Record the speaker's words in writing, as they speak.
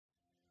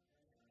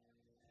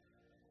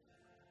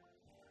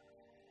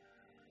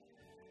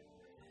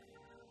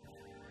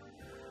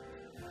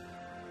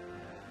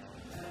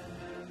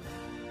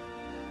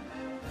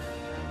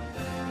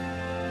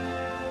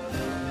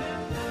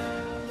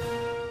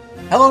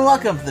Hello and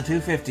welcome to the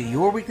 250,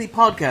 your weekly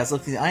podcast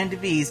looking at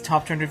IMDb's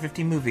top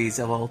 250 movies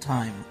of all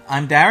time.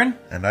 I'm Darren.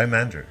 And I'm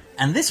Andrew.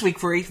 And this week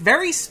for a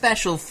very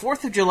special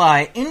 4th of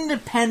July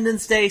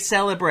Independence Day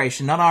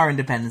celebration, not our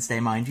Independence Day,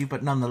 mind you,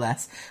 but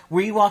nonetheless,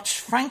 we watched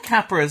Frank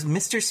Capra's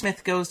Mr.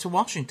 Smith Goes to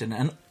Washington,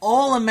 an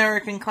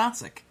all-American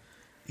classic.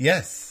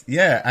 Yes,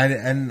 yeah,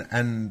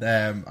 and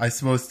I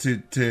suppose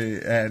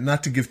to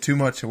not to give too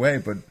much away,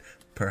 but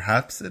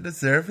perhaps a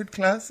deserved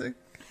classic?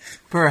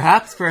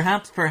 Perhaps. So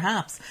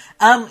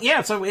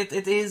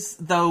it is,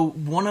 though,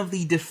 one of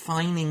the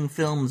defining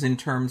films in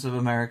terms of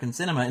American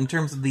cinema, in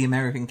terms of the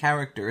American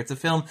character. It's a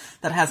film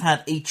that has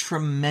had a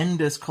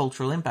tremendous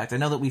cultural impact. I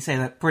know that we say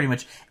that pretty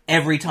much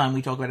every time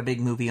we talk about a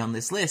big movie on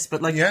this list,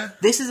 but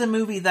This is a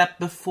movie that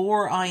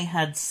before I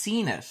had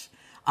seen it,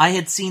 I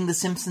had seen The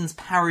Simpsons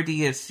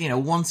parody it,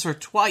 once or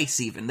twice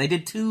even. They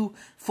did 2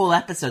 full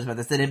episodes about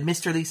this. They did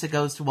Mr. Lisa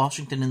Goes to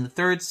Washington in the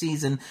 3rd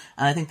season,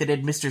 and I think they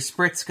did Mr.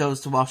 Spritz Goes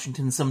to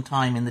Washington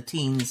sometime in the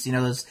teens.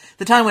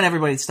 The time when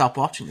everybody stopped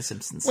watching The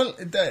Simpsons. Well,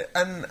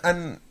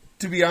 and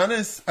to be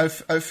honest, I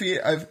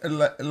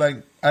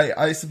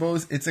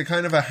suppose it's a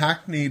kind of a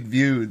hackneyed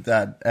view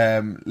that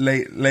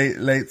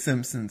late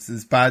Simpsons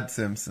is bad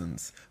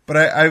Simpsons. But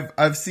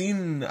I've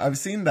seen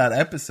that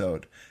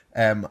episode.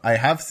 I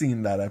have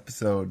seen that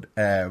episode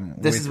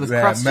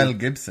with Mel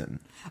Gibson.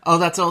 Oh,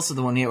 that's also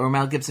the one, where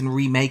Mel Gibson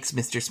remakes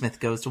Mr. Smith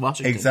Goes to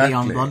Washington. Exactly.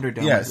 Beyond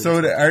Blunderdome. Yeah, so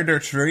are there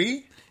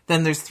 3?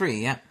 Then there's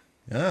 3, yeah.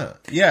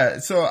 Yeah,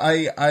 so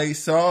I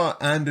saw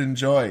and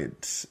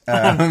enjoyed 2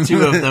 of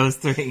those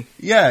 3.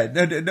 Yeah,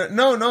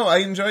 no, I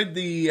enjoyed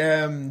the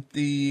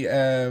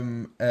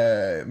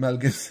Mel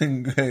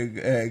Gibson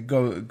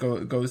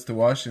goes to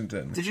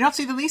Washington. Did you not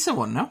see the Lisa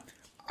one, no?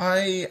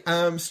 I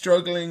am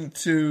struggling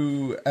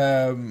to...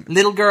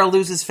 Little girl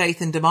loses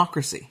faith in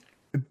democracy.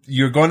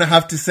 You're going to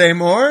have to say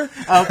more? Okay.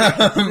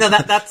 No,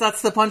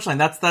 that's the punchline.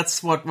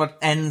 That's what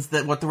ends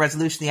what the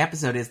resolution of the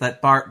episode is,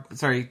 that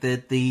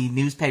the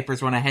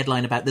newspapers run a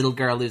headline about little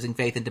girl losing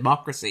faith in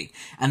democracy,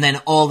 and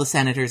then all the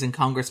senators and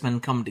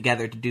congressmen come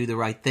together to do the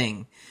right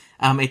thing.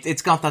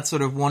 It's got that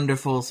sort of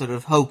wonderful, sort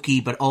of hokey,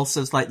 but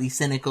also slightly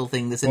cynical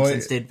thing The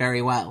Simpsons did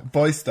very well.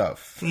 Boy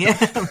stuff. Yeah.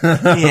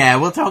 Yeah,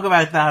 we'll talk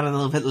about that a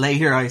little bit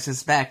later, I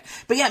suspect.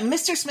 But yeah,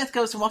 Mr. Smith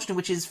Goes to Washington,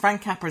 which is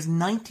Frank Capra's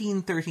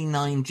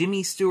 1939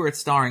 Jimmy Stewart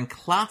starring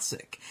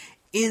classic,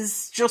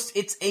 is just,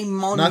 it's a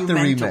monumental... Not the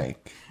remake.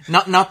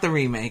 Not the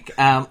remake.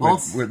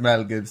 With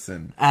Mel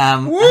Gibson.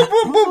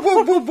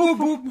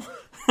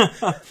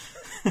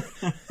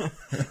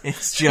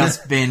 It's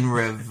just been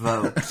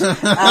revoked.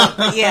 There's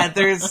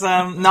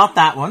not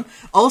that one.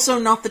 Also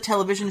not the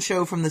television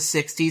show from the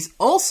 60s.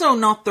 Also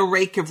not the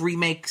rake of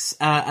remakes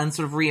and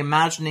sort of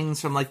reimaginings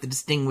from like The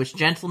Distinguished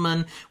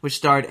Gentleman, which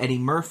starred Eddie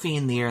Murphy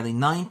in the early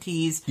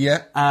 90s.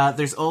 Yeah.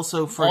 There's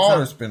also, for example...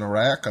 there's been a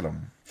rack of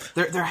them.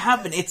 There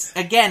have been. It's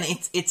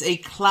a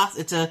class.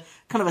 It's a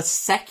kind of a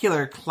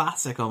secular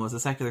classic, almost a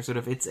secular sort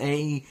of. It's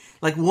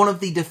one of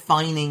the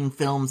defining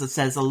films that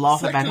says a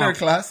lot about secular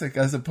classic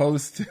as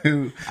opposed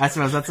to. I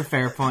suppose that's a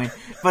fair point,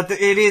 but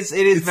it is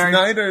it's very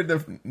neither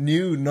the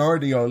New nor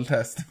the Old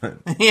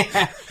Testament.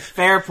 Yeah,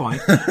 fair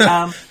point.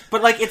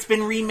 But it's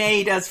been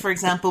remade as, for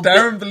example,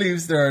 Darren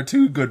believes there are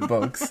 2 good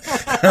books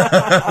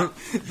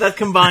that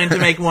combine to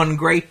make one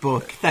great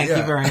book. Thank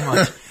you very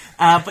much.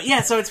 But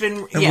yeah, so it's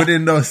been... And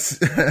within those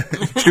 2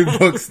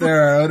 books,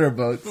 there are other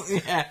books.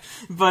 Yeah,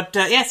 but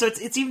so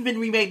it's even been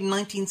remade in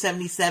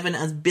 1977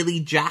 as Billy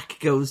Jack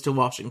Goes to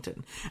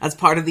Washington, as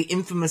part of the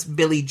infamous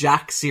Billy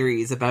Jack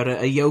series about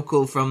a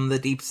yokel from the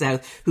Deep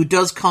South who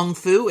does kung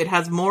fu. It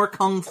has more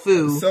kung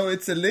fu. So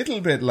it's a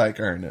little bit like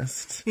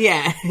Ernest.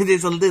 Yeah, it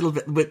is a little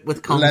bit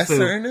with kung fu. Less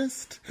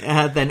Ernest?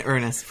 Than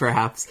Ernest,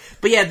 perhaps.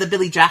 But yeah, the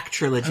Billy Jack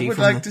trilogy. I would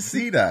like to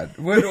see that.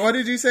 What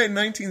did you say,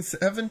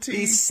 1970?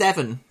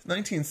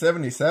 1977.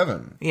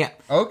 Yeah.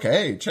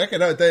 Okay, check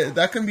it out.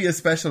 That can be a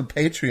special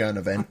Patreon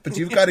event, but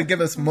you've got to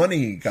give us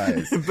money,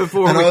 guys.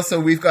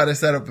 Also, we've got to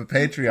set up a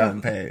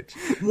Patreon page.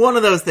 One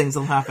of those things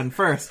will happen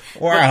first.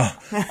 Wow.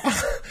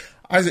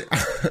 I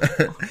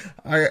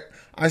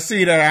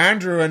see that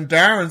Andrew and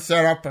Darren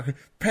set up a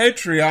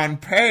Patreon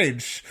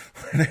page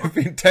where they've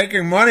been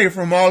taking money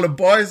from all the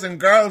boys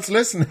and girls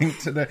listening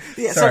to the...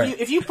 Yeah, so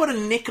if you put a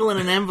nickel in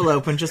an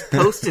envelope and just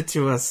post it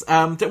to us,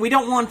 we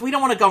don't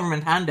want a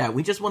government handout.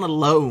 We just want a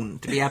loan,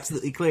 to be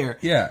absolutely clear.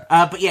 Yeah.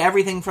 But yeah,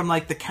 everything from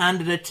the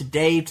candidate to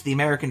Dave to the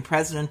American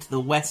president to the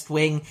West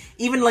Wing,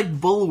 even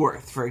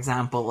Bulworth, for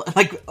example,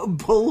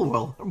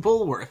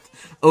 Bulworth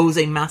owes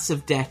a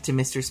massive debt to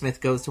Mr.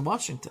 Smith Goes to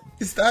Washington.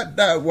 Is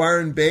that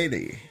Warren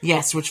Beatty?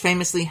 Yes, which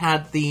famously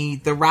had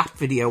the rap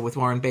video with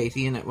Warren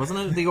Beatty in it, wasn't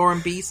it? The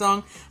R&B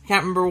song. I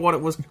can't remember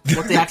what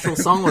the actual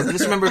song was. I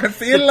just remember. I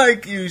feel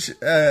like you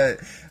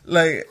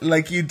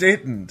like you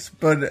didn't,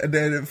 but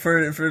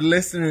for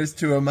listeners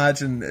to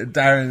imagine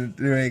Darren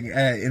doing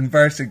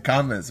inverted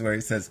commas where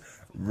he says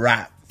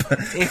rap.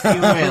 If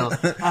you will.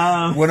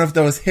 One of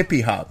those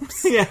hippie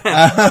hops. Yeah.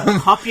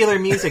 Popular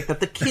music that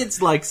the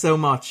kids like so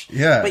much.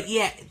 Yeah. But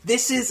yeah,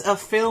 this is a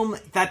film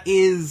that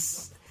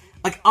is...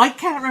 Like, I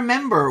can't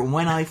remember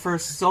when I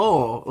first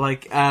saw,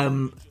 like,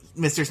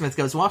 Mr. Smith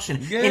Goes to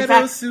Washington. Ghetto In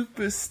fact,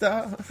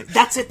 superstar.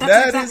 that's it.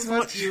 That's exactly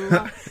what you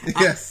are.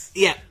 Yes.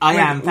 Yeah, I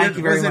am. Thank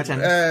you very much.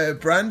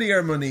 Brandy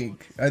or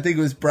Monique? I think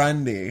it was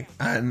Brandy.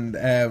 And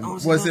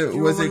was it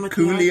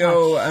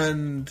Coolio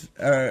and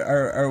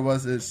or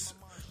was it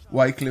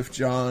Wycliffe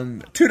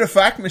John? To the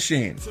Fact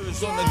Machine.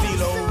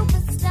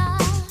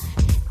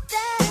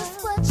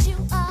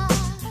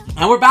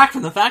 And we're back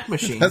from the Fact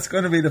Machine. That's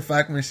going to be the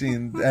Fact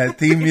Machine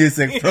theme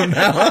music from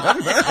now on.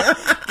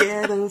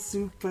 Ghetto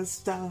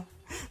superstar.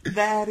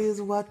 That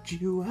is what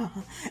you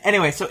are.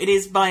 Anyway, so it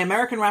is by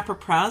American rapper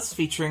Praz,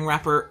 featuring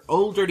rapper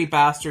Old Dirty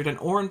Bastard and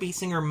R&B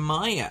singer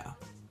Maya.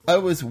 I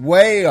was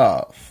way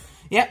off.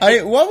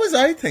 Yeah. What was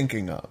I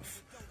thinking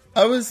of?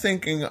 I was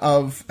thinking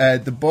of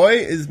The Boy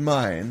Is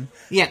Mine.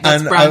 Yeah,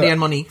 that's Brandy and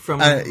Money from...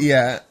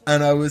 yeah,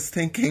 and I was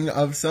thinking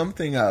of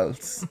something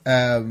else.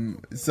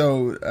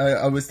 So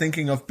I was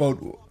thinking of both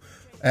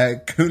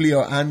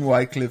Coolio and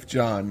Wycliffe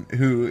John,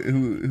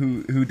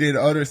 who did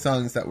other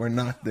songs that were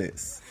not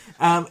this.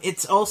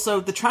 It's also,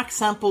 the track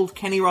sampled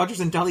Kenny Rogers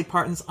and Dolly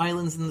Parton's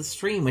Islands in the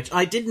Stream, which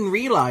I didn't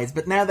realise,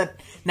 but now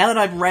that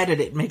I've read it,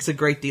 it makes a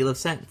great deal of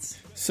sense.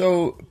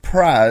 So,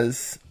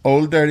 Praz,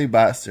 Old Dirty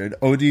Bastard,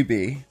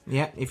 ODB.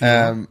 Yeah, if you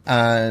know.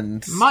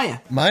 And... Maya.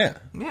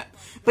 Yeah.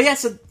 But yeah,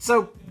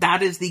 so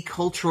that is the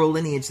cultural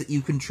lineage that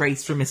you can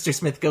trace from Mr.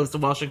 Smith Goes to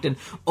Washington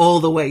all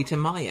the way to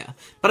Maya.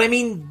 But I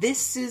mean,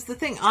 this is the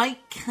thing. I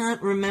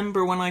can't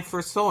remember when I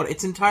first saw it.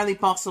 It's entirely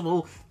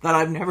possible that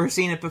I've never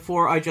seen it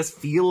before. I just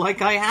feel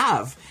like I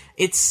have.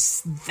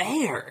 It's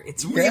there.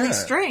 It's really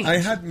strange. I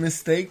had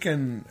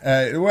mistaken.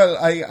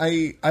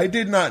 I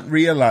did not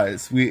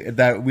realize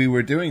that we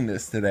were doing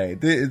this today.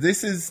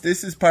 This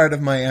is part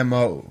of my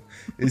MO.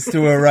 Is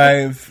to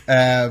arrive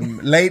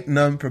late and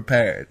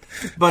unprepared.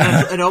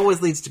 But it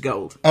always leads to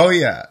gold. Oh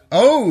yeah.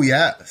 Oh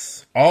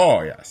yes.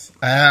 Oh yes.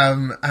 I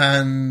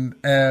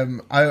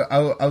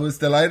was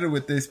delighted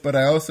with this, but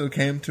I also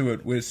came to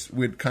it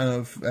with kind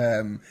of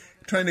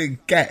trying to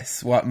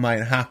guess what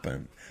might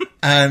happen.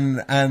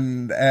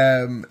 And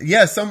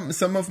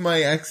some of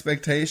my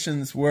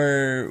expectations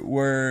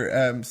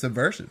were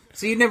subverted.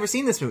 So you'd never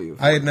seen this movie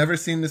before? I had never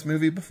seen this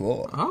movie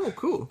before. Oh,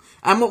 cool.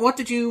 And what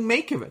did you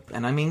make of it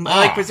then? I mean,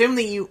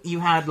 presumably you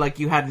had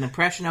an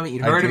impression of it,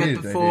 you'd heard of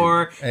it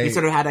before, you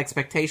sort of had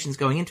expectations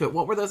going into it.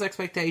 What were those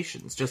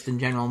expectations, just in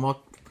general? And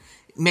what,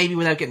 maybe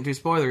without getting too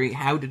spoilery,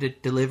 how did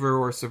it deliver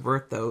or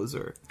subvert those?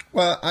 Or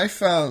well, I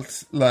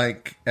felt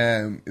like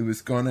it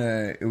was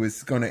gonna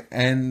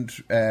end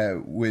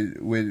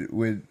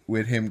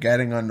with him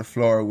getting on the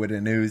floor with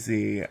an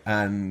Uzi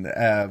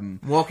and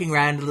walking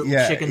around a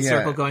little chicken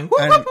circle, going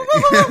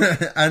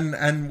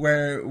and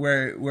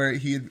where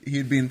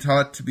he'd been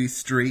taught to be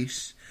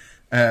street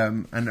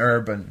and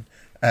urban.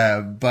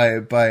 By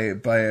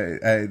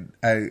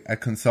a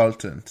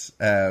consultant,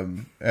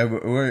 and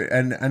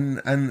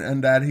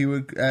that he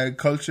would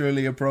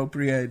culturally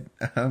appropriate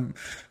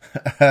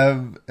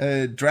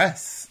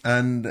dress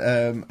and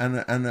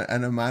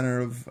a manner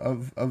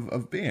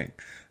of being.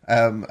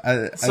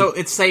 So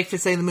it's safe to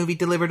say the movie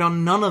delivered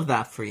on none of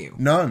that for you.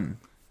 None.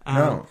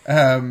 No.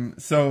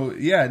 So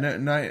yeah,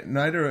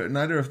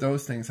 neither of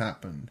those things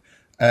happened.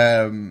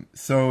 Did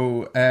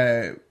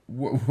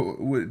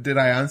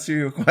I answer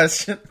your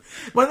question?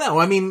 Well, no.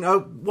 I mean,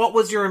 what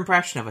was your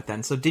impression of it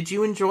then? So did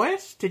you enjoy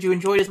it? Did you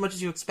enjoy it as much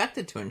as you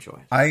expected to enjoy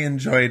it? I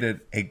enjoyed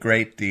it a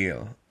great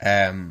deal.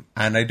 And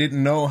I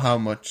didn't know how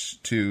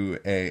much to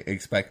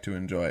expect to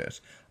enjoy it.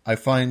 I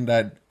find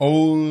that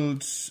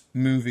old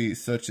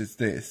movies such as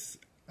this,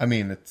 I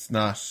mean, it's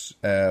not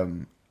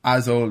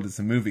as old as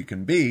a movie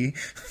can be,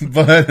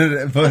 but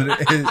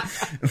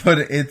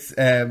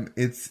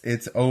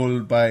it's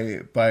old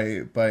by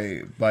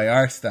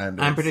our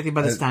standards, and particularly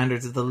by the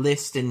standards of the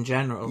list in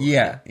general.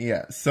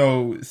 Yeah.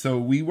 So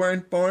we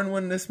weren't born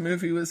when this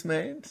movie was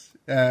made.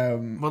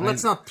 Well,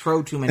 let's not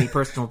throw too many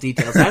personal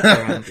details out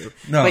there, Andrew.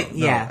 No,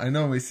 I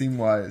know we seem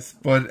wise,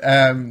 but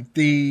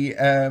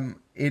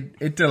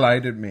it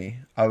delighted me.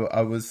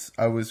 I was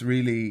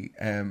really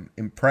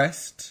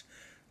impressed.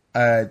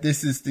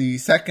 This is the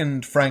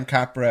second Frank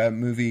Capra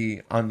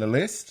movie on the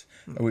list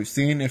that we've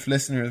seen. If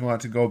listeners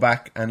want to go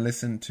back and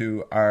listen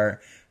to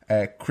our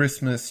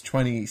Christmas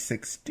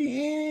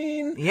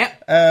 2016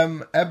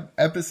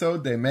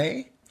 episode, they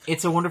may.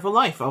 It's a Wonderful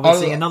Life,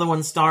 obviously. Another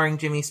one starring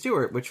Jimmy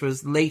Stewart, which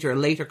was a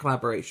later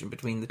collaboration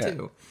between the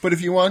two. But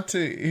if you want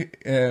to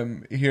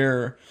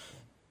hear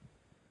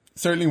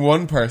certainly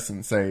one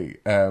person say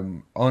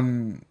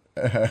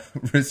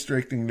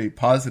restrictingly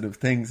positive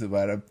things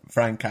about a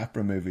Frank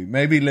Capra movie,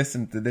 maybe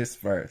listen to this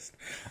first.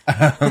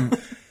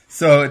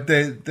 So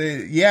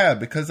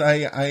because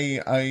I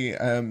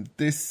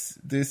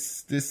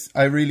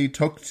really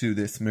took to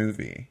this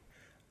movie,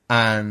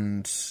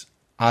 and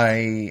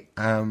I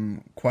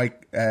am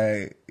quite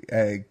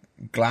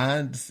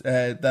glad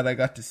that I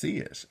got to see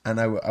it,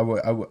 and I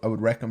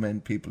would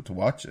recommend people to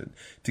watch it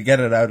to get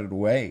it out of the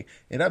way.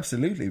 It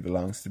absolutely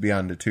belongs to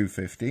Beyond the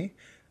 250.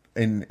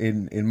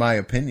 In my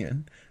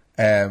opinion,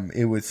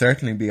 It would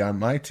certainly be on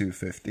my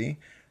 250,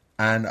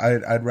 and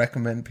I'd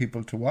recommend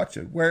people to watch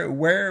it.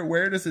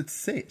 Where does it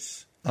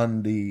sit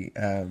on the?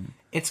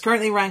 It's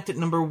currently ranked at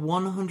number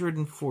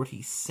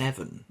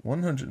 147.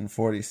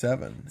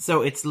 147.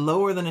 So it's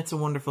lower than It's a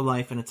Wonderful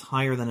Life, and it's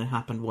higher than It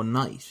Happened One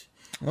Night.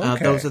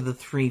 Okay. Those are the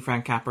three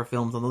Frank Capra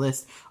films on the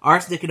list.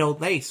 Arsenic and Old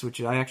Lace,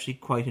 which I actually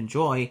quite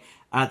enjoy,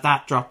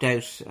 that dropped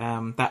out.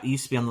 That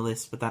used to be on the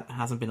list, but that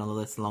hasn't been on the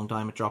list in a long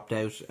time. It dropped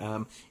out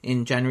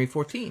in January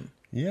 14.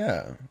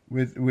 Yeah,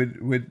 with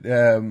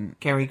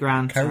Cary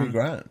Grant.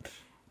 Grant.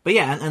 But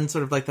yeah, and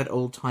sort of like that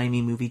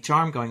old-timey movie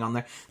charm going on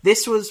there.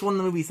 This was one of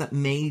the movies that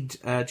made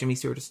Jimmy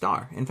Stewart a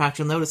star. In fact,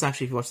 you'll notice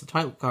actually if you watch the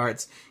title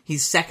cards,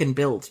 he's second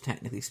billed,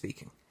 technically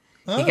speaking.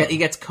 Oh. He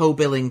gets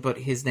co-billing, but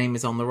his name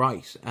is on the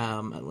right,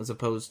 as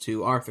opposed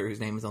to Arthur, whose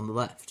name is on the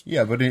left.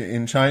 Yeah, but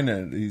in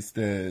China, he's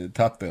the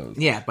top billed.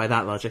 Yeah, by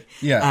that logic.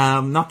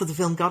 Yeah. Not that the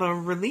film got a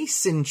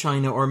release in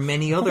China or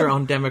many other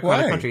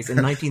undemocratic countries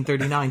in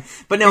 1939.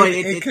 But no,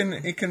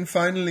 it can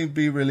finally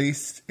be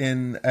released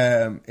in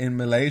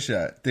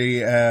Malaysia.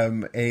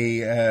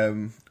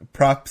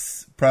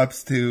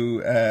 Props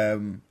to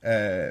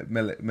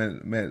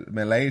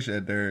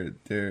Malaysia.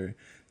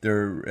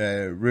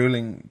 Their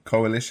ruling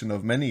coalition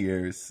of many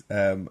years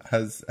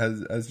has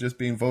just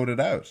been voted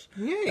out,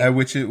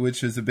 which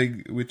was a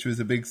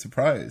big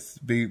surprise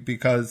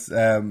because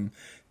the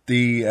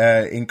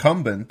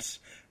incumbent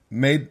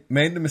made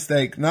the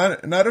mistake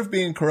not of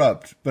being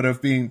corrupt, but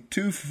of being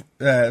too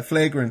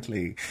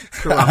flagrantly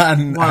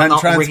and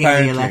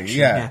transparently.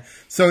 Yeah.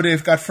 So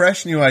they've got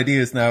fresh new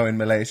ideas now in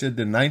Malaysia.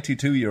 The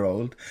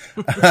 92-year-old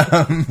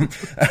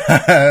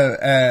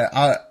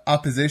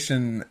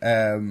opposition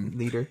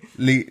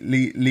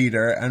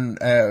leader and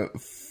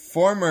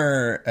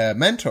former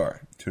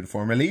mentor to the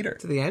former leader,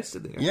 to the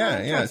ousted leader.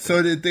 Yeah.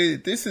 So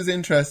this is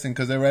interesting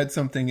because I read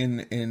something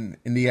in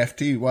the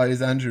FT. Why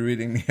is Andrew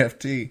reading the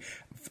FT?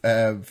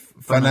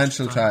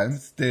 Financial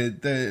Times,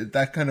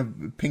 that kind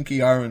of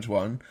pinky orange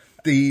one.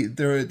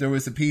 There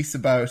was a piece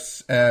about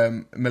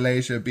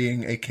Malaysia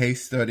being a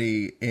case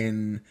study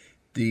in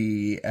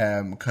the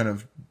kind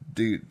of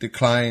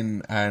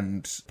decline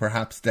and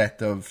perhaps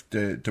death of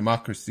the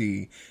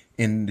democracy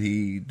in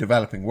the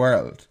developing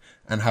world,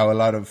 and how a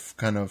lot of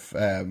kind of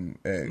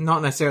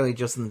not necessarily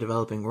just in the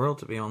developing world,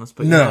 to be honest,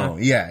 but but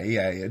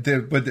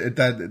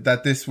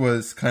that this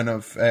was kind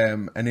of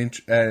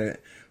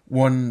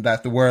one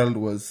that the world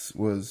was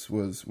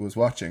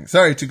watching.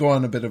 Sorry to go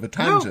on a bit of a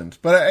tangent,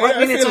 but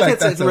I feel like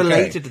that's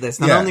related to this,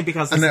 not only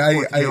because it's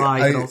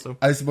but also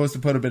I suppose to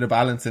put a bit of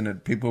balance in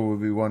it, people will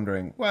be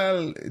wondering,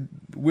 well,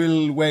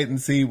 we'll wait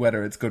and see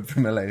whether it's good for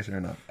Malaysia or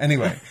not.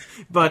 Anyway.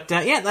 But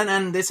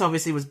and this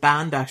obviously was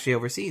banned actually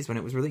overseas when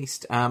it was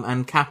released.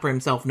 And Capra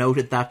himself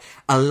noted that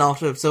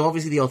so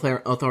obviously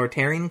the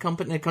authoritarian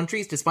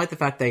countries, despite the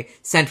fact they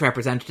sent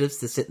representatives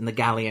to sit in the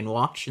galley and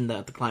watch in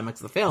the climax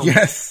of the film,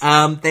 yes,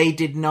 they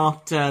did not.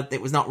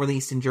 It was not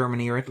released in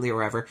Germany or Italy or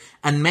wherever,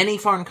 and many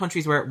foreign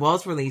countries where it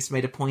was released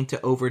made a point to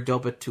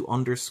overdub it to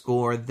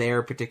underscore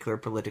their particular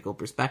political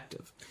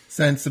perspective.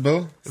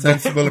 Sensible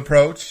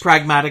approach,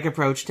 pragmatic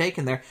approach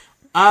taken there.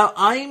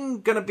 I'm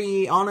gonna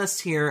be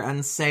honest here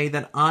and say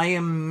that I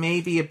am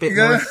maybe a bit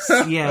more.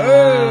 Yeah,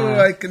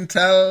 oh, I can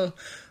tell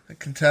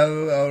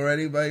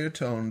already by your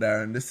tone,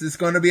 Darren. This is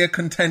going to be a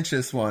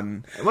contentious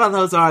one. Well,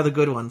 those are the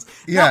good ones.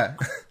 Yeah.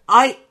 No,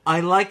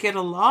 I like it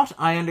a lot.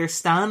 I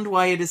understand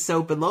why it is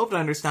so beloved. I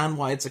understand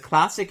why it's a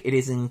classic. It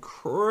is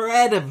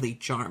incredibly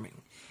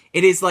charming.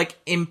 It is like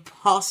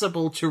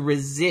impossible to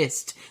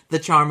resist the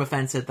charm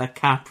offensive that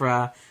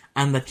Capra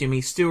and that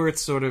Jimmy Stewart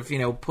sort of,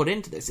 put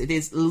into this. It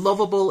is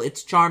lovable.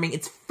 It's charming.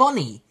 It's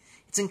funny.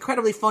 It's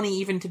incredibly funny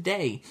even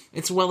today.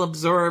 It's well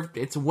observed.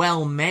 It's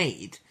well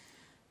made.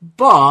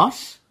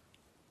 But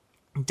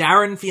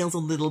Darren feels a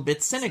little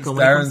bit cynical.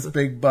 Darren's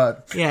big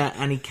butt. Yeah,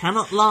 and he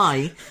cannot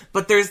lie.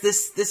 But there's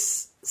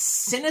this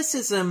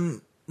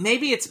cynicism.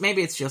 Maybe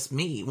it's just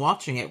me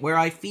watching it, where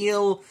I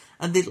feel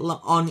a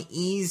little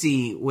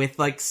uneasy with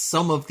like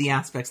some of the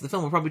aspects of the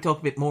film. We'll probably talk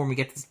a bit more when we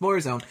get to the spoiler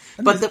zone.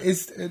 And but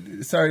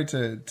sorry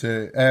to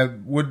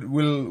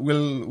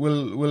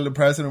will the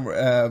president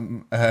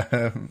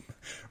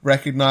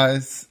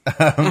recognize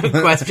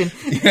question?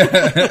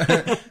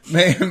 Yeah.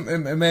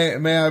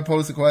 May I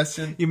pose a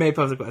question? You may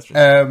pose a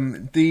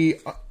question. The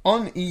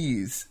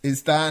unease,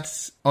 is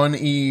that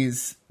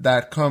unease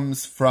that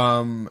comes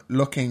from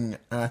looking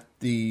at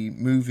the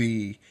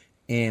movie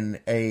in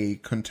a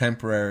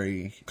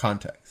contemporary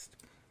context?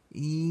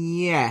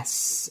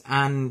 Yes,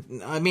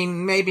 and I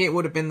mean maybe it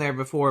would have been there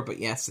before, but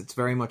yes, it's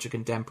very much a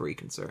contemporary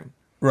concern.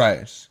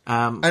 Right.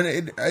 And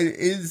it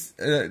is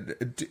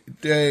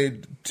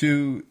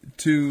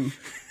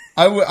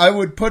I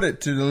would put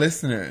it to the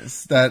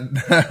listeners that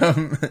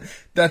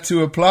that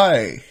to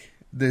apply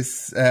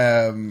this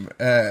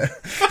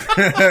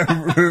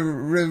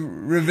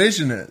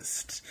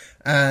revisionist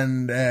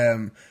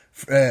and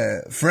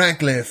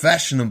frankly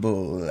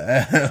fashionable.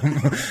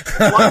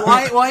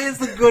 Why is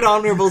the good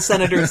honourable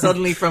senator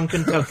suddenly from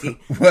Kentucky?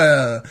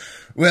 Well,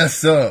 Well,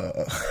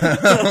 sir,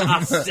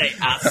 I say.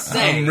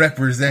 I'm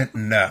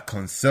representing a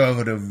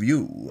conservative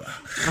view,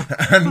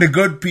 and the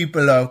good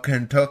people of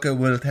Kentucky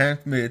will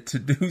thank me to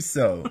do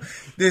so.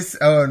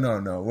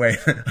 No, wait,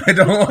 I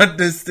don't want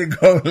this to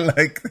go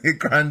like the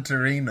Gran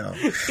Torino.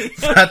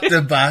 That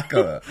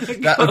debacle.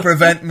 That will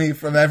prevent me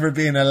from ever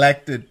being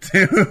elected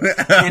to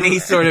any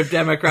sort of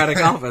democratic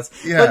office.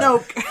 Yeah. But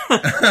no,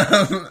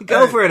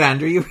 go for it,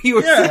 Andrew. You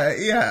were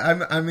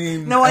I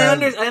mean... No, I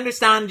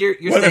understand your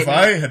well, statement. if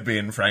I had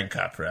been Frank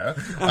Capra,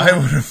 I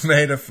would have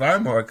made a far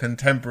more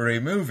contemporary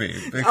movie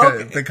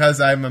because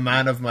I'm a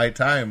man of my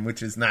time,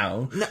 which is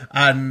now. No.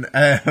 And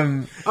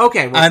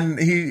and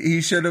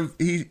he should have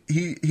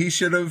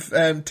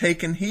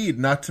taken heed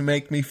not to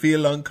make me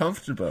feel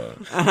uncomfortable.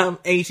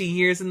 80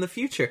 years in the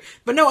future,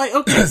 but no,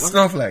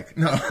 Snowflake.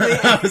 No,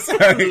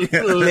 sorry,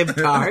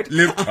 libtard.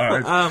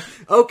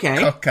 Okay,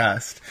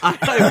 Cupcast.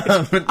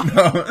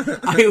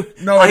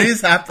 It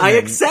is happening. I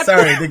accept.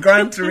 Sorry, the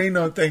Gran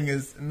Torino thing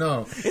is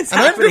no. It's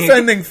and happening. I'm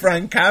defending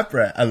Frank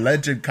Capra,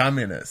 alleged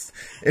communist.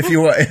 If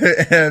you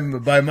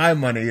by my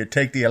money, you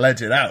take the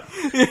alleged out.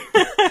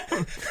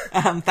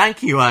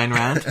 Thank you, Ayn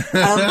Rand.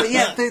 But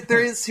yeah,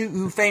 there is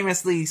who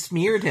famously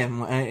smeared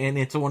him in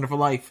It's a Wonderful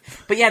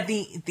Life. But yeah,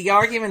 the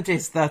argument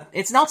is that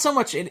it's not so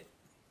much.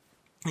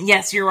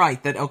 Yes, you're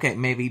right that, okay,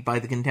 maybe by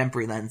the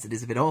contemporary lens it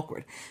is a bit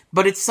awkward.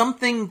 But it's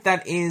something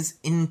that is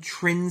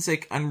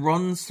intrinsic and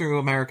runs through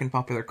American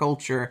popular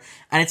culture.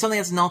 And it's something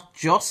that's not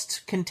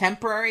just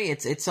contemporary.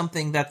 It's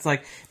something that's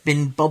like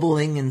been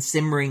bubbling and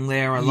simmering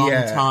there a long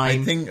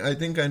time. I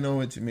think I know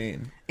what you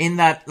mean. In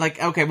that, like,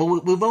 okay,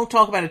 well, we won't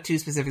talk about it too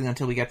specifically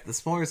until we get to the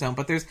spoiler zone.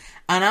 But there's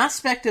an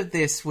aspect of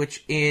this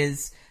which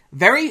is...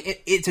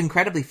 it's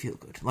incredibly feel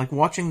good. Like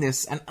watching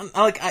this, and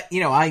like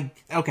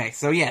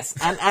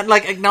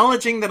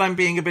acknowledging that I'm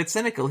being a bit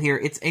cynical here.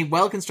 It's a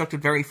well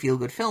constructed, very feel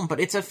good film, but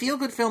it's a feel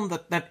good film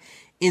that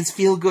is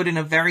feel good in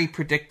a very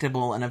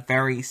predictable and a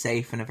very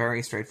safe and a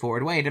very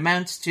straightforward way. It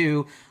amounts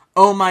to,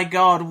 oh my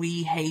god,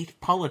 we hate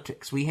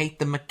politics. We hate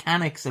the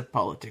mechanics of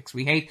politics.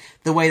 We hate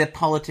the way that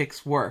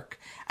politics work.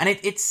 And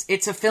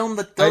it's a film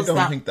that does that.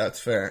 I don't think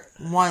that's fair.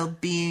 While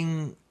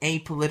being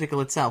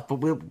apolitical itself, but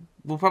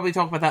we'll probably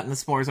talk about that in the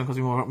spoiler zone because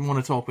we want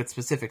to talk with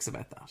specifics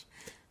about that.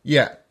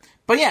 Yeah.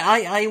 But yeah,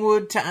 I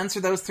would, to answer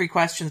those three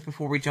questions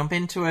before we jump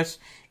into it,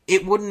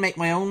 it wouldn't make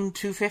my own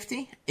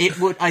 250. It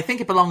would. I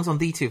think it belongs on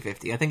the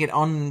 250. I think it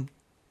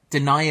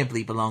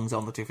undeniably belongs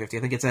on the 250.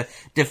 I think it's a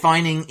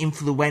defining,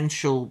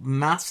 influential,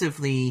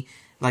 massively,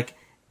 like,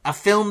 a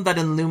film that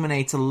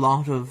illuminates a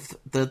lot of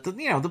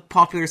the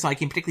popular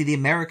psyche, and particularly the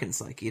American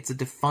psyche. It's a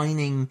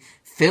defining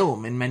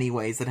film in many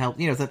ways that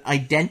that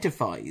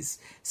identifies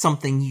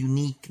something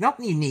unique, not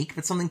unique,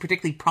 but something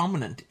particularly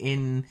prominent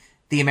in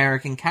the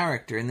American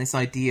character, in this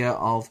idea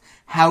of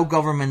how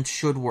government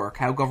should work,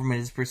 how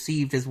government is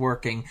perceived as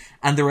working,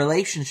 and the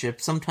relationship,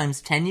 sometimes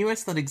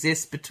tenuous, that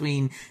exists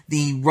between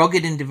the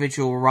rugged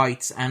individual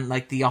rights and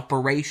like the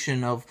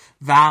operation of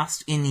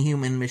vast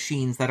inhuman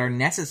machines that are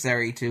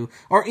necessary to,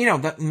 or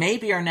that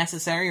maybe are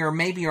necessary or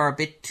maybe are a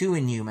bit too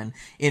inhuman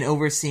in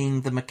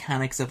overseeing the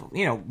mechanics of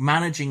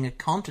managing a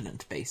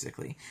continent,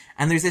 basically.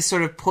 And there's this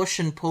sort of push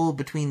and pull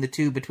between the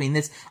two, between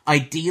this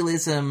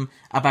idealism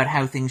about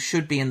how things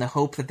should be and the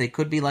hope that they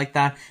could be like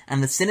that,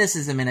 and the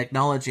cynicism in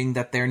acknowledging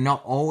that they're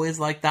not always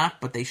like that,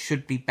 but they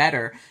should be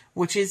better,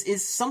 which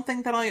is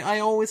something that I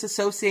always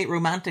associate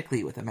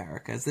romantically with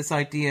America, is this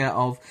idea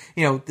of,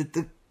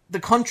 the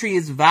country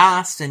is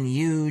vast and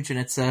huge, and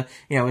it's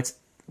it's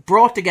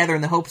brought together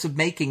in the hopes of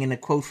making, in a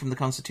quote from the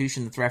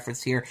Constitution that's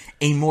referenced here,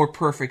 a more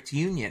perfect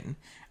union.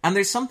 And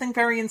there's something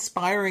very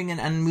inspiring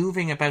and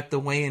moving about the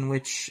way in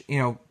which,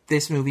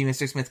 this movie,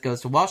 Mr. Smith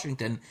Goes to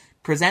Washington,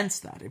 presents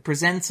that. It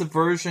presents a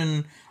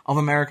version of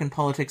American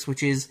politics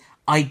which is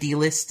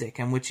idealistic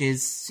and which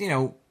is,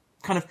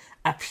 kind of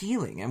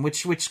appealing, and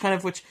which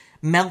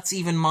melts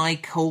even my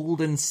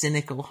cold and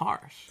cynical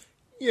heart.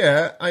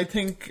 Yeah, I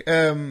think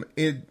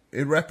it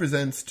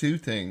represents two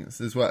things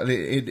as well.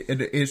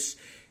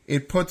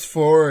 It puts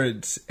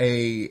forward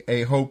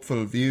a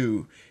hopeful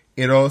view.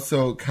 It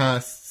also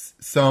casts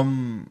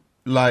some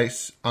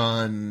light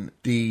on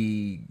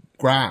the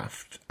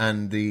graft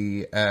and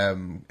the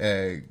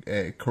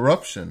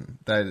corruption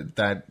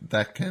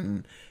that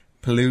can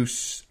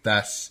pollute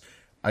that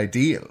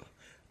ideal,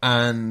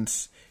 and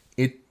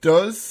it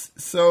does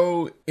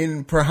so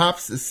in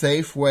perhaps a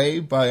safe way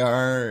by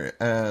our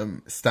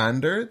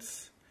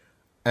standards.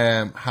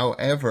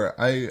 However,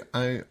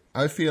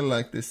 I feel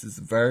like this is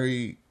a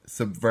very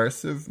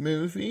subversive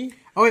movie.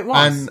 Oh, it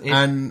was,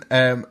 and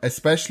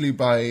especially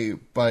by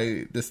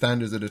the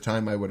standards of the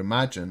time, I would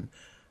imagine.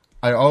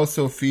 I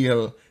also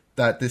feel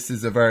that this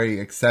is a very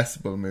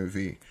accessible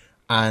movie,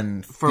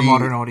 and for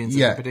modern audiences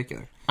in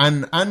particular,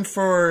 and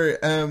for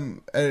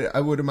I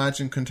would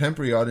imagine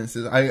contemporary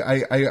audiences.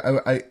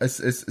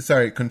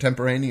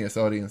 Contemporaneous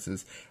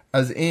audiences,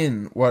 as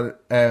in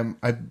what I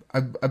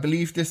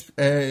believe this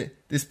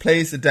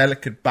plays a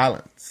delicate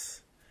balance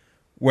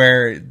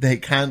where they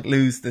can't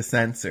lose the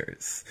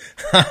censors,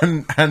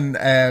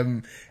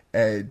 and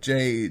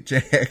J.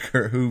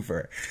 Edgar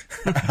Hoover.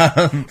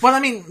 Well, I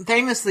mean,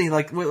 famously,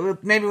 like,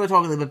 maybe we'll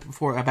talk a little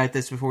bit about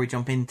this before we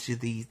jump into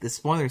the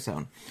spoiler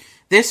zone.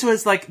 This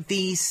was like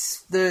the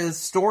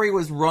story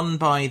was run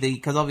by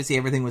because obviously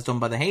everything was done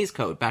by the Hays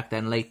Code back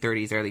then, late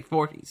 30s, early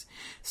 40s.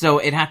 So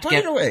it had to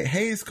By the way,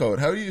 Hays Code,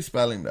 how are you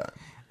spelling that?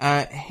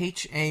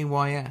 Hays. Hays.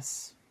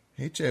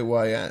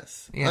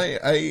 Yeah.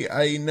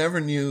 I never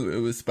knew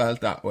it was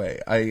spelled that way.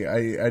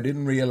 I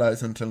didn't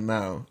realize until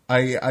now.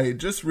 I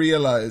just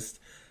realized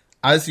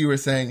as you were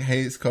saying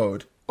Hays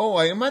Code, oh,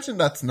 I imagine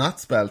that's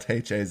not spelled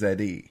Haze. And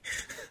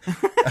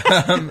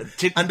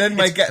then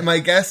my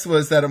guess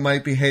was that it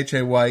might be Hayes.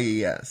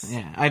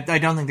 Yeah, I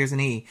don't think there's an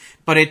E,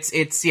 but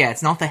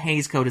it's not the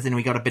Hays Code as in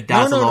we got to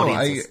bedazzle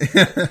audiences.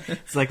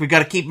 It's like we got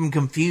to keep them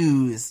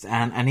confused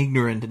and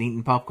ignorant and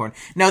eating popcorn.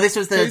 No, this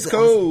was the Hays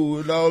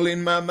Code all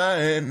in my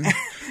mind.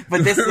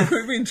 But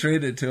we've been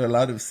treated to a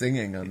lot of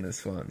singing on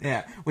this one.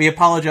 Yeah, we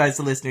apologize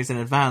to listeners in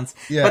advance.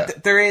 Yeah.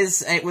 But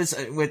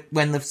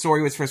when the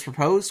story was first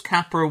proposed,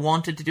 Capra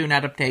wanted to do an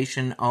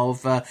adaptation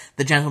of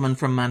The Gentleman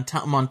from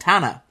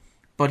Montana,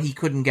 but he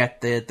couldn't get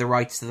the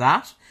rights to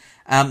that.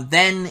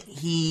 Then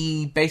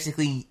he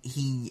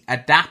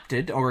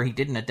adapted, or he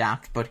didn't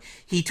adapt, but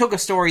he took a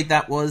story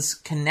that was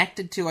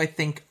connected to, I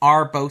think,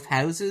 Are Both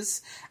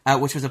Houses,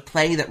 which was a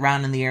play that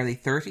ran in the early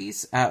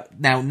 30s,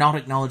 now not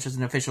acknowledged as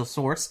an official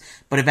source,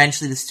 but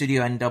eventually the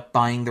studio ended up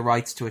buying the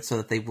rights to it so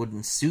that they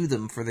wouldn't sue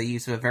them for the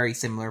use of a very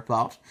similar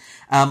plot.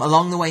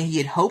 Along the way, he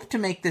had hoped to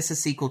make this a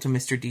sequel to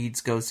Mr.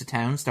 Deeds Goes to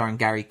Town, starring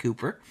Gary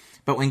Cooper.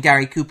 But when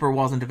Gary Cooper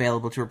wasn't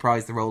available to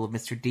reprise the role of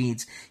Mr.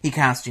 Deeds, he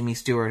cast Jimmy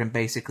Stewart and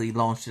basically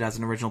launched it as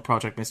an original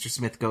project, Mr.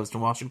 Smith Goes to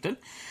Washington.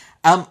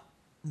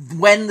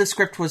 When the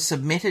script was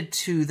submitted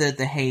to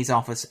the Hays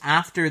office,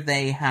 after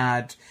they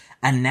had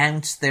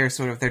announced their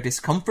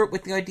discomfort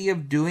with the idea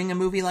of doing a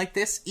movie like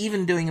this,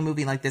 even doing a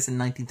movie like this in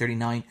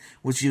 1939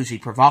 was usually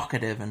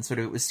provocative, and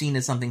it was seen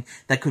as something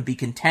that could be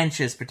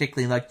contentious,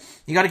 particularly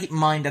you got to keep in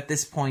mind at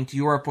this point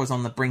Europe was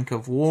on the brink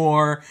of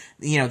war,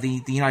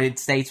 the United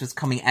States was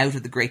coming out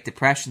of the Great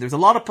Depression. There was a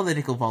lot of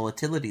political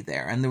volatility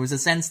there, and there was a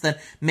sense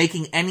that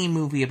making any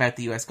movie about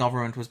the US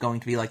government was going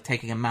to be like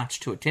taking a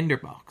match to a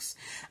tinderbox.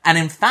 And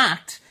in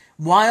fact,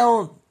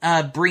 while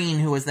Breen,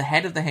 who was the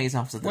head of the Hays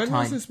office at the time...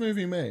 When was this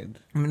movie made?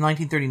 In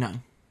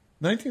 1939.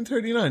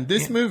 1939?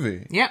 This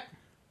movie? Yeah.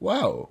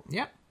 Wow.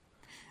 Yeah.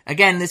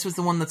 Again, this was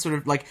the one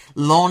that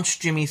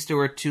launched Jimmy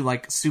Stewart to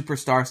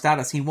superstar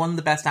status. He won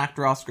the Best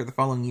Actor Oscar the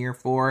following year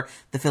for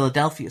The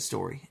Philadelphia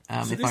Story.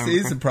 So this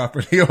is a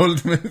properly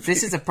old movie.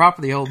 This is a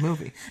properly old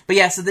movie. But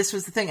yeah, so this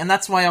was the thing. And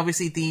that's why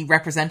obviously the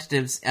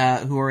representatives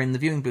who are in the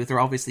viewing booth are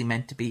obviously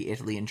meant to be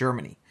Italy and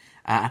Germany.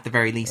 At the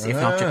very least, if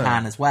not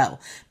Japan as well.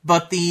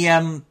 But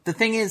the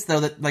thing is, though,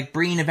 that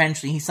Breen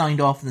eventually, he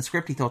signed off on the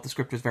script. He thought the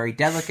script was very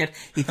delicate.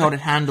 He thought it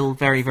handled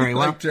very, very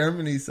well.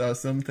 Germany saw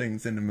some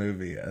things in the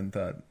movie and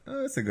thought,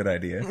 oh, that's a good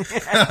idea.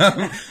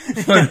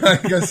 But I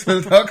guess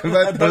we'll talk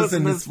about those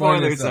in the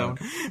spoiler zone.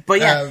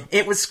 But yeah,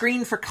 it was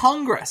screened for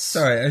Congress.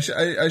 Sorry,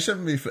 I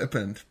shouldn't be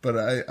flippant, but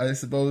I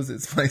suppose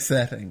it's my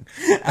setting.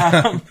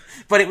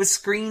 But it was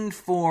screened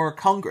for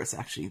Congress,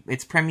 actually.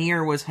 Its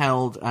premiere was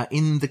held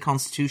in the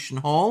Constitution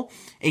Hall.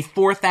 A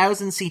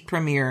 4,000-seat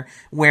premiere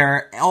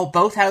where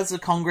both houses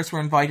of Congress were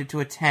invited to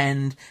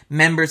attend,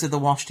 members of the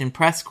Washington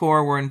Press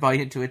Corps were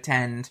invited to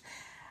attend,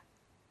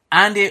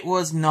 and it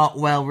was not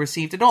well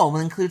received at all.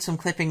 We'll include some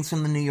clippings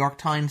from the New York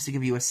Times to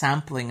give you a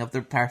sampling of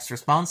the press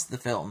response to the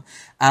film.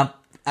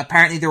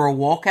 Apparently there were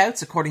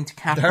walkouts, according to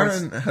Capra.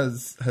 Darren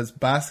has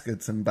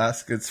baskets and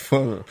baskets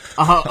full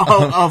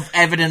of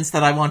evidence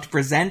that I want to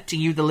present to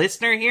you, the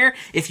listener here,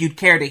 if you'd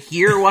care to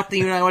hear what the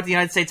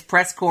United States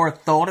Press Corps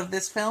thought of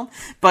this film.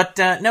 But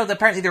no,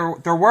 apparently there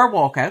were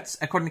walkouts.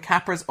 According to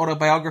Capra's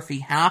autobiography,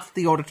 half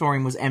the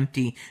auditorium was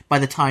empty by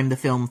the time the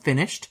film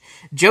finished.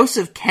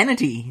 Joseph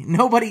Kennedy,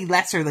 nobody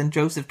lesser than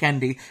Joseph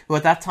Kennedy, who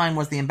at that time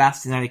was the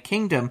ambassador to the United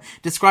Kingdom,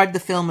 described the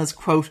film as,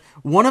 quote,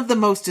 one of the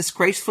most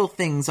disgraceful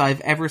things I've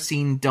ever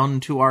seen done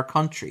to our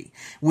country.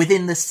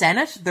 Within the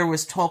Senate, there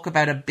was talk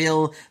about a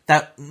bill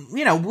that,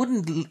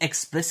 wouldn't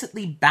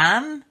explicitly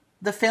ban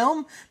the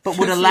film, but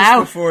would allow...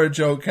 before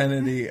Joe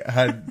Kennedy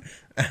had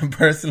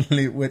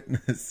personally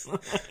witnessed...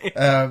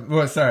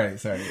 sorry.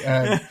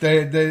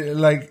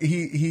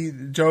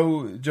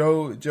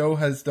 Joe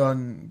has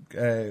done...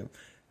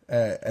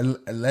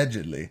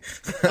 allegedly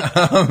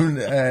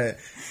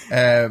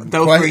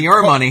though for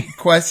your money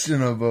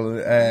questionable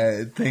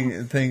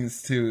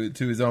things to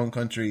his own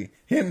country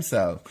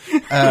himself.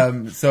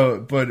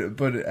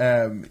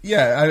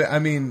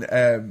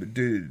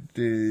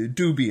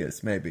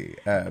 Dubious maybe.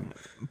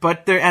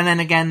 But there, and then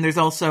again, there's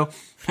also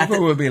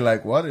people will be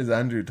like, "What is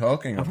Andrew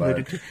talking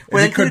about?"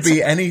 Well, it could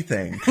be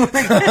anything.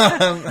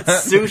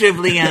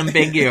 Suitably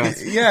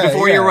ambiguous. Yeah.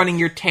 Before you're running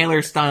your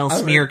Taylor style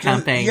smear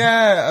campaign.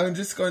 I'm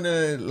just going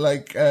to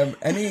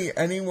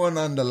anyone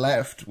on the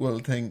left will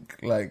think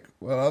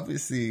well,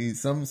 obviously he's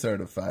some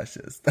sort of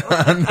fascist,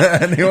 and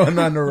anyone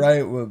on the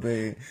right will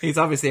be he's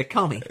obviously a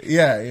commie.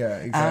 Yeah,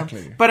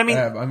 exactly. But I mean,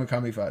 I'm a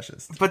commie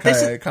fascist. But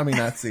this is commie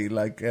Nazi,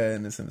 like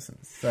in The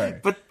Simpsons. Sorry.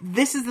 But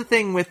this is the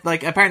thing with,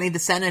 like, apparently the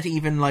Senate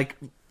even, like,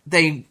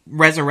 they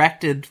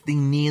resurrected the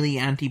Neely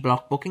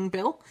anti-block booking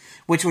bill,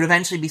 which would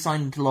eventually be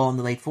signed into law in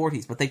the late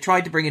 40s, but they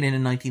tried to bring it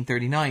in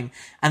 1939,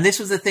 and this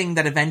was the thing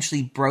that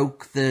eventually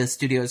broke the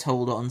studio's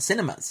hold on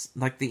cinemas.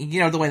 Like, the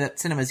way that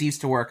cinemas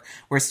used to work,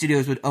 where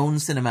studios would own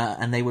cinemas,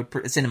 and they would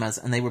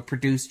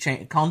produce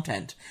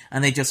content,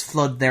 and they just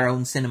flood their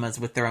own cinemas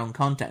with their own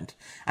content.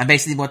 And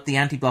basically what the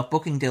anti-block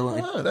booking deal...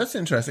 Oh, that's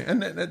interesting.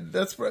 And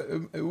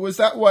was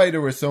that why there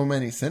were so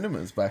many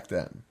cinemas back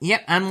then? Yeah,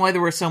 and why there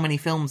were so many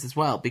films as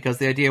well, because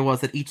the idea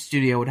was that each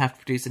studio would have to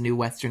produce a new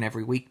Western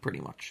every week, pretty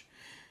much.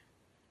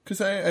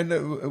 Because I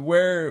know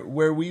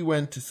where we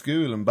went to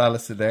school in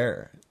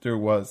Ballysadare, there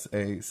was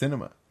a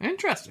cinema.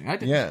 Interesting. I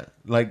didn't. Yeah,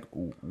 like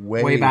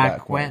way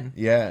back when.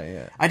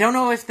 Yeah. I don't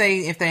know if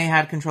they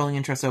had controlling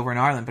interests over in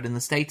Ireland, but in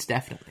the States,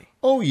 definitely.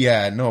 Oh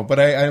yeah, no, but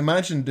I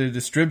imagine the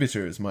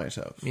distributors might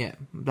have. Yeah,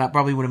 that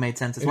probably would have made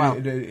sense as well.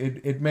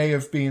 It may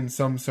have been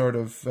some sort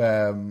of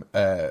some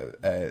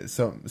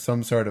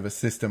sort of a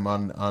system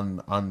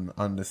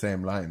on the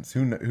same lines.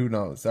 Who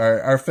knows?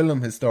 Our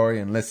film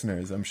historian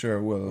listeners, I'm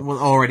sure, will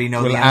already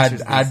know the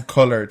answers. Add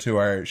color to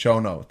our show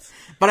notes.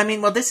 But I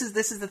mean, well, this is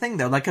the thing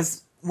though, like,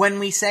 because when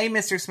we say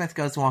Mr. Smith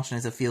Goes to Washington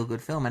is a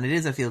feel-good film, and it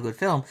is a feel-good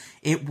film,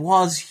 it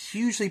was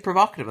hugely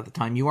provocative at the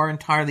time. You are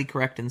entirely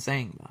correct in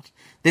saying that.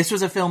 This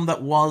was a film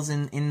that was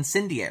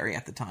incendiary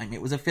at the time.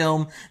 It was a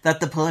film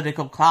that the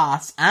political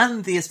class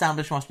and the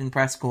established Washington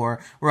press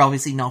corps were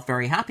obviously not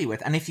very happy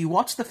with. And if you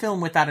watch the film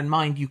with that in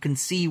mind, you can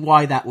see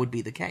why that would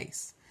be the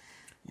case.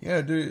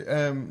 Yeah,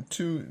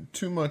 too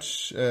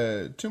much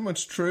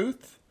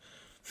truth.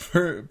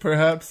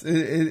 Perhaps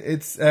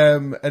it's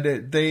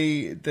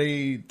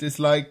they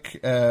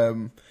dislike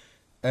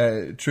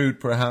truth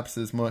perhaps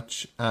as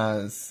much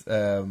as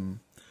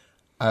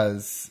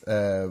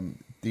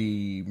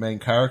the main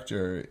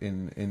character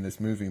in this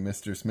movie,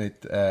 Mr.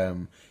 Smith.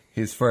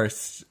 His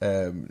first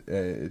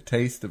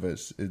taste of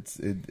it,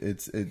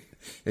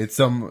 it's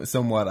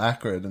somewhat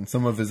accurate, and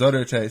some of his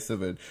other tastes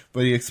of it.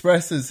 But he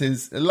expresses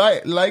his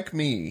like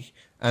me.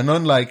 And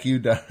unlike you,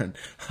 Darren,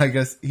 I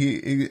guess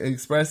he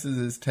expresses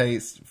his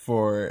taste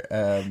for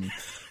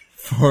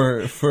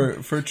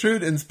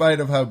truth in spite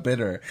of how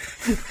bitter,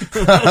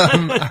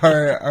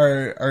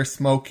 are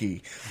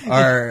smoky,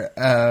 are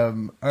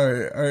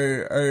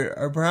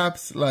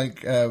perhaps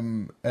like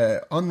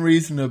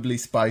unreasonably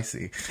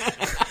spicy.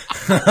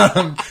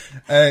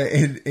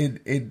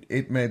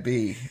 It may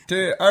be.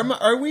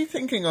 Are we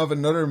thinking of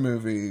another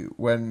movie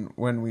when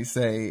we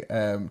say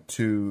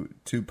to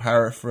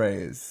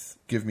paraphrase?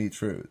 Give me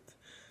truth.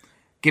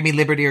 Give me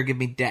liberty or give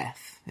me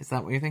death. Is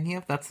that what you're thinking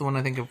of? That's the one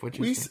I think of. Which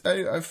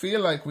I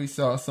feel like we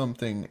saw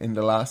something in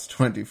the last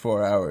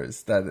 24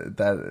 hours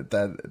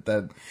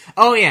that.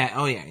 Oh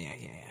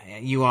yeah.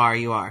 You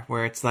are.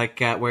 Where it's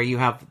like where you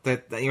have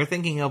that you're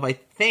thinking of. I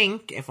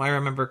think, if I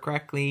remember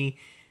correctly,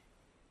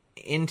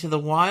 Into the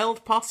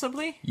Wild,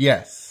 possibly.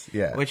 Yes,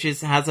 yeah. Which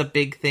has a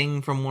big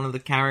thing from one of the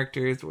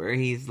characters where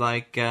he's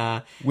like,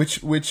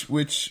 which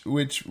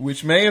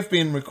may have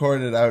been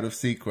recorded out of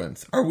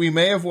sequence, or we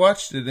may have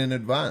watched it in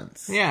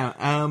advance.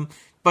 Yeah.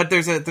 But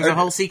there's a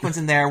whole sequence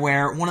in there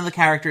where one of the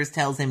characters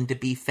tells him to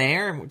be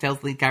fair, tells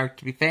the lead character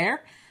to be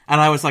fair. And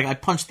I was like, I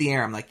punched the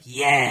air. I'm like,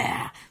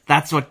 yeah,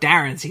 that's what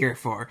Darren's here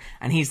for.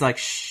 And he's like,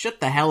 shut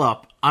the hell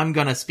up. I'm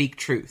gonna speak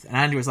truth. And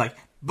Andrew was like,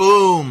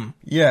 boom.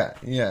 Yeah.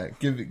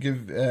 Give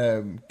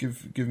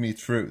me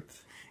truth.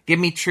 Give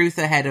me truth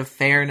ahead of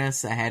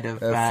fairness, ahead of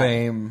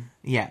fame.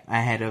 Yeah,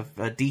 ahead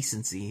of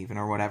decency, even,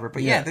 or whatever.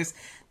 But yeah,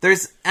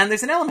 there's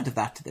an element of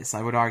that to this,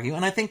 I would argue,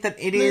 and I think that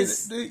it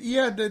is.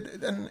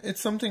 And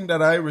it's something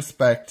that I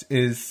respect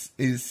is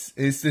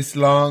this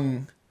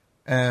long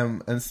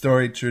and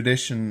storied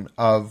tradition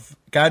of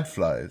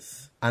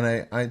gadflies,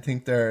 and I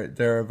think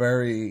they're a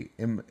very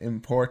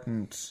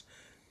important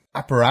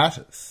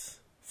apparatus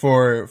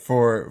for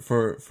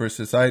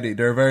society.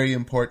 They're very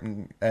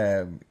important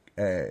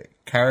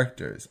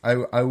characters.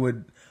 I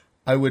would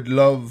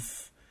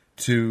love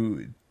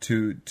to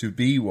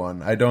be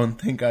one. I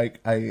don't think I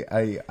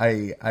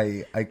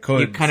could.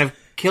 You kind of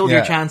killed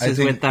your chances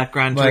with that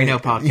Gran Torino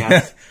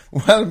podcast.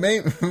 Yeah,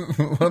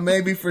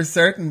 maybe for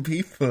certain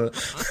people,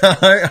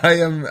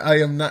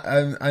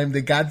 I'm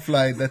the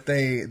gadfly that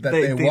they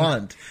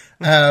want.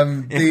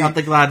 If not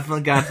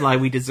the gadfly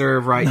we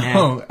deserve right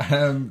now.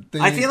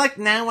 I feel like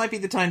now might be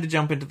the time to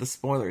jump into the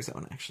spoiler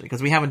zone, actually,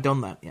 because we haven't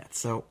done that yet.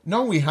 So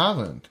no, we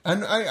haven't,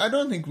 and I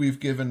don't think we've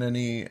given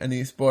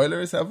any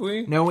spoilers, have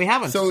we? No, we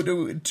haven't. So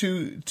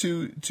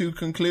to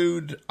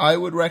conclude, I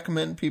would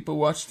recommend people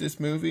watch this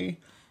movie.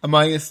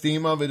 My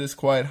esteem of it is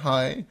quite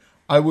high.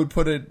 I would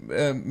put it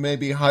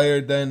maybe higher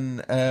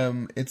than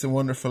It's a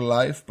Wonderful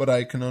Life, but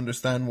I can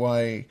understand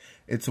why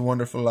It's a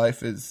Wonderful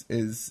Life is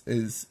as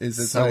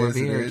high as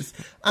it is,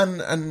 and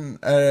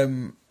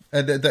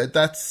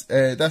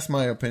that's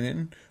my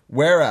opinion.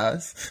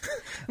 Whereas,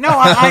 no,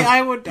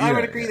 I would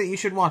agree that you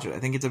should watch it. I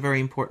think it's a very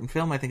important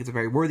film. I think it's a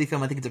very worthy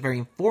film. I think it's a very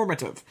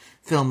informative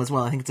film as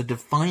well. I think it's a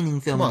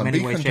defining film in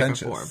many ways, shape, and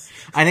form.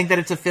 I think that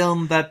it's a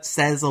film that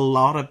says a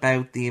lot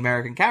about the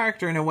American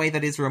character in a way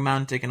that is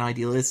romantic and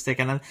idealistic,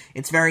 and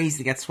it's very easy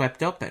to get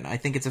swept up in. I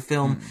think it's a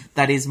film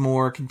that is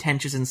more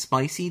contentious and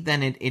spicy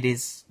than it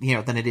is,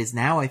 than it is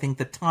now. I think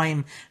that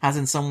time has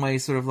in some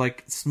ways sort of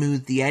like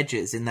smoothed the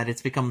edges in that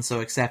it's become so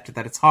accepted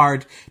that it's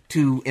hard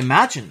to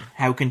imagine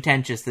how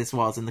contentious this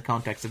was in the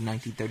context of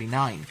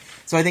 1939.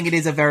 So I think it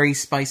is a very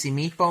spicy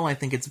meatball. I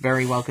think it's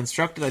very well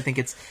constructed. I think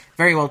it's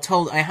very well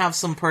told. I have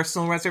some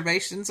personal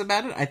reservations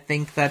about it. I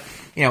think that,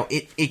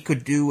 it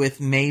could do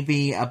with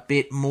maybe a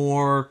bit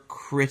more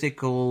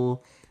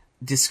critical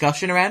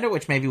discussion around it,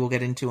 which maybe we'll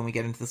get into when we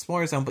get into the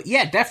spoiler zone. But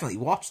yeah, definitely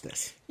watch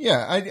this.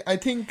 Yeah, I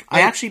think...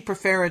 I actually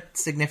prefer it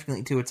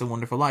significantly to It's a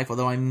Wonderful Life,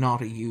 although I'm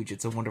not a huge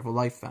It's a Wonderful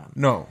Life fan.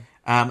 No.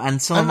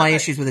 And some of my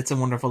issues with It's a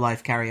Wonderful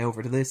Life carry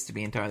over to this, to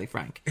be entirely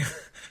frank.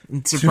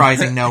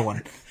 Surprising no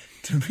one.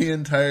 To be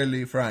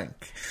entirely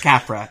frank.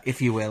 Capra,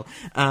 if you will.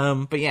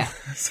 But yeah.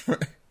 Sorry.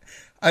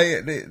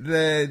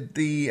 The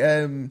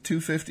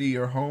 250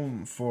 you're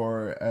home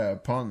for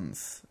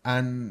puns.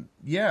 And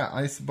yeah,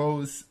 I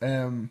suppose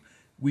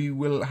we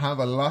will have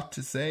a lot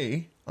to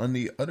say on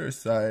the other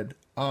side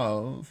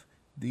of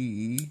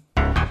the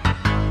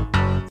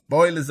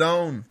spoiler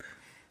zone.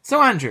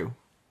 So Andrew,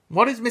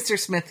 what is Mr.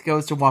 Smith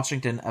Goes to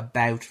Washington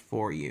about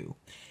for you?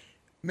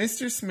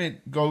 Mr. Smith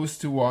Goes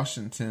to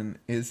Washington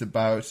is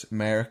about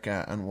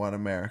America and what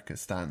America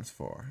stands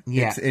for.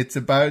 Yeah. It's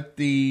about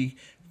the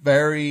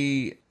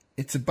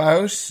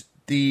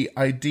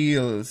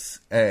ideals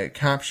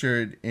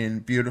captured in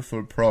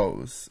beautiful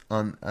prose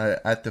on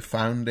at the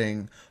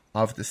founding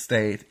of the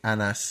state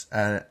and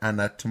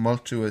at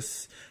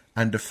tumultuous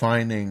and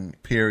defining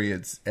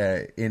periods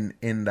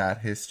in that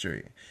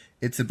history.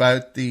 It's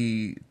about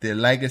the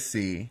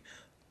legacy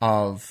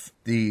of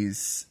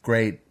these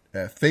great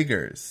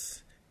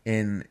figures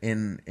in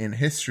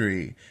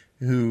history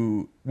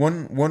who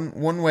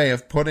one way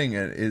of putting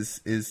it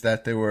is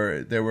that there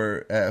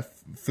were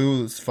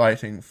fools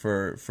fighting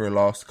for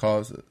lost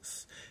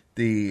causes,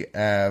 the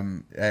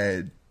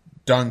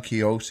Don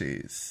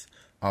Quixotes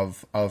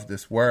of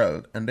this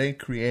world, and they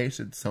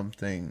created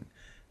something,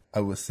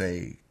 I would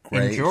say,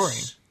 great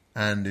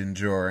and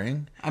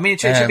enduring. I mean, it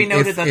should be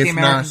noted that the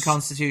American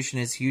Constitution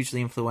is hugely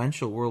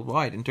influential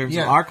worldwide. In terms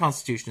of our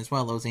Constitution as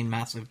well, owes a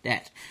massive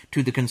debt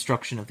to the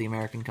construction of the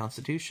American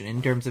Constitution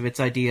in terms of its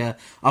idea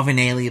of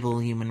inalienable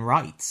human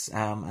rights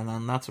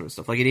and that sort of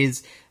stuff. Like,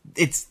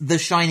 it's the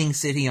shining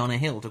city on a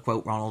hill, to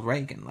quote Ronald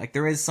Reagan. Like,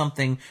 there is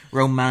something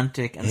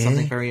romantic and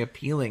something very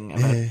appealing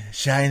about it.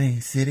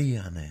 Shining city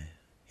on a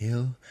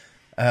hill.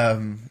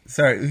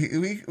 Sorry,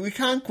 we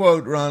can't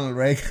quote Ronald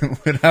Reagan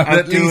without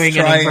at least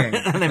trying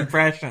an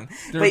impression.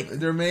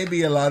 There may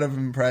be a lot of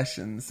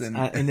impressions in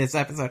this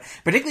episode,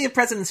 particularly of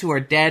presidents who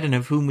are dead and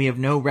of whom we have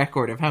no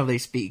record of how they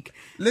speak.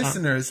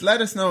 Listeners, let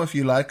us know if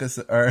you like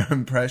our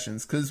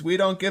impressions, because we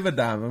don't give a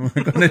damn, and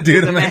we're going to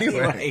do them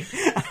anyway.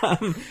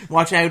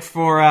 Watch out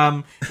for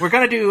we're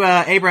going to do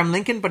Abraham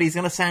Lincoln, but he's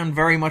going to sound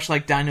very much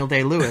like Daniel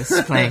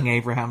Day-Lewis playing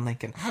Abraham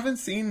Lincoln. I haven't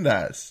seen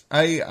that.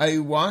 I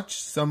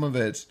watched some of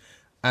it.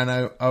 And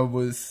I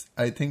was,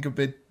 I think, a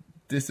bit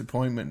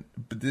disappointment.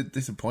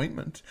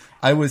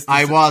 I was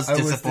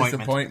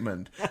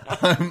disappointment.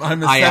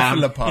 I'm a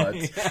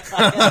cephalopod.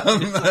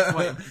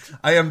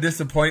 I am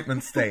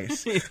disappointment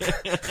state.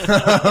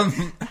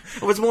 I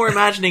was more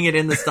imagining it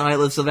in the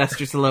style of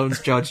Sylvester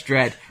Stallone's Judge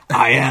Dredd.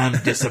 I am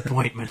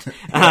disappointment.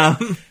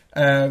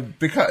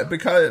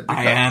 Because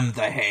I am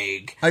the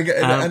Hague.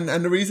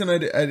 And the reason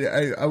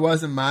I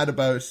wasn't mad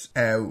about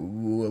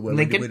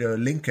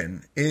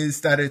Lincoln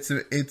is that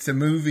it's a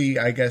movie,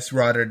 I guess,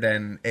 rather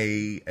than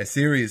a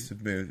series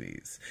of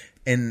movies.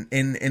 In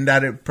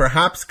that it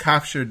perhaps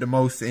captured the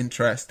most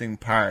interesting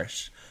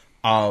part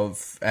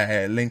of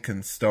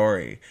Lincoln's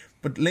story.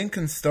 But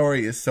Lincoln's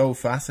story is so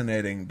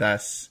fascinating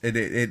that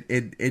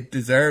it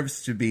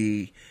deserves to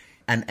be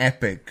an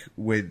epic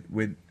with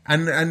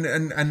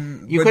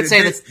and you could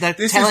say that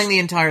telling the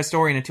entire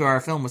story in a 2-hour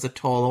film was a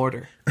tall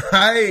order.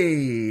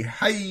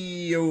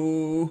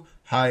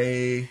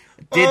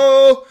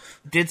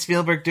 Did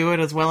Spielberg do it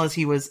as well as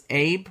he was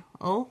Abe?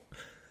 Oh,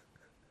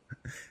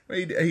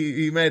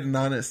 he made an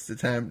honest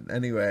attempt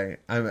anyway.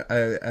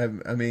 I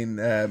mean,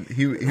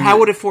 how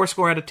would it 4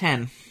 score out of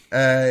 10?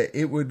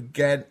 It would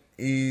get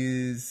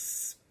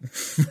his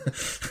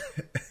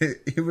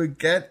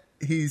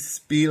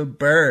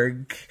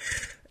Spielberg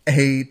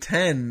a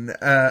 10.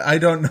 I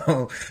don't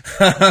know.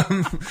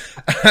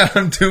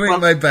 I'm doing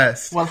my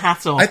best. Well,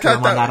 hats off to him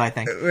on that, I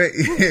think.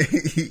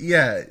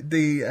 Yeah,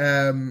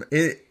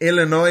 the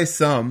Illinois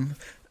sum.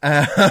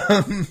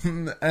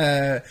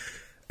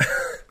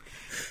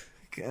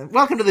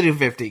 Welcome to the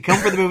 250. Come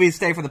for the movies,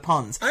 stay for the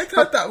puns. I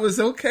thought that was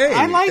okay.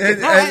 I like it.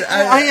 No,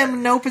 I am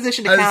in no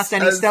position to cast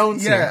any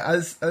stones here. Yeah,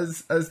 as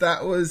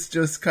that was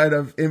just kind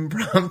of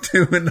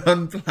impromptu and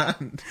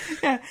unplanned.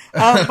 Yeah,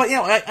 but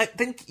I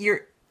think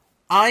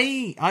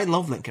I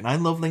love Lincoln. I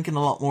love Lincoln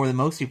a lot more than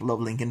most people love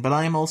Lincoln, but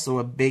I am also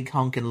a big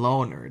honkin'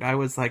 law nerd. I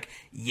was like,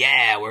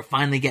 yeah, we're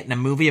finally getting a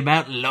movie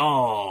about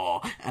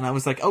law. And I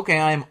was like, okay,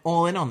 I'm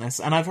all in on this.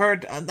 And I've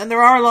heard, and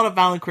there are a lot of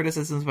valid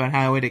criticisms about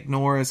how it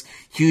ignores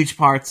huge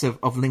parts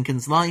of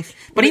Lincoln's life,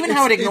 but even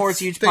how it ignores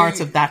huge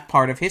parts of that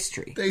part of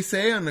history. They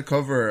say on the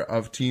cover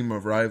of Team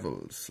of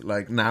Rivals,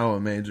 like, now a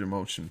major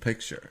motion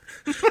picture,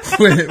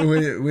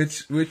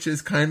 which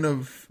is kind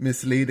of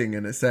misleading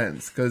in a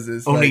sense, because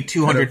it's only like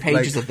 200 kind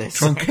pages of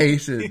this.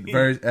 Truncated,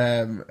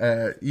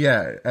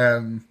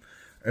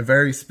 a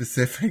very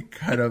specific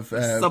kind of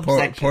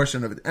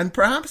portion of it. And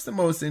perhaps the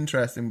most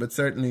interesting, but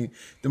certainly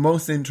the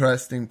most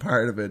interesting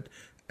part of it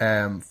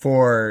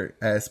for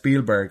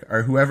Spielberg,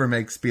 or whoever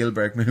makes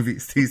Spielberg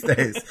movies these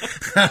days,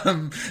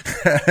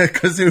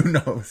 because who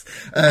knows?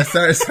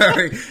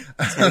 Sorry.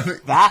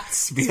 That's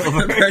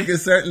Spielberg. Spielberg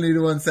is certainly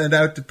the one sent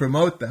out to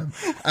promote them.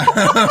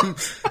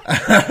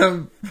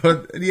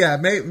 But yeah,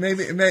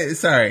 maybe.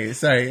 Sorry.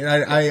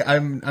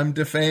 I'm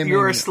defaming.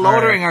 You're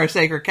slaughtering our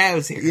sacred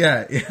cows here.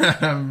 Yeah.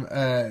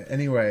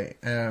 Anyway,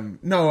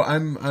 no,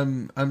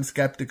 I'm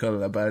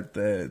skeptical about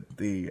the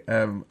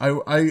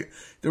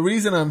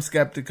reason I'm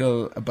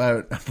skeptical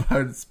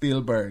about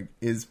Spielberg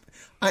is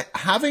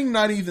having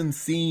not even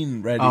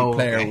seen Ready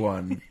Player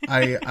One.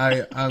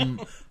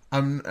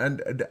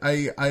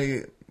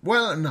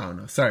 Well,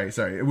 no.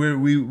 Sorry.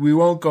 We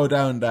won't go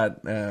down that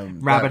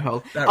rabbit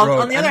hole. That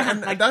road. On the other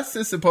hand, that's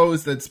to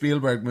suppose that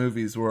Spielberg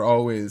movies were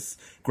always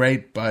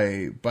great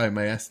by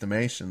my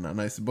estimation,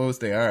 and I suppose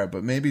they are.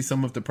 But maybe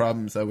some of the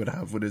problems I would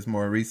have with his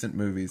more recent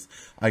movies,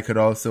 I could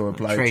also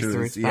apply to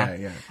his.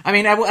 Yeah. I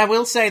mean, I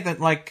will say that,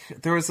 like,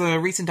 there was a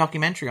recent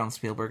documentary on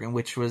Spielberg, and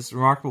which was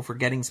remarkable for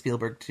getting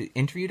Spielberg to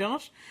interviewed on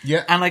it.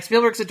 Yeah, and like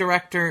Spielberg's a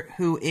director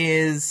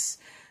who's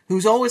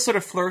always sort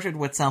of flirted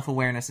with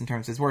self-awareness in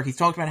terms of his work. He's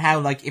talked about how,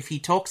 like, if he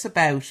talks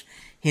about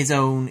his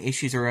own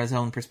issues or his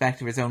own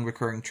perspective, his own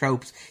recurring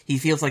tropes, he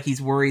feels like he's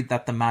worried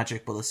that the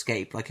magic will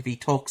escape. Like, if he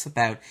talks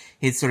about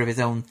his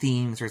own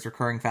themes or his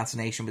recurring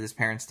fascination with his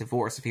parents'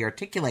 divorce, if he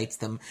articulates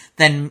them,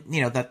 then,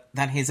 you know,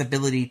 that his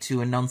ability to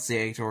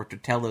enunciate or to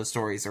tell those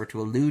stories or to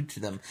allude to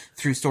them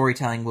through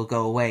storytelling will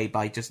go away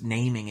by just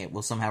naming it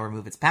will somehow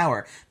remove its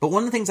power. But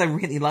one of the things I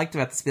really liked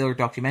about the Spielberg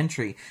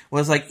documentary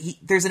was, like,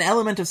 there's an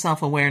element of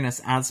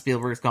self-awareness as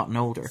Spielberg's gotten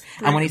older.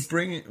 And when he's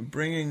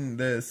bringing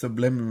the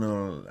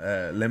subliminal,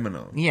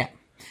 liminal. Yeah.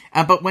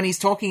 But when he's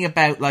talking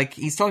about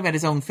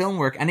his own film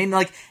work, and in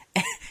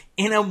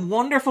a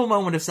wonderful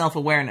moment of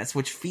self-awareness,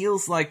 which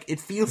feels almost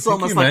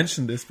like you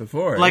mentioned this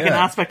before, like an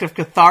aspect of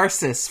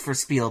catharsis for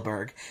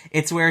Spielberg.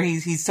 It's where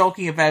he's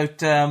talking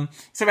about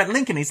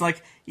Lincoln. He's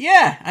like,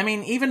 yeah, I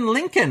mean, even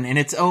Lincoln in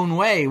its own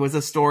way was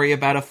a story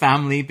about a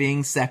family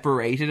being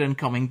separated and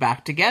coming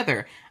back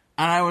together.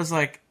 And I was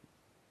like,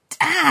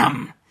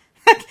 damn.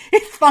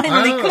 It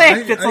finally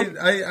clicked.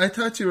 I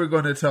thought you were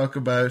going to talk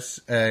about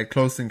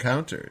Close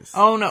Encounters.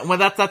 Oh no, well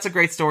that's a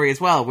great story as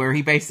well, where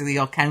he basically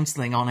got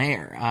counselling on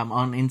air,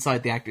 on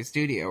inside the actor's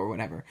studio or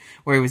whatever,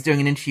 where he was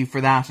doing an interview for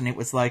that, and it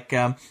was like,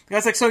 I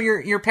was like, so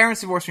your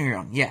parents divorced when you were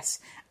young? Yes.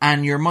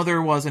 And your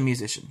mother was a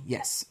musician?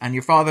 Yes. And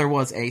your father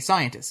was a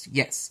scientist?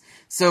 Yes.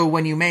 So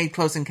when you made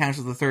Close Encounters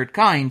of the Third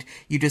Kind,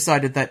 you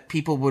decided that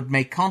people would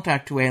make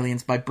contact to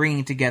aliens by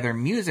bringing together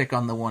music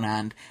on the one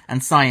hand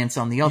and science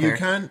on the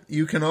other.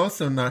 You can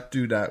also not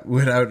do that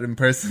without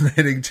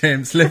impersonating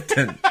James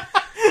Lipton.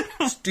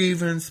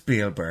 Steven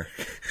Spielberg,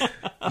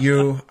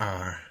 you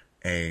are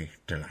a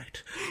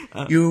delight.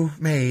 You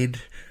made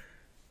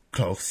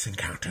Close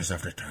Encounters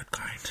of the Third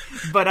Kind.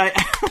 But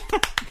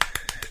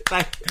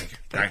Thank you.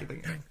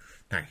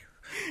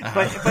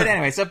 But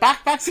anyway, so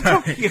back to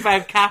talking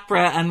about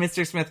Capra and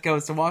Mr. Smith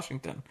Goes to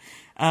Washington.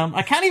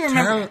 I can't even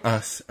remember. Tell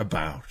us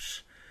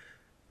about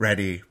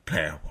Ready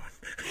Player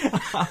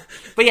One.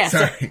 But yeah,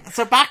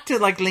 so back to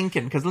like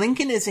Lincoln, because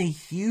Lincoln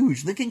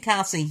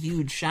casts a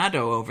huge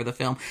shadow over the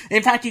film.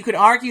 In fact, you could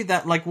argue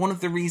that like one of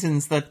the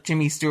reasons that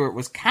Jimmy Stewart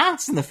was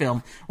cast in the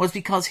film was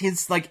because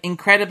his like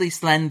incredibly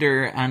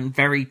slender and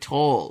very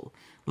tall,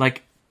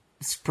 like,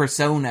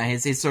 persona,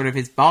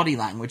 his body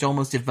language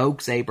almost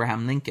evokes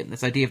Abraham Lincoln,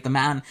 this idea of the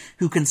man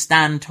who can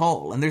stand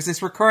tall. And there's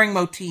this recurring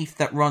motif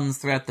that runs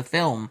throughout the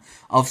film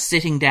of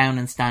sitting down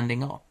and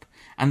standing up.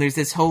 And there's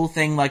this whole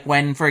thing, like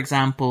when, for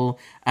example,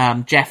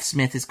 Jeff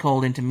Smith is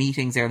called into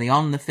meetings early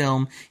on in the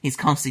film, he's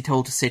constantly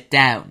told to sit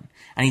down.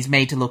 And he's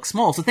made to look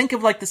small. So think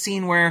of like the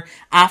scene where,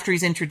 after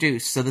he's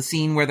introduced, so the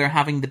scene where they're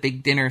having the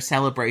big dinner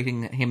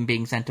celebrating him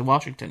being sent to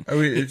Washington. Are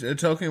we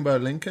talking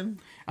about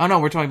Lincoln? Oh no,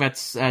 we're talking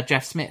about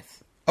Jeff Smith.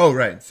 Oh,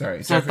 right,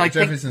 sorry. So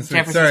Jefferson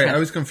Smith. Sorry, I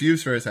was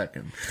confused for a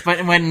second.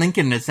 But when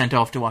Lincoln is sent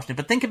off to Washington.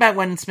 But think about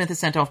when Smith is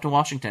sent off to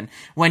Washington,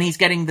 when he's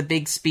getting the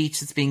big speech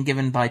that's being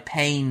given by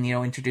Payne, you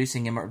know,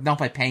 introducing him, or not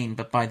by Payne,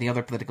 but by the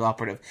other political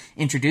operative,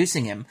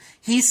 introducing him.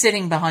 He's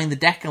sitting behind the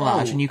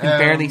decollage, and you can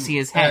barely see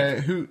his head.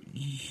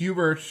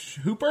 Hooper,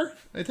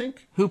 I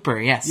think? Hooper,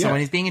 yes. Yeah. So when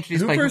he's being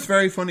introduced Hooper's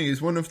very funny.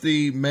 He's one of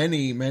the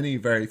many, many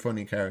very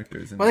funny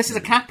characters. This is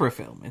a Capra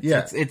film.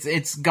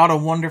 It's got a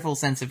wonderful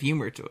sense of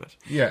humour to it.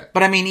 Yeah.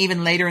 But I mean,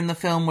 even later in the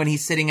film, when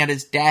he's sitting at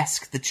his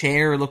desk, the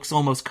chair looks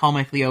almost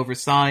comically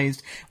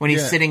oversized. When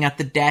he's sitting at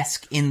the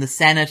desk in the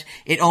Senate,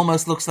 it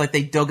almost looks like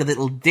they dug a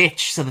little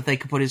ditch so that they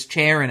could put his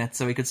chair in it,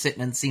 so he could sit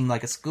in and seem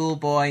like a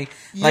schoolboy.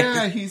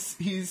 He's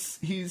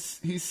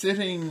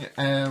sitting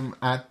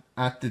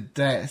at the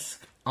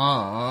desk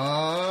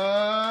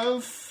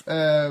of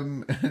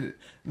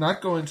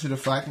not going to the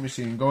fact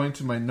machine, going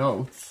to my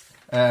notes,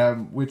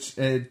 which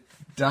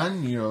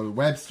Daniel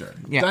Webster.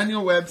 Yeah.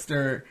 Daniel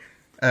Webster.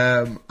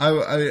 I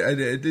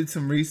did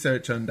some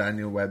research on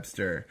Daniel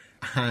Webster,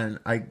 and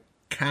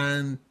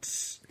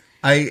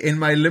in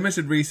my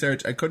limited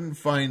research, I couldn't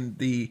find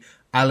the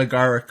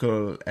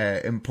allegorical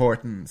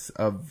importance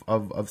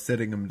of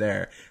sitting him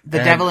there. The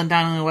devil in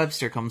Daniel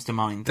Webster comes to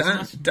mind,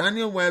 doesn't it?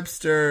 Daniel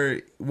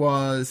Webster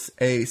was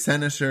a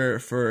senator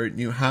for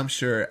New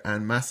Hampshire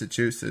and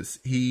Massachusetts.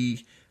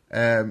 He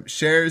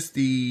shares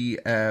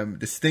the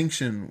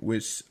distinction,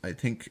 which I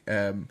think...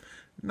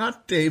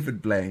 not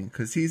David Blaine,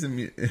 because he's a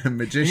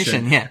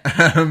magician. Yeah.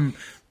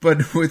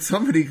 But with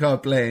somebody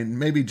called Blaine,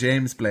 maybe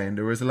James Blaine,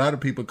 there was a lot of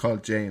people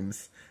called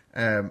James,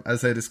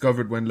 as I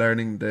discovered when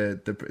learning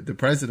the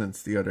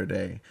presidents the other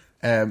day.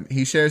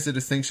 He shares the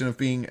distinction of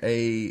being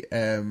a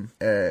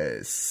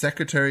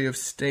Secretary of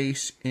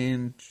State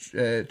in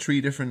 3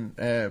 different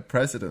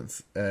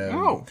presidents.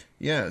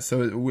 Yeah, so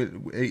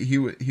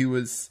he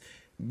was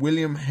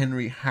William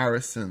Henry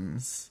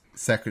Harrison's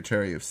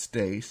Secretary of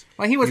State.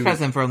 Well, he was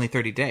president for only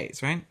 30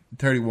 days, right?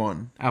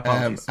 31.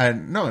 Apologies.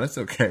 And no, that's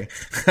okay.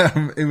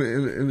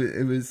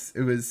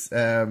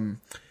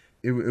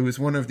 It was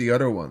one of the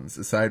other ones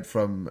aside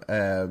from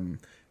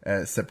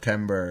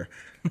September.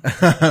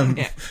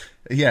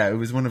 Yeah, it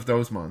was one of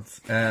those months.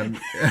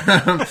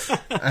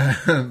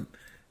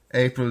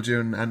 April,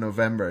 June, and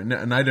November.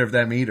 Neither of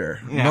them either,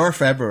 nor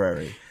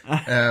February.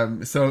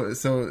 So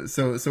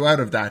out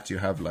of that you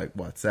have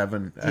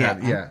 7?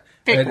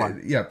 Pick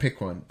one. Yeah, pick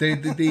one. It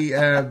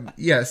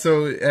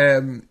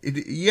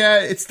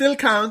still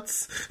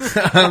counts.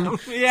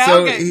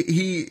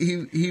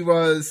 He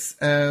was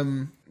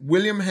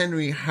William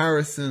Henry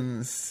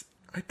Harrison's.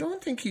 I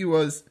don't think he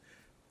was.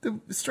 The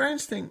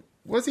strange thing,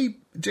 was he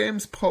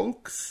James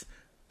Polk's,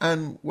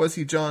 and was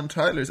he John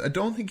Tyler's? I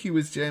don't think he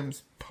was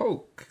James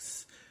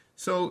Polk's.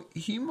 So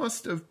he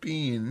must have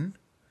been.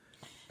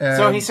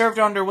 So he served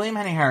under William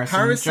Henry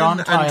Harrison, John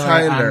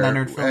Tyler, and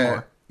Leonard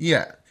Fillmore.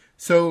 Yeah.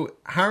 So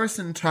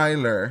Harrison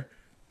Tyler,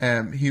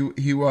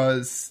 he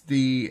was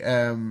the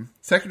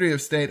Secretary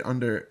of State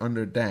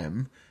under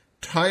them.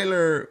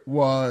 Tyler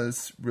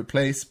was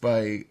replaced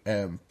by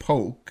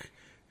Polk,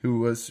 who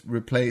was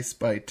replaced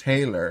by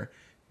Taylor,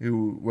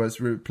 who was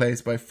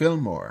replaced by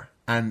Fillmore.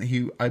 And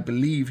I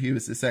believe he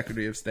was the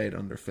Secretary of State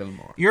under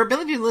Fillmore. Your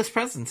ability to list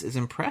presidents is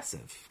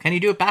impressive. Can you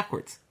do it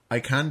backwards? I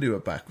can do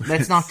it backwards.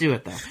 Let's not do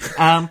it though.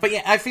 But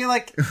yeah, I feel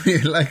like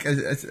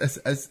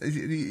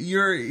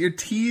you're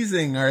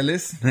teasing our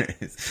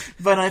listeners.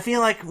 But I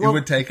feel like it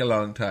would take a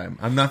long time.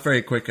 I'm not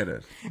very quick at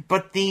it.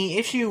 But the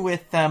issue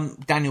with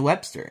Daniel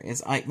Webster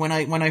is, when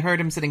I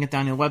heard him sitting at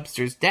Daniel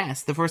Webster's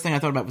desk, the first thing I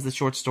thought about was the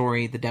short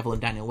story "The Devil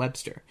and Daniel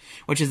Webster,"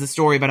 which is a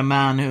story about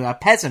a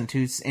peasant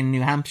who's in New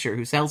Hampshire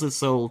who sells his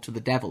soul to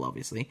the devil,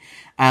 obviously,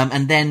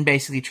 and then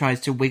basically tries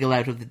to wiggle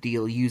out of the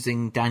deal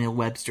using Daniel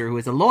Webster, who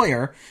is a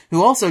lawyer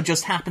who also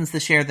just happens to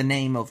share the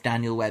name of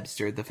Daniel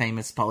Webster, the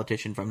famous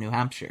politician from New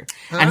Hampshire.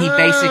 And he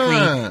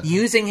basically,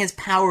 using his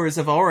powers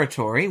of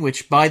oratory,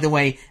 which, by the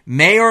way,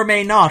 may or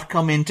may not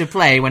come into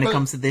play when it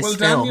comes to this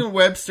film. Daniel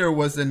Webster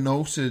was a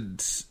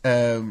noted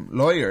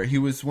lawyer. He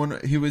was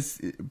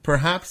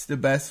perhaps the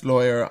best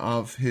lawyer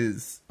of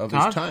his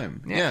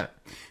time. Yeah.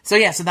 So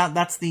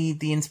that's the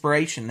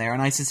inspiration there,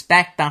 and I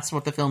suspect that's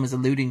what the film is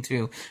alluding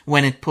to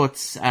when it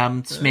puts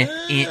Smith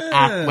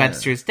at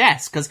Webster's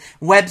desk, because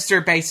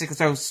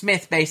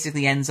Smith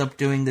basically ends up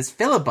doing this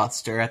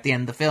filibuster at the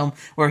end of the film,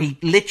 where he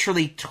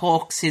literally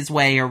talks his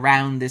way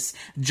around this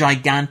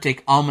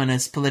gigantic,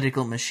 ominous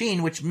political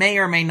machine, which may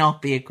or may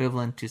not be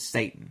equivalent to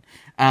Satan.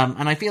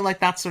 And I feel like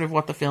that's sort of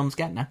what the film's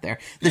getting at there.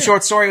 The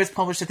short story was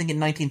published, I think, in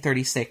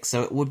 1936,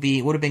 so it would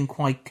have been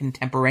quite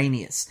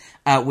contemporaneous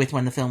with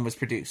when the film was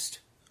produced.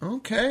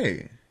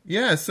 Okay.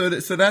 Yeah, so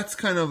that's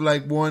kind of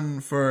like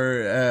one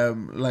for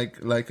like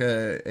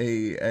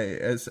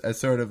a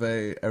sort of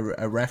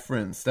a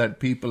reference that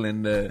people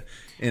in the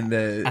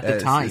at the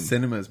time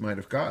cinemas might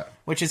have got,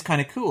 which is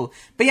kind of cool.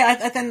 But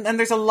yeah, and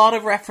there's a lot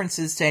of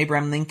references to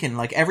Abraham Lincoln.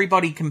 Like,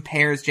 everybody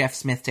compares Jeff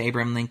Smith to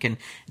Abraham Lincoln.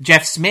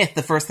 Jeff Smith,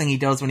 the first thing he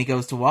does when he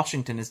goes to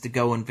Washington is to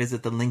go and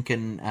visit the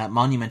Lincoln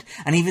Monument,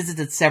 and he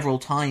visited several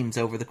times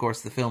over the course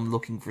of the film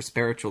looking for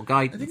spiritual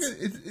guidance. I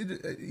think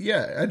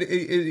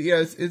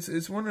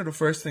it's one of the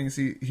first things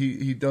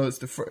he does.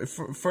 The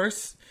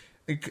first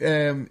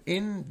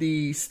in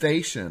the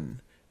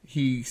station,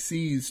 he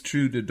sees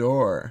through the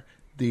door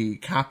the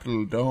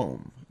Capitol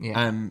dome,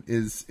 and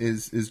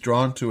is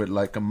drawn to it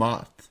like a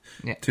moth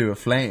to a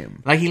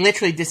flame. Like, he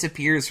literally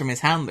disappears from his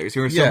handlers,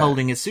 who are still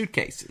holding his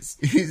suitcases.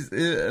 He's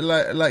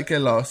like a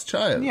lost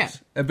child,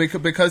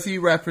 because he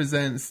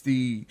represents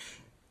the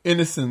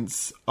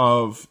innocence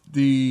of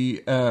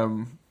the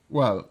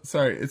well,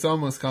 sorry, it's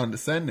almost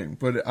condescending,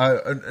 but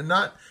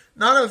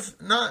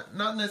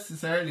not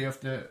necessarily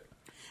of the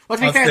Well,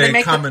 to be fair, they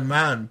make common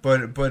man,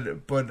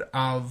 but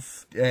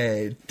of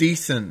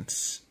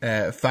decent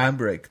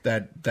fabric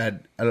that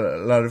a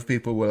lot of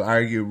people will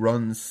argue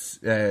runs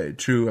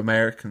through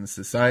American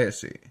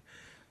society,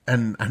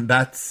 and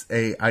that's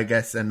I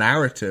guess a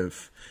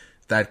narrative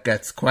that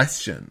gets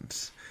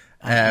questioned.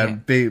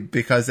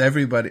 Because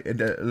everybody,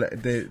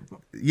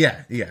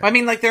 yeah. I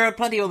mean, like, there are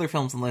plenty of other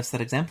films on the list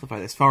that exemplify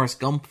this. Forrest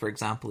Gump, for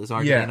example, is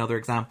arguably another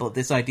example of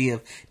this idea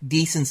of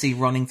decency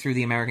running through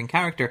the American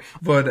character.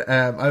 But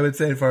I would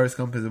say Forrest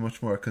Gump is a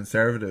much more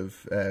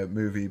conservative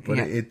movie, but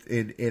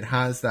it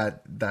has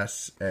that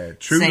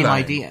true same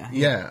line,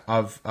 idea,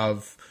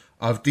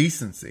 of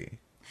decency.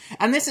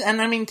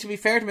 And I mean, to be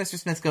fair to Mr.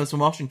 Smith Goes to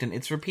Washington,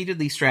 it's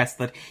repeatedly stressed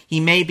that he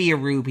may be a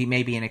rube, he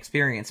may be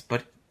inexperienced,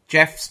 but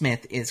Jeff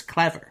Smith is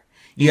clever.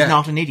 He's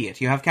not an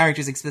idiot. You have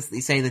characters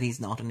explicitly say that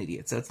he's not an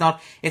idiot. So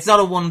it's not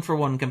a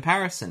one-for-one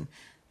comparison.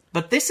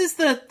 But this is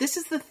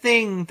the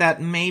thing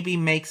that maybe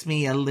makes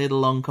me a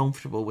little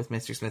uncomfortable with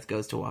Mr. Smith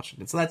Goes to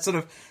Washington.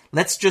 So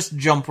let's just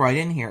jump right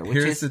in here.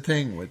 Here's the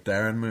thing with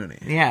Darren Mooney.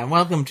 Yeah,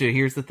 welcome to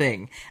Here's the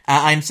Thing.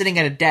 I'm sitting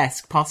at a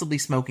desk, possibly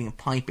smoking a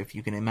pipe, if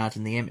you can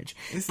imagine the image.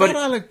 Is that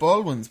Alec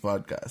Baldwin's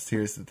podcast,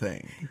 Here's the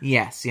Thing?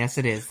 Yes,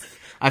 it is.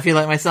 I feel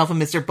like myself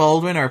and Mr.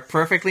 Baldwin are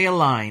perfectly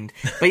aligned.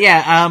 But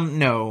yeah,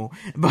 no.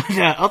 But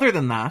other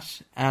than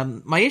that,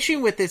 my issue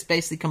with this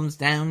basically comes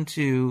down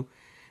to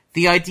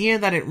the idea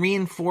that it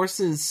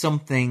reinforces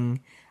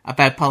something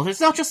about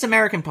politics. Not just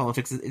American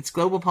politics, it's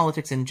global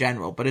politics in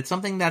general, but it's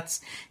something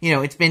that's,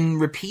 it's been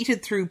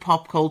repeated through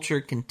pop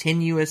culture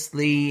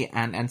continuously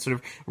and sort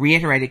of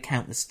reiterated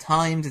countless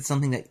times. It's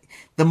something that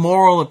the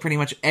moral of pretty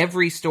much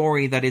every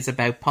story that is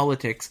about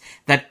politics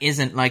that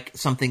isn't like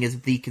something as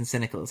bleak and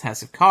cynical as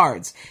House of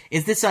Cards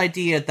is this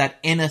idea that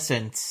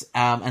innocence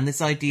and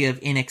this idea of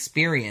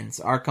inexperience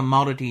are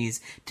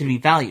commodities to be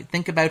valued.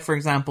 Think about, for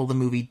example, the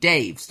movie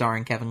Dave,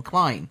 starring Kevin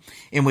Kline,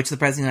 in which the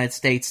President of the United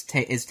States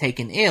is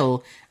taken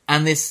ill,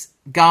 and this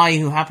guy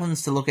who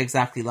happens to look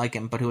exactly like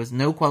him, but who has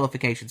no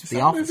qualifications for the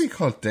office. Is that movie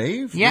called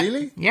Dave? Yeah,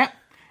 really? Yeah.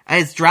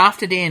 Is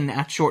drafted in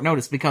at short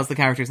notice because the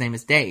character's name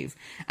is Dave.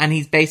 And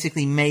he's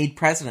basically made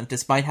president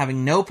despite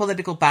having no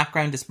political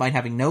background, despite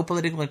having no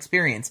political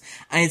experience,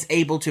 and is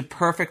able to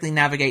perfectly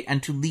navigate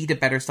and to lead a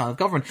better style of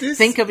government.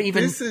 Think of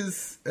even... This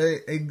is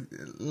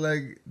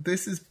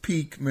this is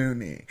peak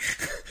Mooney.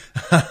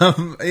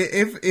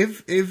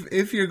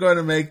 If you're going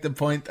to make the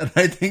point that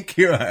I think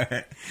you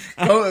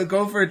are,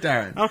 go for it,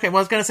 Darren. Okay, well,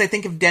 I was going to say,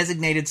 think of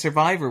Designated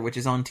Survivor, which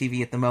is on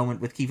TV at the moment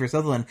with Kiefer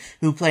Sutherland,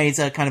 who plays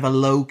a kind of a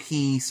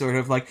low-key sort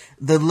of like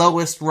the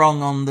lowest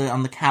rung on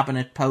the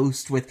cabinet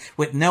post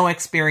with no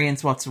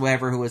experience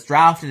whatsoever, who was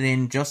drafted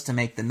in just to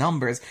make the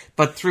numbers,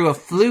 but through a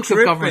fluke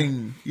of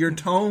government, your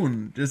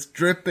tone just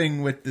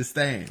dripping with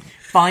disdain,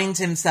 finds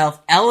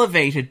himself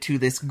elevated to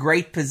this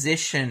great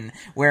position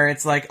where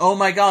it's like, oh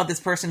my god, this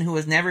person who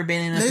has never been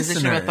in a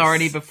position of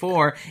authority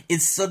before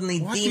is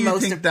suddenly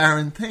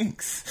Darren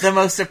thinks the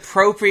most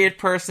appropriate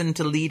person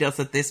to lead us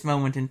at this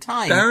moment in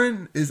time.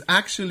 Darren is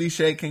actually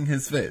shaking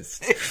his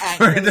fist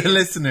for the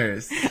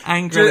listeners.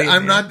 Angrily.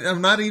 I'm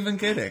not even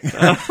kidding.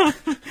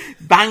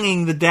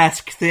 Banging the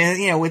desk,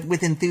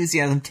 with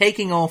enthusiasm,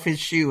 taking off his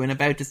shoe and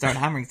about to start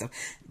hammering stuff.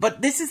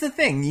 But this is the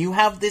thing. You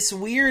have this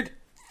weird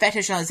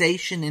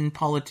fetishization in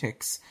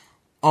politics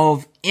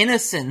of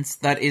innocence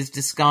that is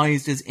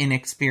disguised as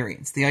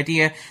inexperience. The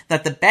idea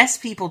that the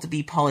best people to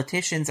be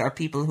politicians are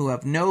people who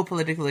have no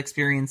political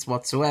experience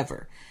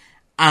whatsoever.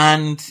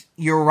 And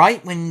you're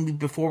right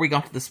before we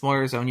got to the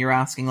spoiler zone, you're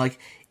asking, like,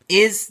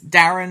 is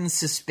Darren's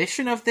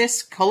suspicion of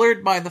this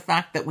colored by the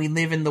fact that we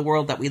live in the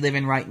world that we live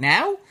in right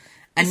now?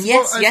 And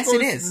yes,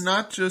 it is.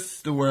 Not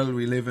just the world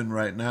we live in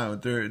right now.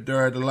 There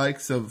are the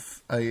likes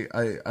of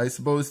I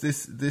suppose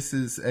this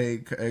is a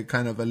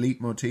kind of a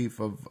leitmotif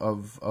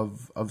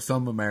of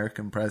some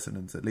American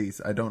presidents, at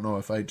least. I don't know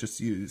if I just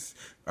use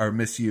or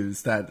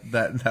misuse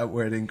that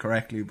word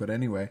incorrectly, but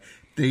anyway,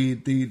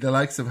 the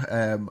likes of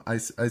I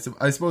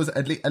suppose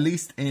at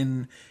least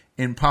in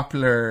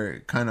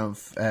popular kind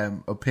of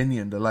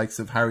opinion, the likes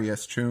of Harry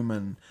S.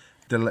 Truman,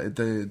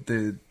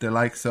 the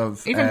likes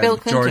of even Bill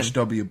Clinton, George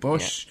W.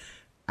 Bush. Yeah.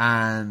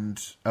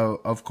 And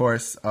of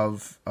course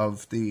of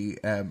the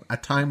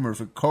at time of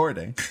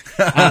recording,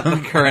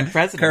 the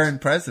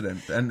current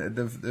president,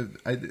 and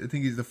I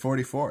think he's the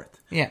 44th.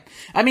 Yeah,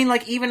 I mean,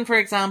 like, even for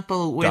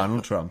example, with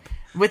Donald Trump.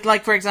 With,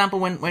 like, for example,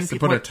 when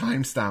people put a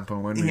timestamp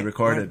on when we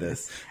recorded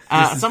this.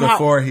 This is somehow,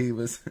 before he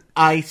was.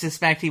 I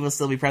suspect he will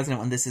still be president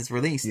when this is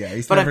released. Yeah,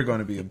 he's never going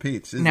to be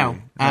impeached. Is he? No,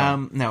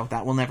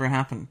 that will never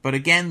happen. But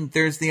again,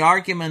 there's the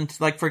argument,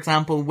 like, for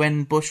example,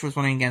 when Bush was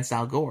running against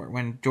Al Gore,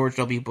 when George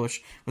W.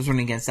 Bush was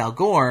running against Al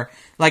Gore,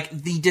 like,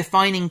 the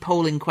defining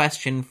polling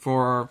question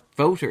for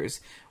voters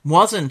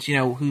wasn't,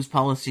 whose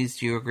policies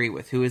do you agree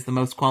with? Who is the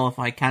most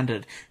qualified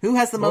candidate? Who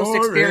has the most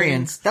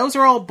experience? Those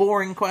are all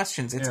boring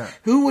questions. It's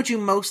who would you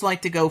most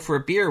like to go for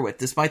a beer with,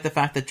 despite the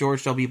fact that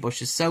George W.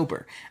 Bush is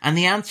sober? And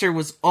the answer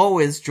was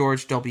always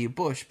George W.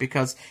 Bush,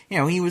 because,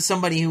 he was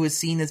somebody who was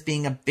seen as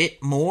being a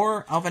bit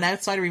more of an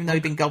outsider, even though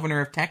he'd been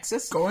governor of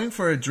Texas. Going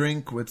for a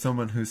drink with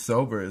someone who's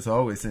sober is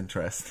always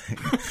interesting.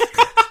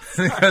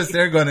 Because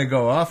they're going to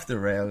go off the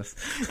rails.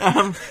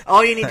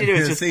 All you need to do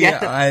is just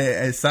get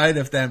a side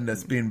of them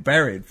that's been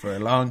buried for a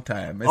long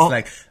time. It's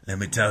like, let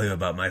me tell you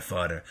about my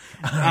father.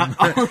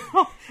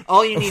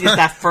 All you need is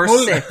that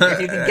first sip.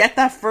 If you can get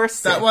that first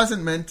sip. That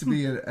wasn't meant to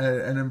be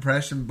an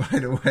impression, by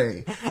the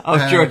way.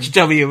 Of George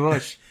W.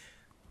 Bush.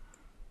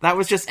 That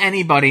was just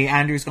anybody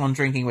Andrew's gone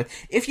drinking with.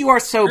 If you are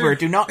sober,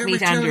 do not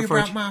meet Andrew for...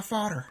 Let me tell you about my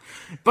father.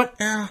 But...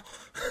 Yeah.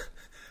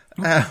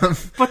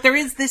 But there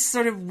is this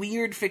sort of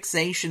weird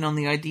fixation on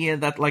the idea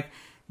that,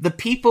 the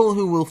people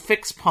who will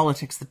fix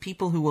politics, the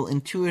people who will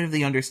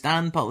intuitively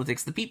understand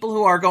politics, the people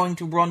who are going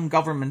to run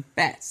government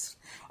best,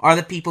 are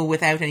the people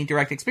without any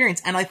direct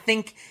experience. And I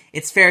think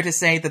it's fair to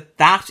say that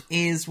that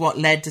is what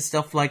led to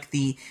stuff like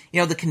the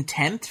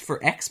contempt for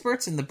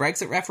experts in the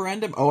Brexit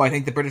referendum. I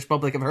think the British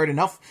public have heard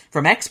enough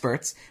from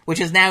experts, which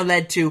has now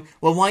led to,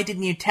 well, why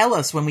didn't you tell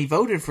us when we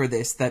voted for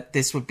this that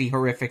this would be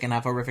horrific and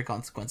have horrific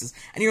consequences?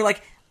 And you're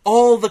like,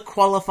 all the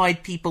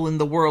qualified people in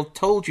the world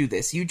told you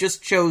this. You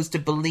just chose to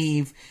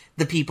believe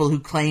the people who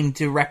claim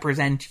to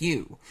represent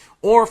you.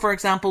 Or, for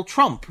example,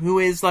 Trump, who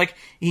is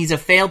he's a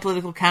failed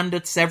political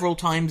candidate several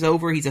times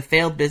over. He's a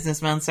failed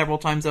businessman several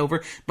times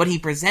over. But he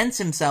presents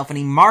himself and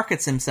he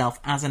markets himself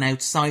as an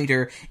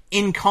outsider,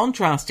 in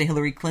contrast to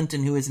Hillary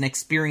Clinton, who is an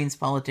experienced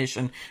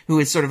politician, who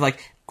is sort of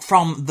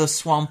from the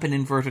swamp, in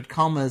inverted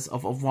commas,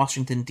 of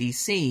Washington,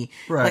 D.C.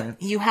 Right.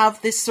 You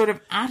have this sort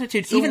of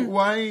attitude. So even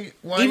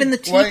the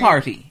Tea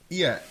Party.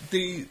 Yeah,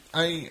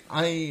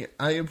 I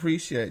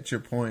appreciate your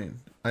point.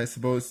 I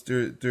suppose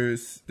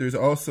there's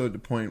also the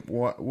point,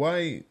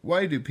 why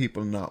do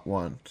people not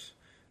want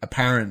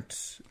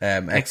apparent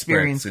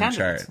experts in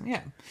charge?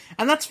 Yeah,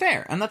 and that's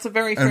fair, and that's a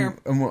very fair...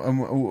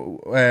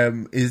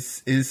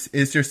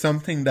 Is there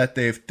something that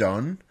they've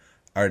done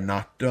or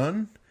not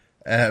done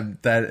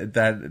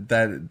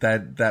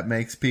that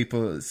makes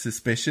people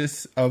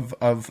suspicious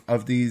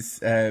of these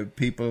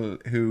people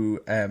who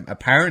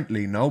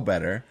apparently know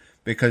better,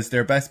 because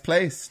they're best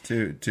placed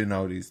to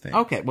know these things?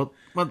 Okay, well,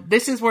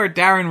 this is where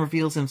Darren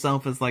reveals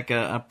himself as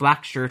a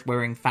black shirt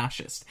wearing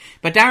fascist.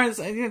 But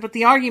but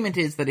the argument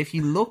is that if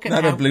you look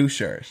at a blue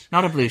shirt,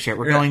 not a blue shirt,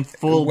 we're going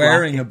full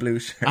wearing black. A blue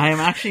shirt. I am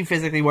actually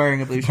physically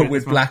wearing a blue shirt, but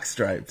with black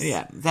stripes.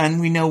 Yeah, and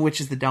we know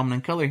which is the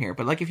dominant color here.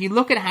 But if you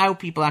look at how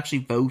people actually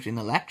vote in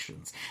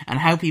elections and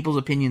how people's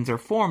opinions are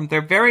formed, they're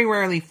very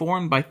rarely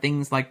formed by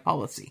things like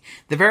policy.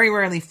 They're very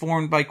rarely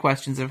formed by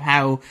questions of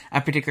how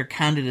a particular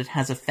candidate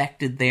has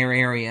affected their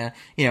area,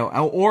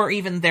 or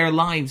even their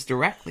lives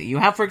directly. You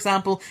have, for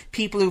example,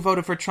 people who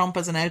voted for Trump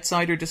as an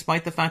outsider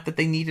despite the fact that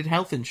they needed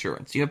health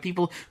insurance. You have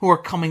people who are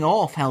coming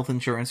off health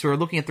insurance, who are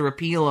looking at the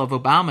repeal of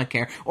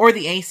Obamacare or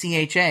the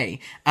ACHA,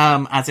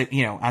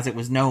 as it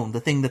was known.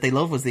 The thing that they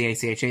loved was the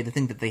ACHA. The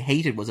thing that they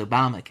hated was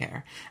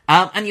Obamacare.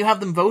 And you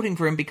have them voting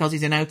for him because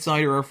he's an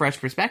outsider or a fresh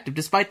perspective,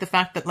 despite the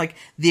fact that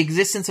the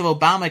existence of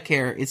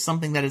Obamacare is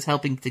something that is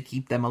helping to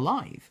keep them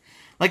alive.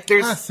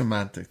 There's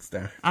semantics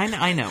there.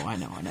 I know.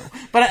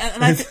 But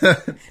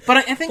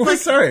I think. Well,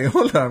 sorry,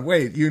 hold on,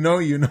 wait. You know.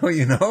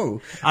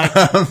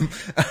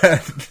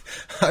 I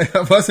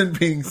wasn't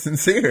being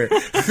sincere.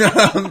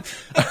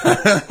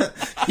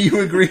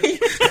 You agree?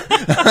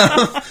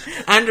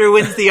 Andrew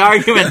wins the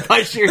argument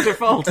by sheer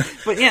default.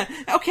 But yeah,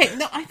 okay.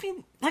 No, I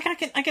mean, I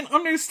can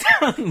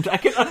understand. I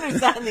can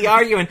understand the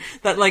argument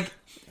that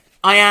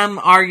I am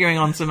arguing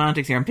on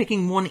semantics here. I'm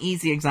picking one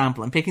easy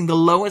example. I'm picking the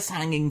lowest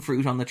hanging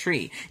fruit on the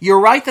tree.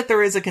 You're right that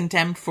there is a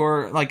contempt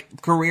for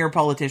career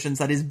politicians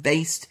that is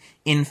based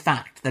in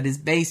fact, that is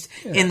based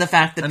in the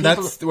fact that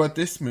that's what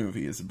this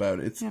movie is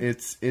about.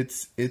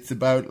 It's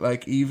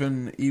about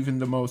even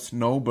the most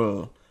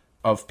noble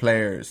of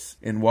players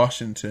in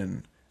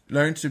Washington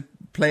learn to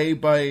play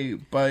by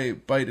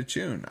the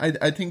tune.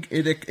 I think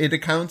it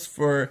accounts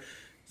for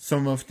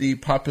some of the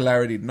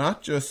popularity,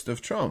 not just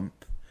of Trump,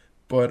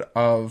 but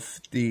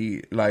of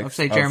the likes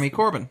of Jeremy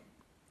Corbyn,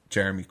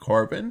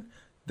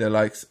 the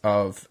likes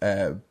of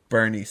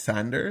Bernie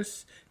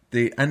Sanders,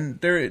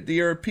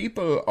 there are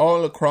people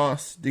all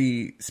across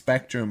the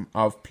spectrum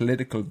of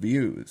political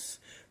views,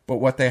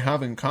 but what they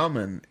have in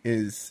common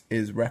is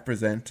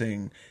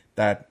representing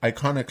that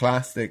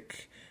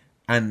iconoclastic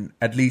and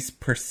at least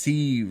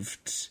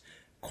perceived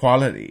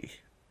quality,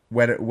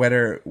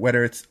 whether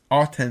it's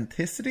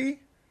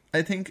authenticity,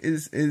 I think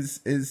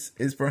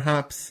is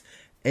perhaps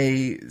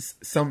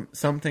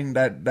something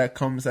that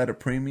comes at a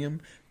premium.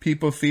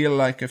 People feel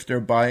like if they're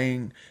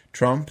buying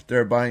Trump,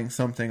 they're buying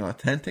something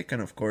authentic, and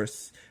of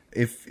course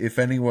if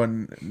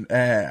anyone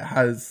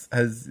has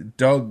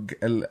dug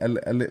a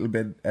little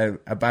bit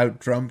about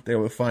Trump, they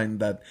will find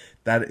that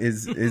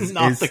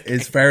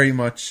is very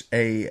much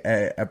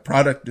a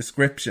product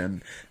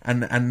description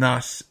and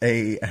not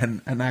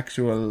an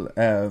actual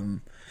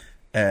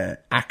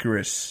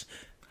accurate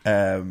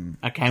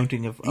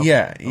accounting of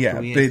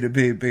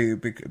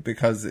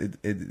because it's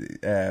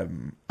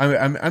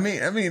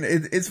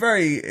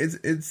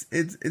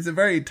a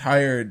very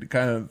tired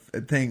kind of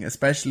thing,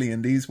 especially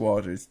in these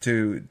waters,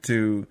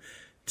 to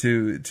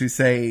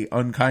say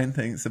unkind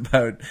things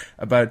about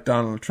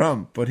Donald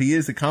Trump, but he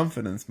is a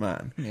confidence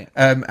man.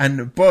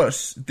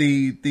 But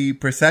the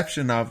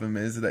perception of him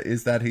is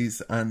that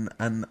he's an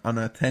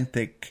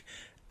authentic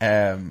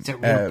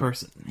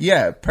person.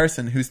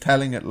 Person who's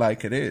telling it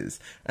like it is.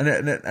 And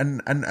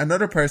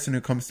another person who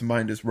comes to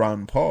mind is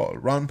Ron Paul.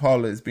 Ron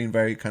Paul has been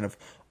very kind of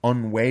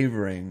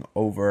unwavering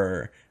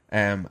over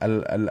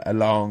a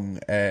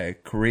long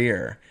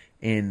career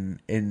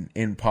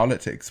in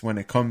politics when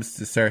it comes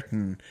to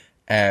certain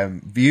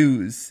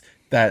views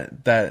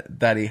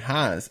that he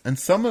has, and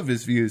some of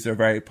his views are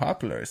very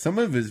popular. Some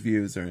of his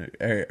views are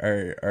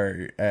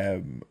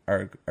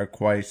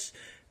quite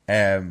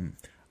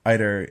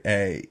either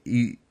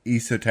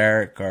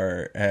esoteric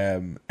or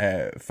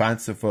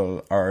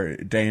fanciful or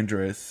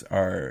dangerous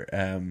or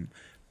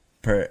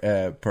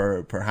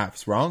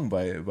perhaps wrong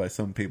by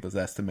some people's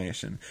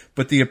estimation.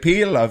 But the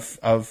appeal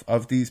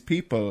of these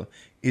people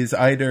is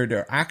either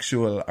their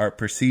actual or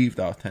perceived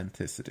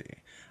authenticity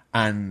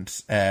and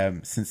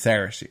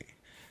sincerity.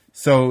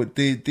 So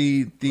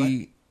here's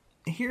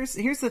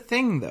the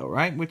thing, though,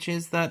 right? Which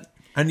is that,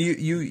 and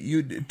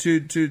you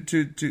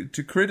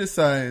to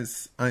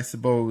criticize, I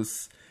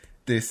suppose,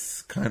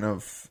 this kind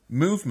of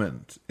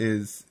movement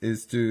is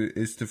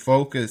to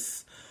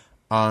focus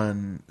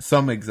on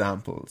some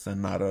examples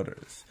and not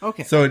others.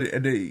 Okay. So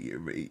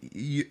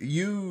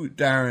you,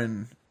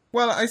 Darren,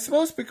 well, I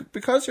suppose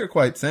because you're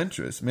quite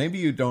centrist, maybe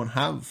you don't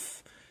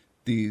have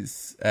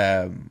these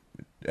dogs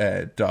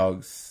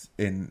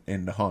in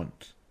the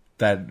hunt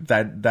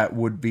that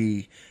would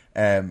be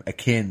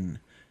akin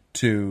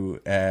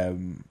to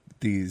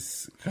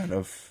these kind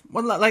of,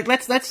 well, like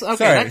let's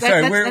okay.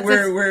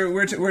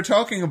 We're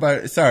talking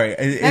about. Sorry,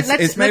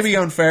 it's maybe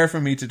unfair for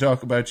me to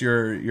talk about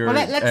your. Well,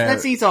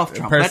 let's ease off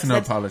Trump.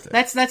 Personal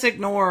politics. Let's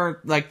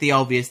ignore like the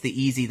obvious,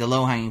 the easy, the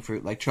low hanging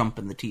fruit, like Trump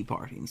and the Tea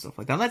Party and stuff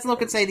like that. Let's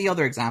look at, say, the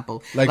other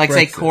example, like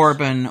say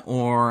Corbyn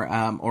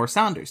or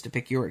Sanders, to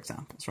pick your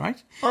examples,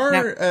 right? Or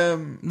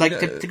now,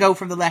 to go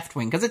from the left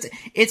wing, because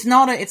it's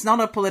not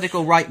a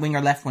political right wing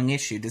or left wing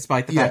issue,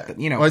 despite the fact that,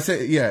 you know. Well, I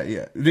say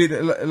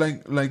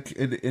like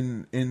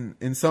in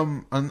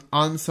some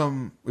on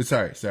some.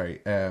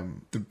 Sorry.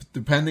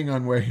 Depending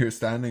on where you're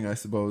standing, I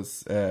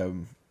suppose.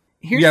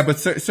 But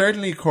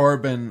certainly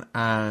Corbyn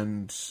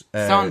and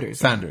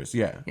Sanders.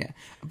 Yeah.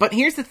 But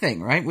here's the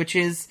thing, right? Which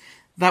is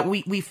that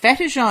we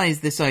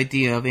fetishize this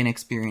idea of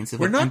inexperience.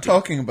 We're not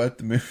talking about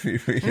the movie,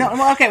 really. No,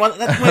 well, okay, well,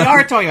 we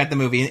are talking about the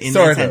movie in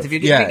that sense. If you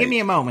give me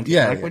a moment,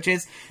 which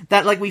is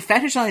that, like, we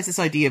fetishize this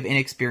idea of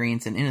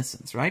inexperience and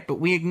innocence, right? But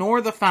we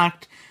ignore the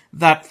fact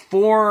that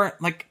for,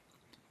 like,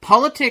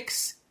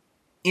 politics,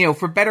 you know,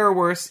 for better or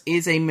worse,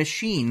 is a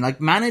machine. Like,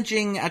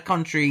 managing a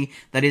country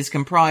that is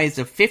comprised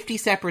of 50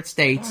 separate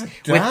states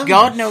with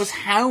God knows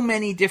how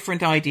many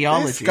different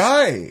ideologies. This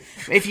guy.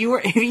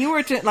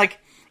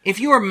 If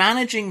you were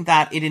managing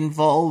that, it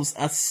involves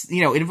a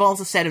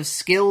set of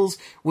skills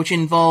which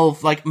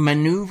involve, like,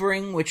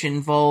 maneuvering, which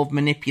involve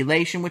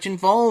manipulation, which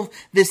involve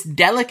this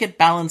delicate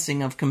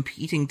balancing of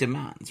competing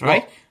demands,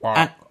 right?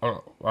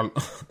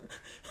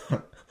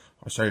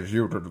 I say to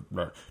you,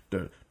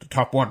 the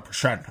top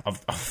 1%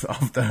 of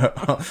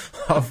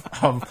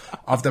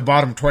the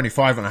bottom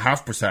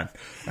 25.5%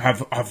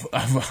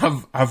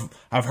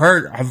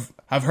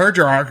 have heard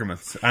your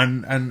arguments,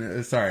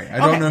 and sorry, I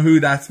don't know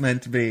who that's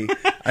meant to be.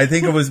 I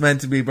think it was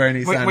meant to be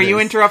Bernie Sanders. Were you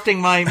interrupting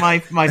my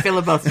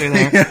filibuster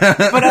there?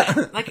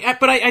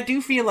 But I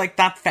do feel like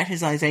that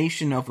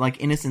fetishization of,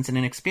 like, innocence and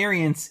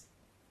inexperience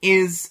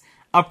is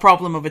a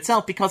problem of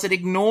itself, because it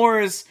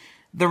ignores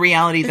the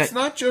reality that... It's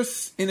not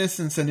just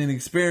innocence and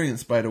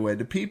inexperience, by the way.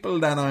 The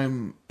people that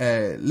I'm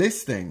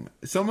listing,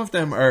 some of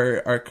them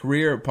are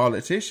career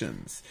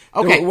politicians.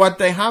 Okay. What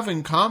they have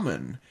in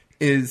common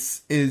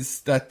is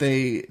that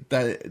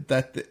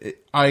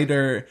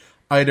either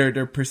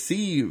they're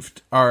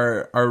perceived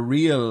or are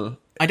real.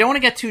 I don't want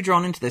to get too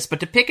drawn into this, but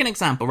to pick an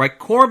example, right?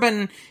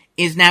 Corbyn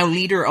is now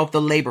leader of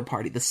the Labour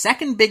Party, the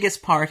second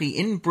biggest party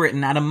in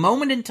Britain, at a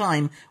moment in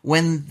time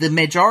when the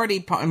majority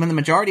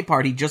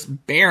party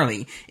just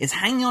barely is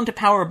hanging on to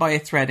power by a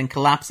thread and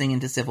collapsing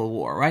into civil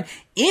war, right?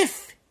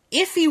 If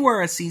he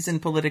were a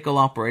seasoned political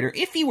operator,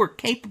 if he were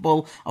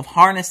capable of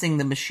harnessing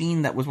the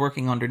machine that was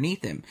working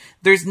underneath him,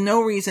 there's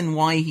no reason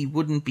why he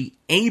wouldn't be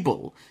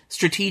able,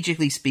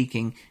 strategically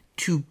speaking,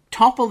 to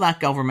topple that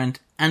government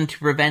and to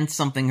prevent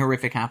something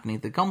horrific happening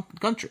to the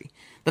country.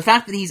 The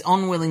fact that he's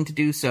unwilling to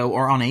do so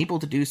or unable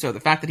to do so, the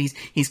fact that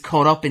he's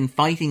caught up in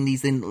fighting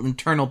these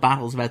internal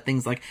battles about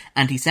things like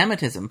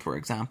anti-Semitism, for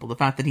example, the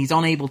fact that he's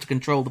unable to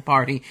control the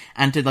party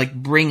and to like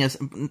bring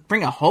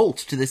a halt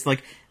to this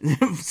like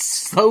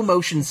slow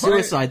motion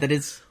suicide that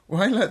is.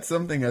 Why let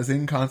something as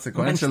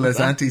inconsequential as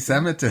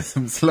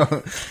anti-Semitism slow?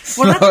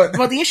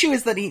 Well, the issue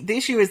is that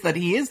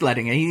he is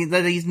letting it.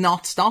 That he's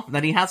not stopped.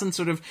 That he hasn't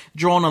sort of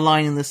drawn a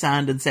line in the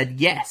sand and said,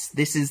 "Yes,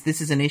 this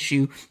is an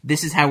issue.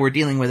 This is how we're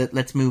dealing with it.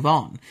 Let's move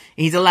on."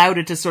 He's allowed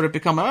it to sort of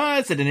become,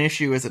 is it an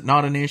issue? Is it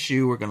not an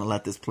issue? We're going to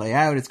let this play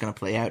out. It's going to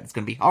play out. It's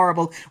going to be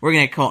horrible. We're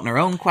going to get caught in our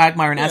own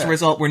quagmire, and as a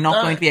result, we're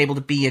not going to be able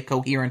to be a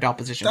coherent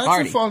opposition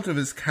party. That's a fault of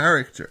his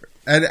character.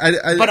 But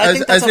I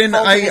think that's a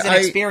fault of his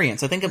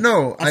inexperience. I think a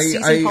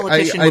seasoned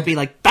politician would be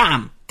like,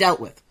 bam,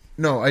 dealt with.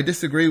 No, I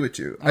disagree with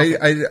you.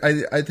 Okay.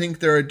 I think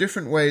there are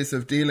different ways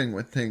of dealing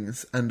with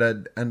things, and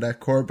that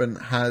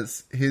Corbyn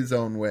has his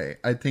own way.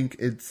 I think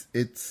it's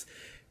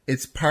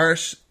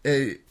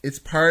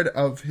part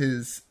of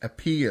his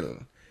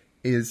appeal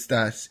is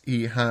that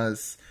he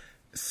has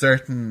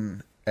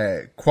certain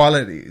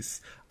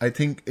qualities. I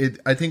think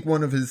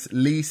one of his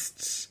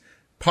least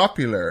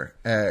popular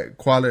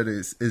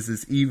qualities is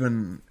his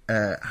even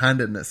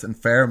handedness and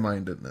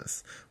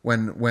fair-mindedness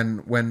when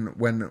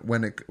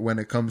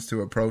it comes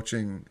to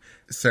approaching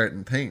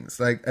certain things.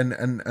 Like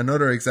and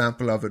another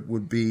example of it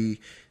would be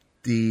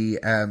the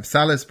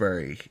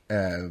Salisbury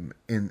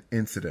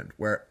incident,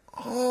 where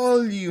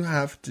all you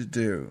have to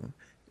do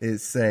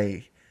is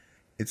say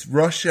it's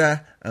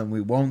Russia and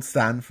we won't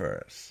stand for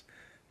it.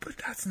 But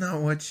that's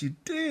not what you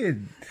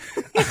did.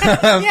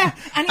 Yeah,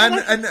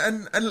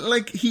 and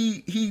like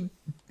he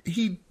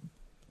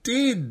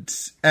did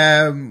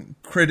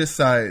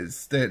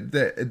criticize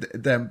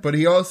them, but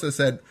he also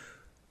said,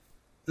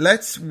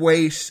 "Let's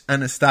wait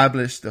and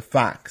establish the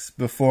facts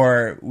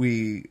before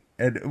we."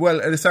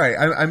 Sorry,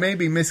 I may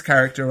be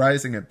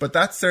mischaracterizing it, but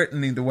that's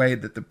certainly the way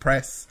that the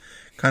press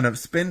kind of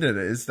spinned it.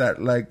 Is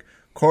that like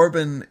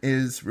Corbyn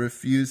is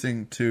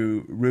refusing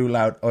to rule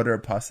out other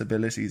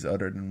possibilities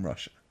other than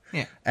Russia.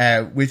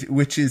 Yeah.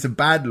 Which is a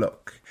bad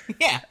look.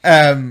 Yeah.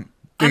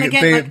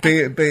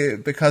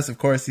 Because of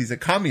course he's a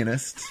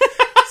communist,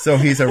 so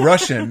he's a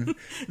Russian.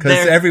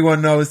 Because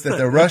everyone knows that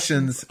the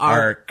Russians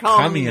are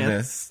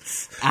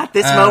communists at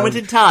this moment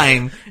in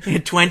time,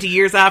 30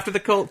 years after the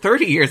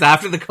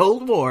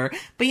Cold War.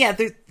 But yeah,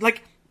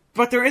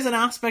 but there is an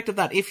aspect of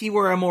that. If he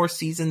were a more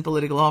seasoned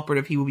political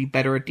operative, he would be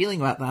better at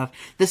dealing with that.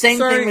 The same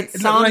thing with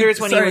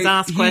Sanders when he was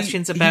asked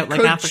questions about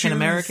like African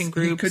American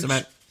groups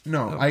about.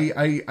 No,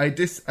 I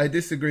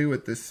disagree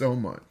with this so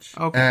much.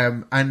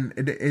 Okay. And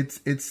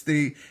it's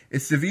the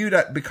view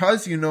that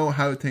because you know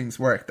how things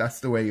work, that's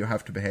the way you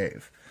have to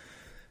behave.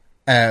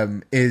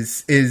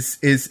 Is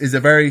a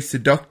very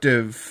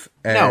seductive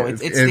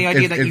it's the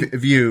idea that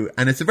view,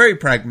 and it's a very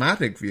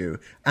pragmatic view,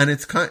 and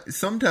it's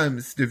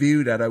sometimes the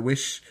view that I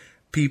wish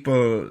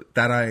people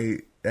that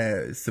I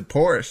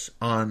support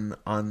on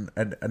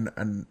a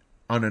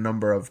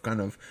number of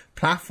kind of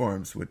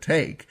platforms would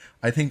take.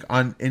 I think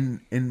on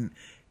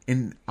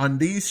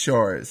these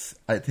shores,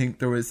 I think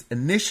there was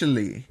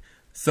initially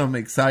some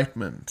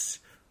excitement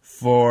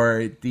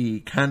for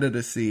the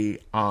candidacy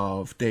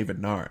of David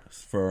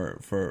Norris for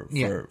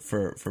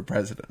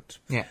president.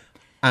 Yeah,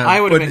 I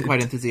would have been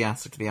quite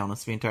enthusiastic, to be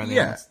honest. To be entirely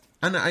honest.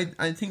 And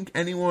I think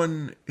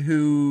anyone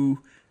who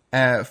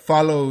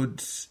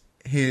followed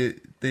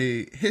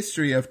the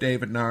history of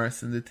David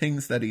Norris and the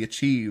things that he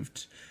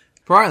achieved.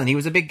 For Ireland, he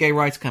was a big gay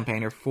rights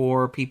campaigner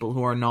for people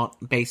who are not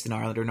based in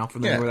Ireland or not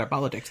familiar with our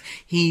politics.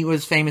 He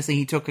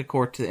took a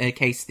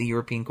case to the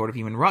European Court of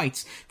Human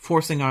Rights,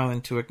 forcing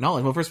Ireland to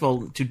acknowledge, well, first of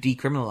all, to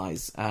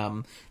decriminalise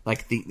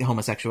like the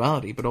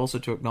homosexuality, but also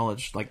to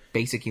acknowledge like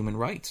basic human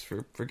rights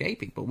for gay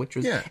people, which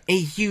was a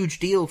huge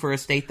deal for a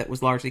state that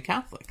was largely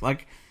Catholic.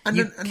 Like,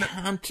 you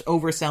can't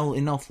oversell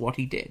enough what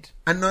he did.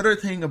 Another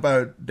thing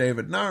about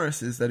David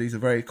Norris is that he's a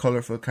very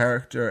colourful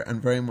character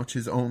and very much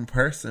his own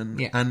person,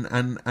 and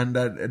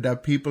that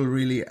people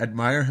really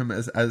admire him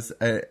as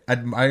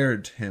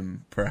admired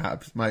him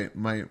perhaps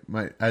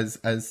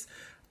as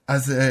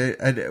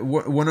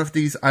one of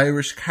these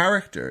Irish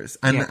characters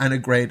and a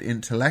great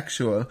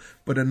intellectual.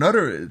 But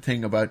another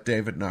thing about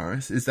David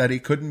Norris is that he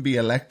couldn't be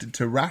elected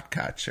to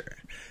Ratcatcher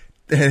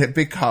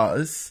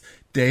because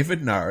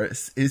David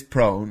Norris is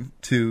prone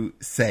to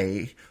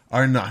say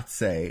or not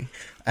say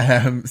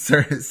certain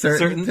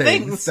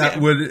things that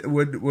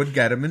would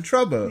get him in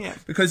trouble. Yeah.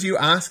 Because you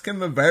ask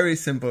him a very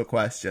simple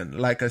question,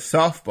 like a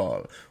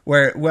softball,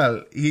 where,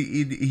 well,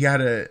 he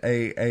had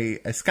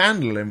a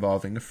scandal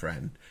involving a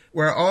friend,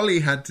 where all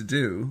he had to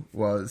do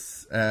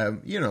was,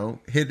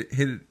 hit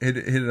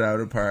it out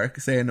of the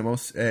park, say in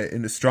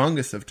the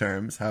strongest of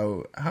terms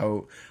how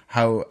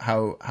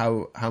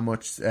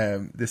much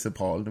this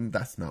appalled him.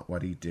 That's not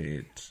what he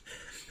did.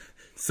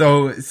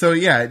 So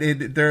yeah,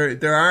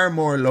 there are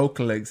more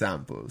local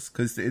examples,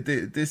 because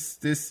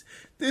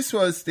this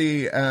was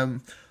the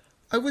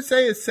I would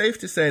say it's safe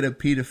to say that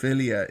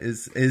pedophilia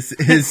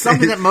is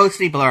something that most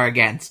people are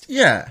against.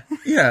 Yeah.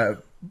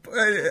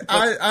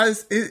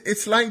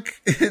 It's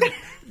like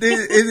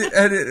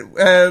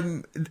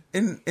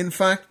in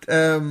fact,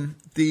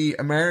 the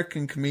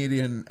American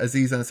comedian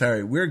Aziz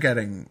Ansari, we're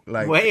getting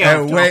like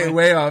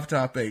way off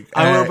topic.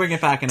 I will bring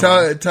it back in a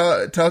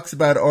minute. Talks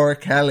about R.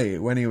 Kelly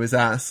when he was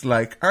asked,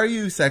 like, are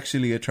you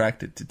sexually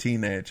attracted to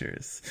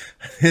teenagers?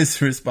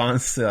 His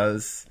response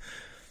was,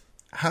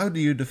 how do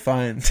you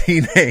define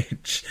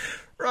teenage?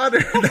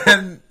 Rather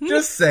than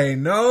just say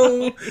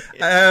no.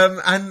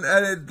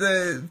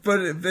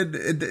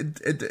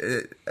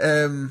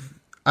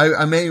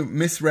 I may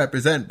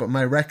misrepresent, but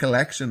my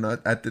recollection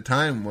at the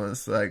time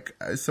was like,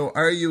 so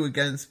are you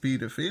against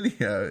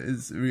pedophilia?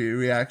 His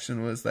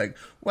reaction was like,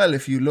 well,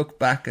 if you look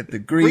back at the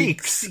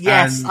Greeks.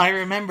 Yes, I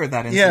remember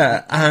that incident.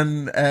 Yeah,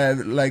 and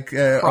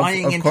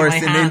of course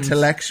in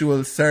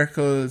intellectual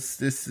circles,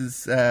 this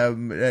is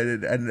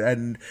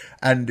and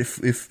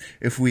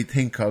if we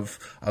think of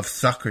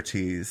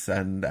Socrates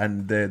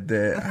and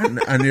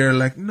you're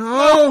like,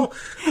 no,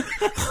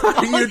 what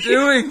are you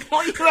doing?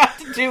 All you have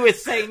to do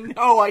is say,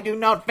 no, I do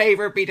not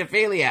favor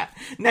pedophilia.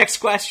 Next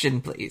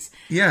question, please.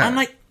 Yeah. And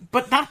like,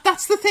 but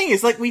that's the thing,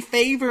 is like, we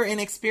favor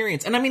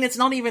inexperience. And I mean, it's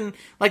not even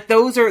like,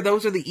 those are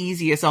the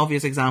easiest,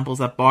 obvious examples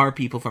that bar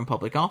people from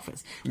public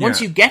office. Once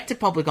you get to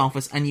public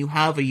office and you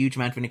have a huge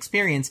amount of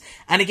inexperience,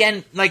 and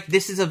again, like,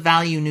 this is a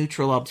value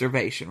neutral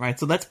observation, right?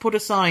 So let's put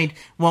aside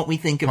what we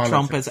think of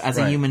Trump as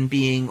a human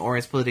being or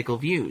his political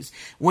views.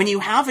 When you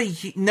have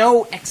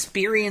no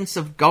experience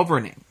of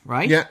governing,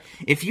 right? Yeah.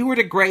 If you were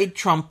to grade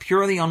Trump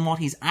purely on what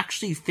he's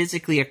actually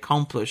physically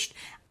accomplished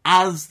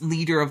as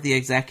leader of the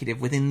executive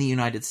within the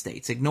United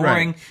States,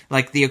 ignoring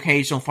like the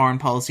occasional foreign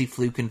policy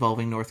fluke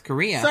involving North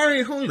Korea.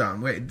 Sorry, hold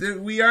on, wait.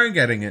 We are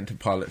getting into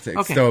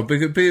politics, though,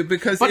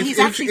 because but he's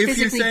actually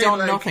physically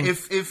done nothing.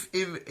 If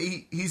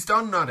he's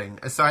done nothing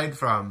aside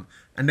from,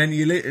 and then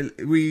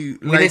we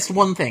list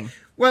one thing.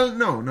 Well,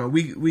 no,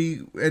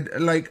 we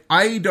like,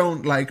 I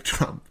don't like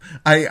Trump.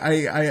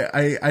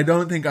 I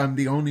don't think I'm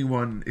the only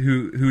one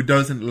who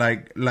doesn't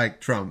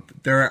like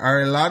Trump. There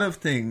are a lot of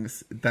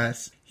things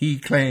that he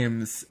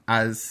claims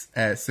as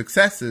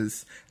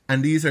successes,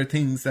 and these are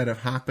things that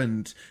have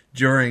happened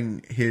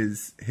during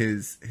his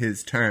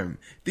term.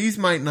 These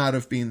might not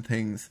have been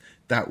things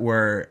that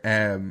were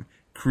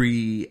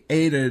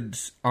created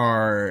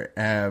or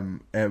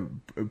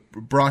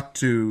brought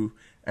to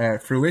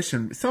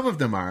fruition. Some of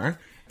them are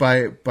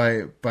by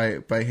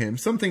him.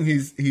 Something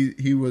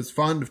he was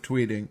fond of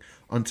tweeting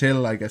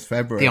until, I guess,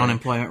 February. The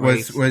unemployment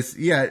rates.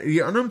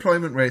 The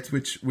unemployment rates,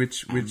 which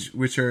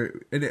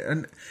are,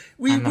 and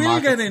we'll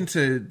get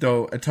into,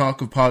 though, a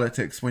talk of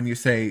politics when you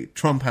say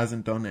Trump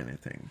hasn't done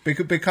anything,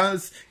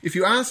 because if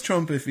you ask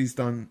Trump if he's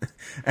done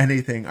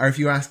anything, or if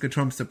you ask a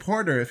Trump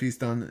supporter if he's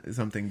done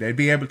something, they'd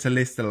be able to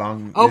list a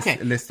long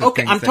list of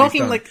things. I'm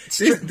talking like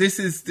this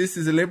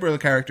is a liberal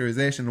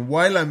characterization.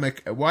 While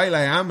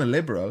I am a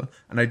liberal,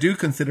 and I do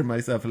consider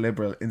myself a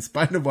liberal, in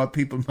spite of what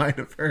people might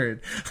have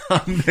heard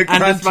on the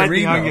Gran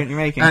Torino, argument you're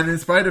making. And in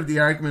spite of the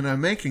argument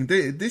I'm making,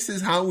 this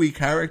is how we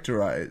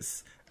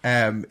characterize.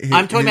 I'm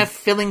talking about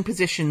filling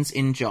positions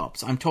in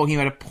jobs. I'm talking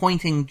about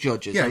appointing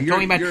judges. I'm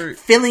talking about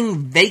filling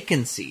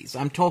vacancies.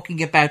 I'm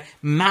talking about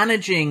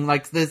managing,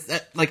 like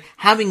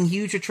having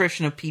huge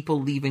attrition of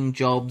people leaving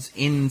jobs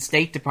in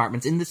state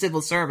departments, in the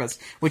civil service,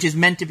 which is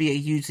meant to be a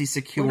hugely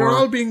secure. Well, they're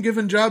all being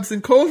given jobs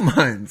in coal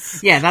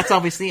mines. Yeah, that's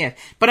obviously it.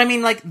 But I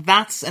mean, like,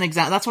 that's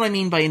what I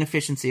mean by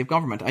inefficiency of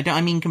government.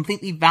 I mean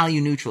completely value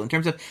neutral in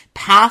terms of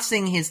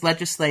passing his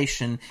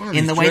legislation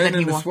in the way that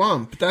he wants.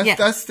 Swamp.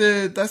 That's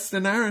the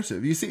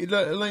narrative. You see,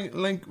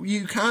 like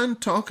you can't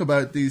talk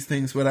about these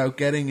things without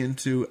getting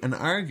into an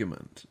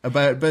argument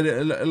about,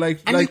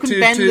 you can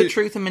bend the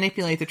truth and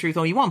manipulate the truth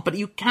all you want, but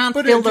you can't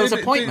fill those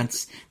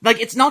appointments.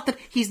 Like, it's not that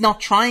he's not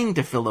trying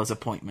to fill those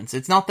appointments.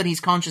 It's not that he's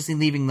consciously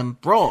leaving them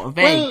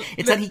vague.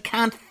 It's that he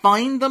can't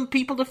find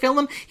people to fill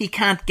them. He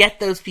can't get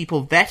those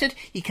people vetted.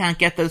 He can't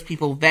get those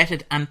people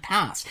vetted and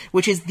passed,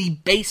 which is the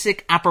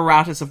basic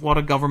apparatus of what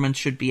a government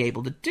should be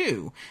able to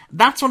do.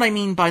 That's what I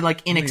mean by,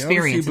 like,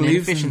 inexperience and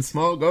inefficiency. In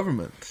small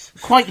government.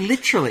 Quite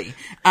literally.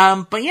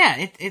 But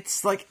yeah,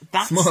 it's like,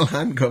 that's... Small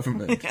hand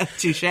government.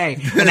 Touche.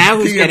 But now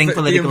who's getting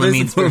political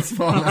means for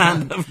small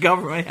hand of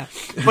government? Yeah.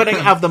 Putting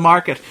out the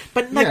market.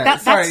 But like,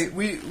 that's... Sorry,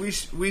 we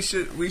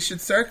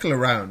should circle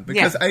around,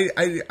 because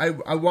I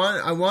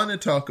want to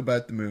talk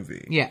about the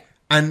movie. Yeah.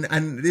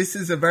 And this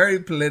is a very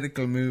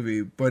political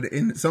movie, but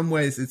in some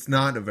ways it's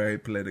not a very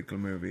political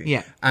movie.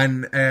 Yeah.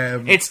 And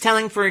it's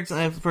telling, for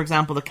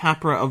example, that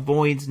Capra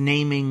avoids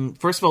naming,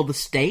 first of all, the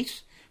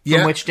state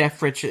from which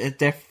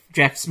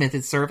Jeff Smith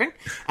is serving.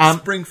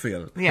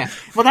 Springfield. Yeah.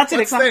 Well, that's it,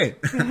 What exactly.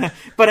 state?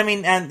 But I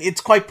mean, and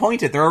it's quite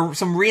pointed. There are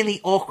some really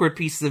awkward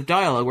pieces of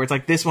dialogue where it's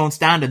like, this won't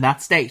stand in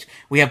that state.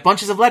 We have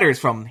bunches of letters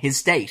from his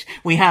state.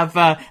 We have,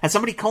 has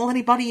somebody called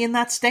anybody in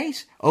that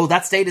state? Oh,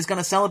 that state is going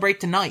to celebrate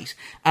tonight.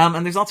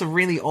 And there's lots of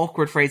really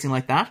awkward phrasing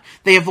like that.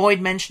 They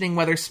avoid mentioning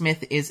whether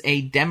Smith is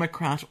a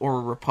Democrat or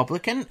a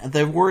Republican.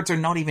 The words are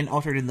not even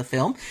uttered in the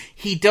film.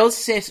 He does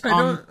sit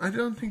on... I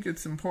don't think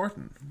it's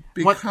important.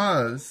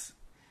 Because...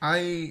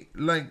 I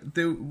like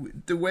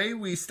the way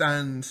we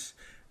stand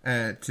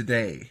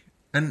today,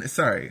 and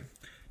sorry,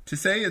 to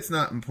say it's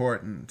not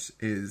important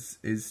is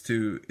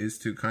to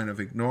kind of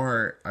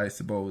ignore, I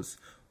suppose,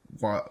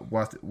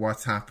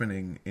 what's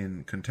happening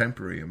in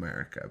contemporary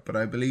America. But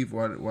I believe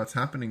what's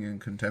happening in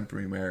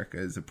contemporary America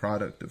is a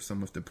product of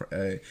some of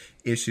the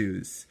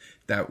issues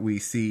that we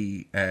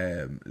see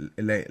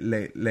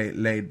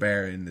laid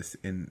bare in this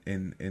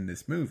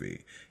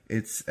movie.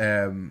 It's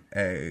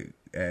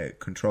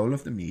control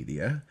of the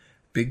media,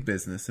 big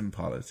business and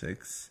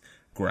politics,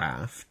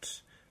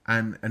 graft,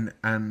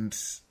 and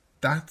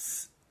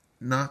that's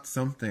not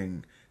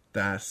something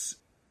that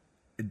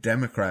a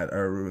Democrat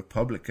or a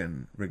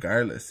Republican,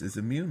 regardless, is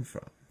immune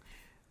from.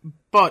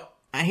 But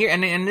here,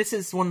 and this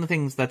is one of the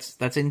things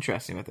that's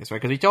interesting with this,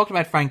 right? Because we talked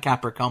about Frank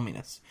Capra,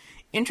 communists.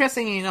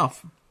 Interestingly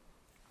enough,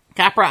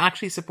 Capra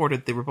actually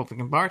supported the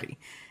Republican Party.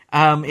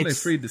 They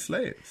freed the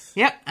slaves.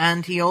 Yeah,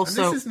 and he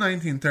also... And this is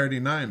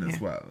 1939 as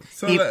well.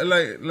 So,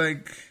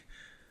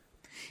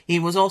 he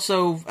was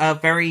also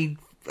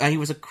he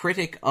was a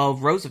critic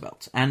of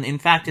Roosevelt. And in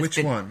fact... Which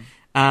one?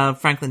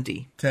 Franklin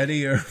D.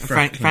 Teddy or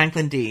Franklin?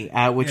 Franklin D,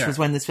 which was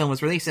when this film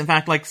was released. In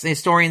fact, like,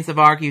 historians have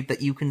argued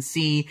that you can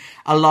see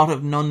a lot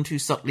of none too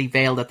subtly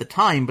veiled at the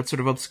time, but sort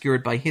of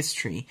obscured by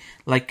history,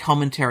 like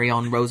commentary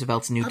on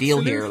Roosevelt's New Deal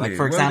here. Like,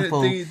 for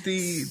example...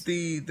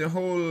 The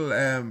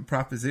whole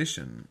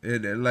proposition,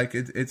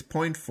 it's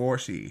point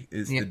 40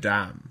 is the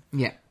dam.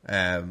 Yeah.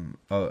 And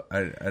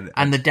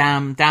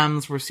the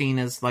dams were seen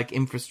as like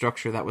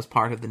infrastructure that was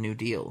part of the New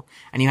Deal.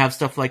 And you have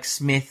stuff like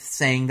Smith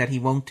saying that he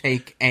won't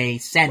take a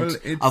cent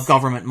of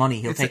government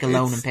money. He'll take a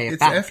loan and pay it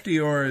back. It's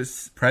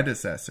FDR's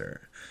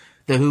predecessor.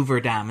 The Hoover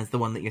Dam is the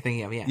one that you're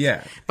thinking of, yeah.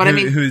 Yeah, but I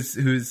mean, who's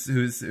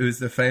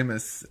the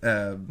famous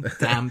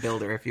dam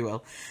builder, if you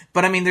will.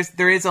 But I mean,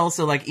 there is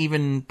also like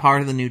even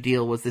part of the New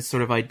Deal was this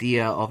sort of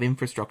idea of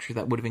infrastructure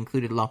that would have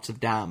included lots of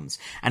dams,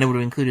 and it would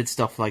have included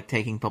stuff like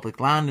taking public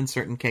land in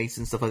certain cases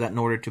and stuff like that in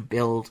order to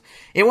build.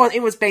 It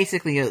was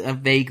basically a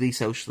vaguely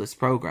socialist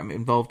program. It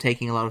involved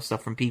taking a lot of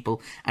stuff from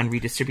people and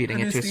redistributing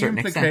it to a certain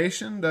extent. Is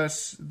the implication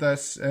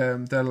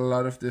that a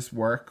lot of this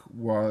work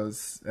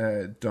was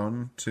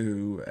done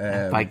to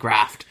by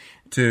graft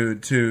to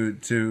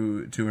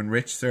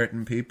enrich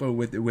certain people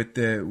with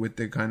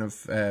the kind of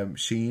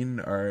sheen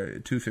or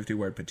 250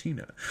 word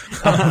patina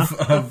of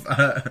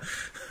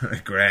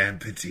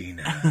grand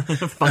patina,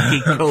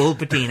 funky cool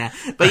patina.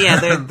 But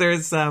yeah,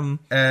 there's of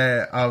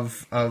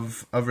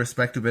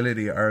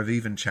respectability or of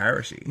even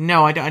charity.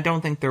 No, I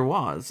don't think there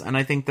was, and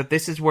I think that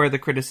this is where the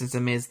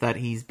criticism is that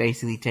he's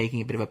basically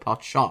taking a bit of a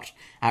pot shot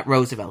at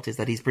Roosevelt, is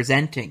that he's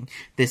presenting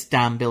this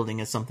dam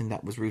building as something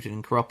that was rooted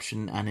in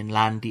corruption and in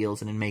land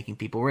deals and in making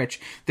people rich.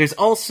 There's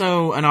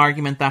also an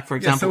argument that, for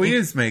example... so he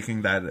is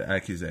making that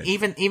accusation.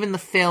 Even the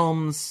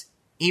film's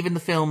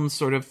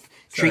sort of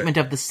treatment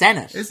of the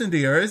Senate. Isn't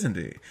he or isn't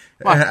he?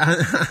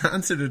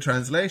 Answer the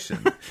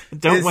translation.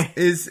 Don't wait.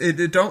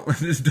 Don't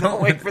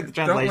wait for the translation.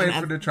 Don't wait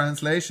for the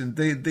translation.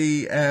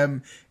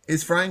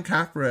 Is Frank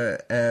Capra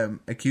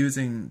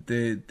accusing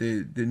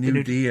the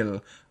New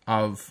Deal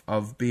of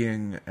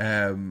being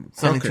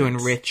something to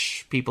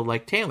enrich people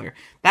like Taylor?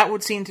 That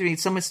would seem to be,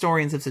 some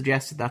historians have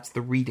suggested that's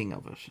the reading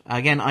of it.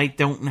 Again, I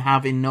don't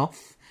have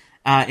enough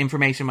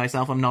information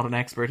myself. I'm not an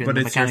expert in the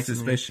mechanics. But it's your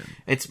suspicion.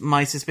 It's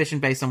my suspicion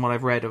based on what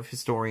I've read of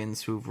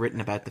historians who've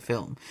written about the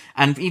film.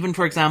 And even,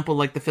 for example,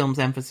 like the film's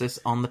emphasis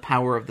on the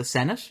power of the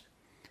Senate.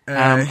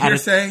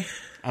 Hearsay.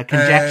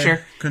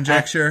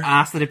 Conjecture.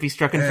 Asked that it be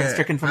stricken from the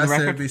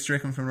record. That it be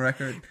stricken from the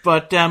record.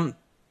 But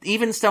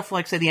even stuff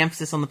like, say, the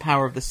emphasis on the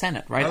power of the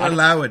Senate, right? I'll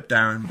allow it,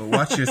 Darren, but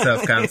watch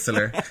yourself,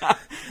 Councillor.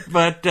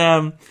 But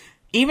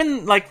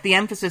even like the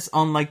emphasis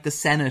on like the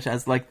Senate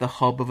as like the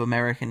hub of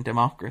American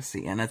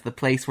democracy and as the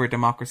place where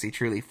democracy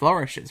truly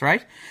flourishes,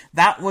 right?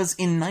 That was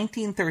in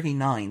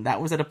 1939. That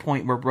was at a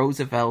point where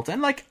Roosevelt,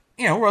 and like,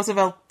 you know,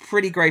 Roosevelt,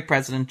 pretty great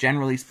president,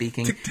 generally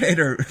speaking.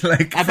 Dictator,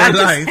 like, about for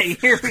life. Say,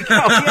 here we go.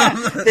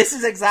 Yeah, this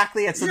is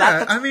exactly it. So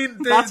yeah,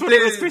 that's what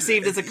it was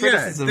perceived as a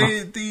criticism.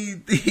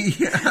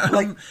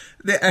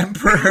 The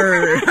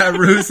Emperor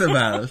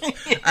Roosevelt,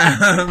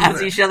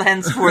 as he shall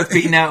henceforth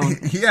be known.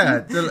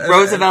 Yeah,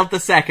 Roosevelt II.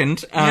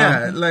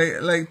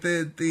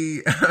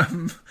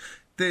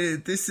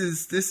 This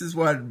is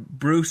what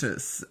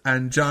Brutus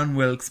and John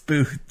Wilkes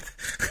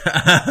Booth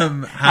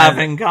have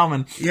in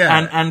common.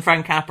 Yeah, and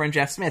Frank Capra and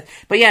Jeff Smith.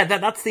 But yeah,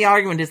 that's the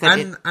argument. Is that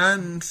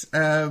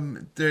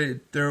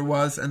there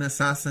was an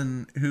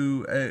assassin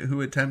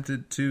who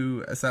attempted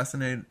to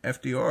assassinate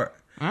FDR.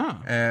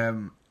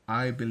 Oh.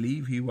 I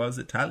believe he was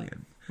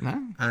Italian.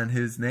 No. And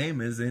his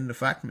name is in the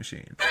fact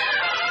machine.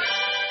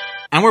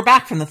 And we're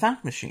back from the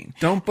fact machine.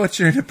 Don't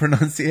butcher the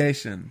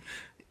pronunciation.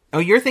 Oh,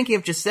 you're thinking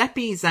of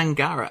Giuseppe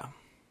Zangara,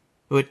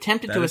 who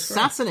attempted to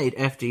assassinate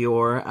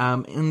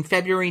FDR in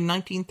February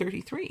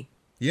 1933.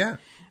 Yeah.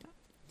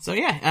 So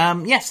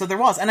so there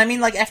was. And I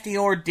mean, like,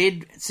 FDR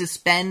did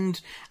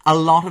suspend a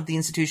lot of the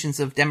institutions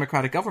of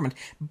democratic government.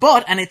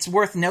 But, and it's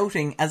worth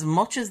noting, as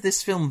much as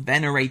this film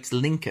venerates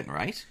Lincoln,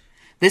 right?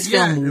 This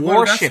film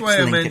worships Lincoln. That's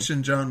why I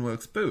mentioned John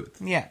Wilkes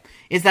Booth. Yeah.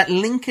 Is that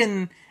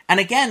Lincoln... And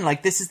again,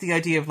 like, this is the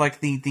idea of, like,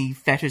 the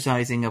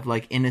fetishizing of,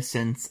 like,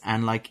 innocence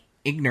and, like,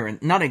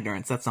 not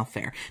ignorance, that's not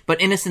fair, but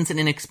innocence and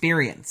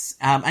inexperience.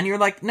 And you're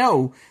like,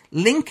 no,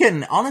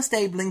 Lincoln, Honest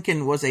Abe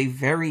Lincoln was a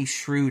very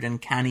shrewd and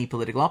canny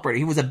political operator.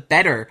 He was a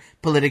better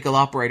political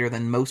operator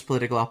than most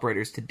political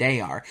operators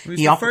today are. He was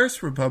the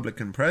first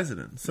Republican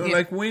president. So,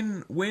 like,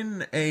 win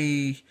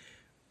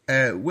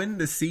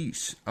the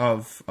seat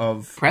of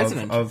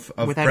president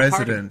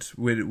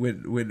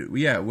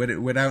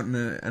without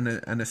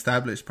an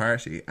established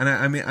party. And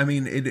I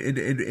mean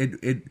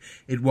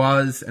it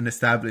was an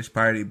established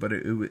party, but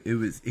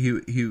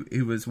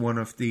he was one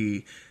of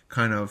the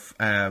kind of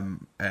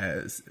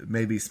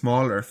maybe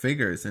smaller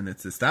figures in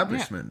its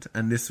establishment,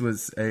 and this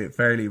was a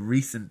fairly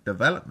recent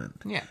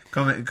development. Yeah,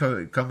 coming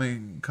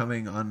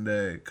on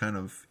the kind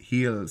of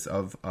heels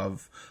of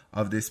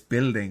this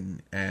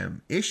building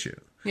issue.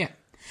 Yeah.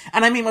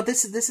 And I mean, well,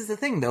 this is the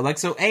thing, though. Like,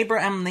 so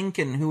Abraham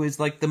Lincoln, who is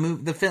like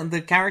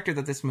the character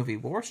that this movie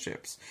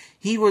worships,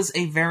 he was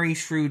a very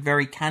shrewd,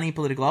 very canny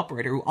political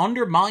operator who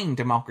undermined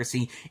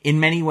democracy in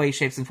many ways,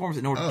 shapes, and forms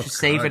in order to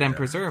save it and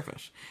preserve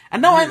it.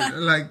 And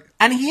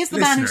and he is the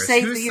man who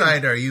saved the Whose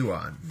side are you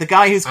on? The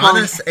guy who's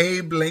Honest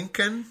Abe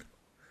Lincoln?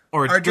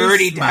 Or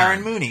dirty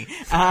Darren Mooney.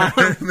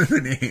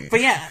 Mooney.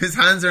 But yeah. His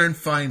hands are in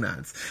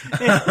finance.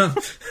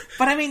 But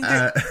I mean,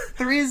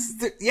 there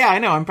is... I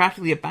know, I'm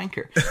practically a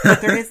banker.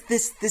 But there is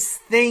this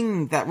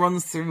thing that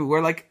runs through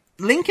where, like,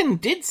 Lincoln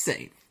did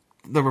save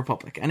the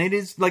Republic. And it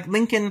is, like,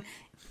 Lincoln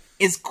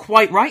is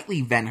quite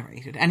rightly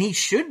venerated. And he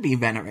should be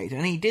venerated.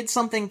 And he did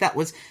something that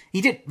was...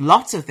 He did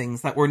lots of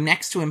things that were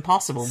next to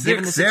impossible.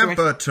 Given the situation.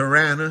 Semper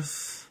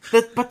Tyrannus.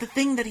 But the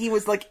thing that he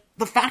was, like...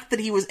 The fact that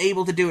he was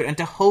able to do it and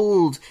to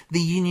hold the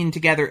Union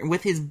together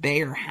with his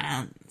bare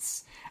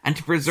hands and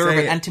to preserve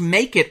it and to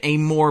make it a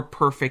more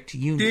perfect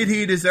Union. Did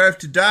he deserve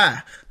to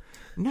die?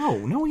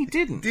 No, he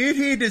didn't. Did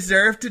he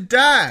deserve to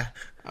die?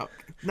 Oh,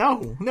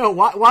 no.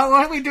 What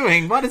are we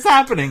doing? What is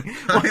happening?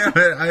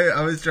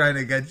 I was trying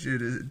to get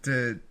you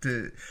to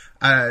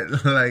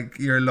like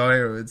your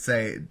lawyer would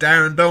say,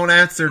 Darren, don't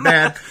answer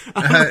that.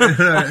 What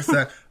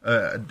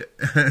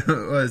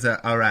is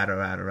that? All right.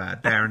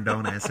 Darren,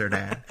 don't answer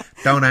that.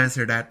 Don't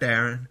answer that,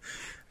 Darren.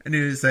 And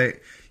you just say,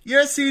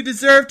 yes, he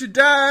deserved to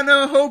die, and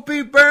I hope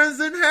he burns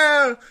in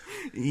hell.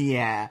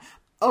 Yeah.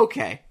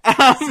 Okay.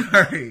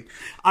 Sorry.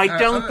 I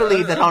don't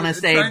believe that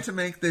Honest Abe... trying to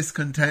make this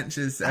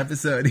contentious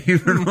episode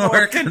even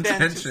more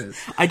contentious.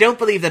 I don't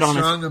believe that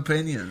Strong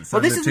opinions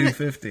on the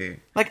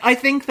 250. Like, I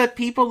think that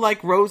people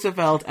like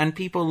Roosevelt and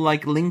people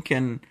like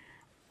Lincoln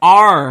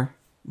are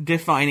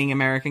defining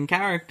American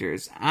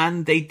characters,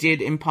 and they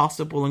did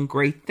impossible and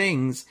great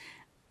things.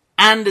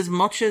 And as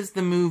much as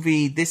this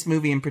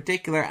movie in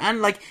particular,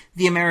 and like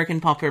the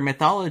American popular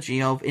mythology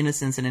of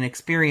innocence and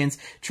inexperience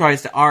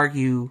tries to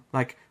argue,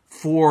 like,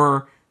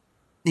 for,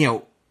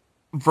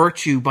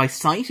 virtue by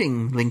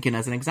citing Lincoln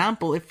as an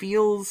example, it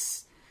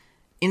feels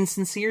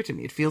insincere to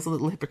me. It feels a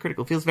little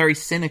hypocritical. It feels very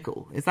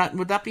cynical.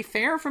 Would that be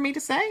fair for me to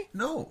say?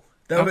 No.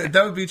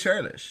 That would be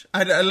churlish.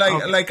 I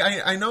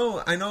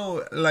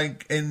know,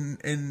 like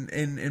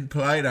in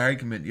polite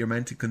argument, you're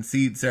meant to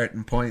concede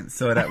certain points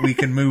so that we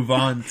can move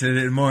on to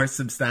the more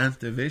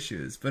substantive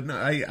issues. But no,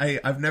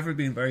 I've never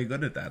been very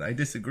good at that. I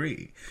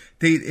disagree.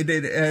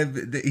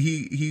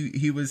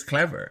 He was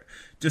clever,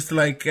 just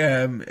like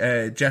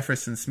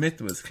Jefferson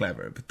Smith was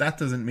clever. But that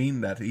doesn't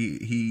mean that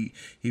he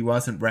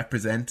wasn't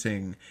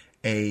representing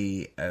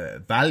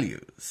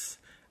values.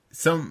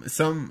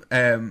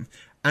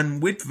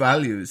 And with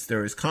values,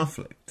 there is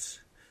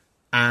conflict,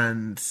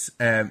 and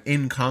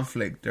in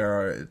conflict,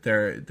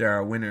 there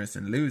are winners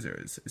and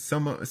losers.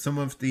 Some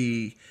of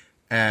the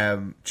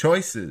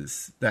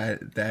choices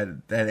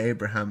that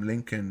Abraham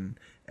Lincoln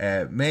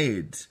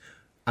made,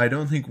 I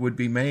don't think would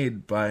be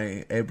made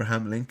by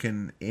Abraham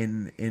Lincoln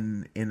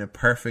in a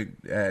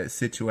perfect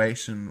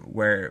situation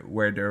where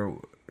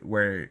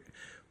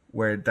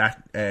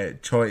that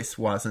choice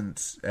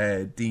wasn't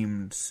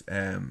deemed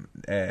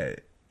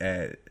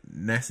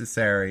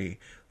necessary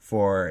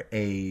for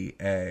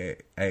a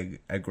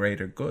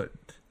greater good.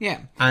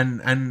 Yeah.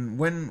 And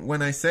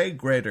when I say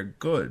greater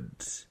good,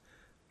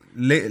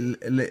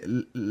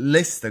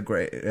 list the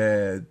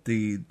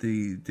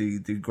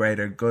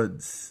greater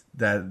goods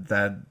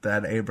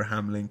that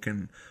Abraham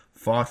Lincoln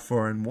fought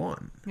for and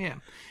won. Yeah.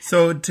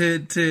 So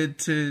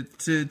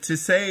to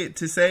say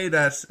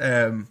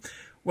that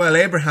well,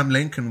 Abraham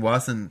Lincoln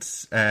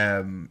wasn't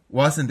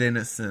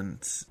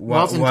innocent,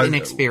 wasn't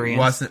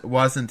inexperienced.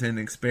 Wasn't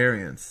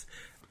inexperienced.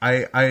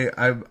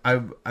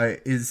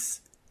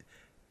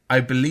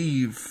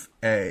 believe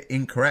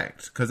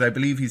incorrect, because I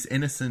believe he's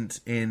innocent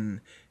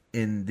in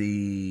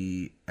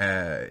the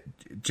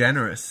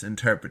generous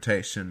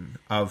interpretation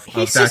of that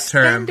term. He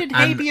suspended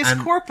habeas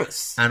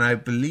corpus, and I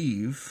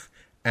believe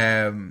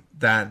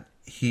that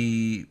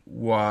he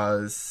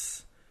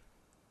was.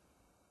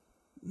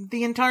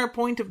 The entire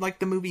point of like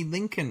the movie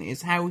Lincoln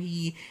is how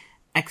he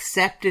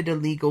accepted a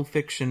legal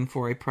fiction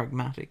for a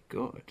pragmatic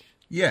good.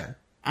 Yeah,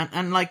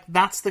 and like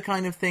that's the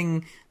kind of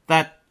thing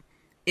that.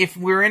 If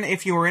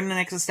you were in an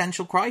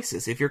existential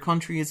crisis, if your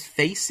country is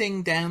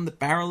facing down the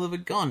barrel of a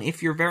gun,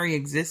 if your very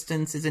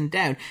existence is in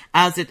doubt,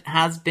 as it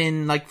has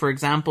been, like, for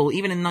example,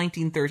 even in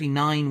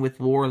 1939 with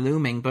war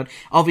looming, but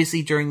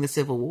obviously during the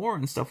Civil War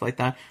and stuff like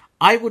that,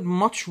 I would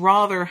much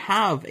rather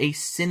have a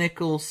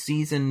cynical,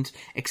 seasoned,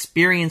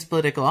 experienced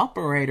political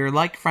operator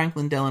like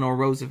Franklin Delano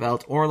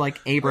Roosevelt or like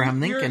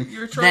Abraham Lincoln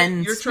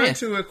than You're Smith. trying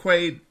to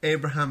equate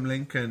Abraham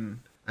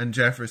Lincoln and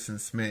Jefferson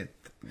Smith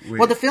with...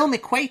 Well, the film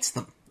equates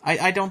them.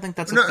 I don't think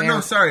that's a fair...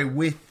 No, sorry,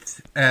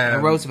 with...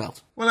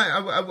 Roosevelt. Well, I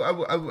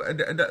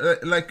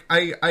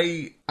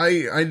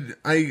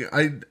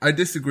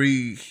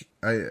disagree.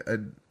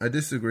 I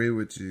disagree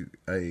with you.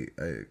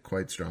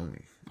 Quite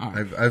strongly.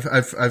 Right.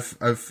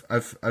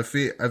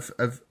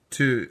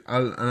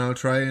 I'll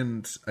try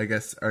and I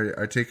guess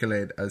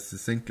articulate as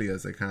succinctly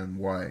as I can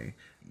why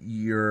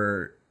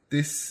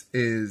this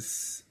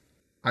is,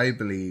 I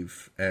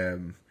believe,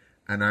 an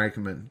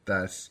argument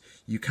that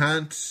you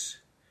can't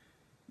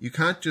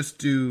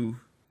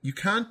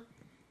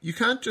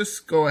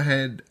just go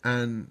ahead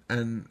and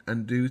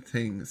do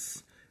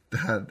things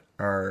that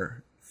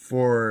are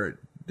for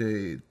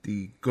the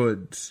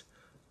good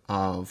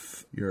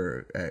of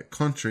your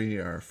country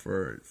or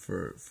for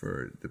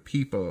the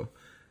people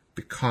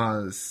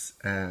because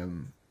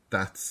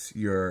that's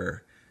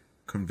your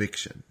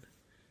conviction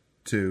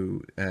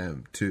to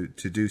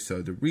do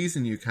so. The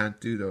reason you can't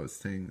do those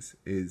things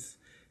is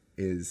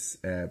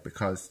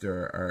because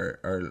there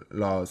are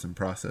laws and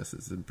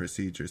processes and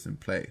procedures in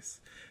place.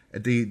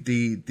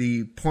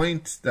 The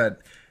point that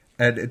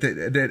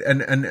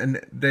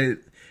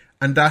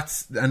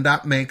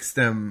that makes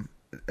them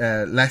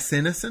less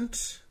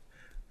innocent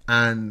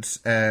and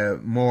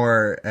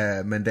more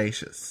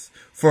mendacious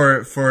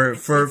for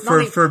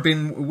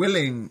being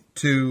willing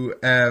to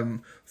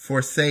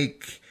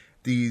forsake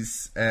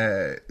these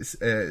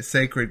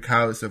sacred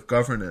cows of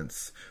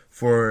governance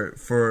for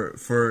the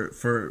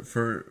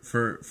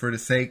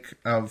sake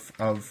of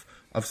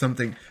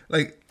something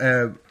like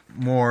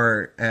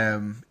more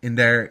in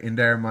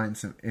their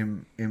minds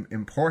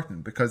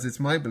important, because it's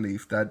my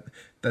belief that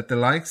the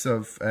likes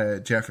of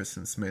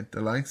Jefferson Smith, the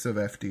likes of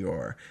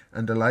FDR,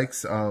 and the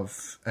likes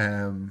of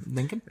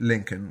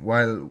Lincoln,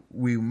 while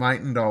we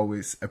mightn't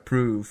always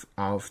approve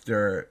of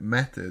their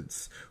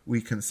methods,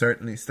 we can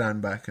certainly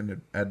stand back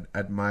and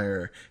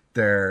admire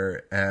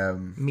their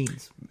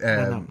means,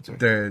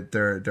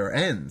 their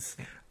ends.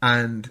 Yeah.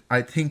 And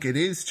I think it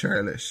is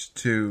churlish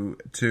to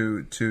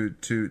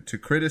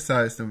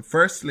criticize them.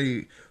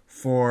 Firstly,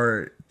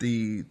 for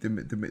the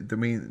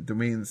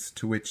means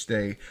to which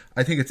they,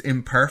 I think it's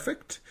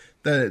imperfect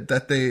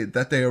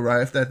that they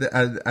arrived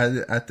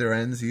at their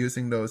ends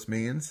using those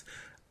means.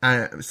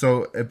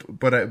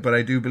 But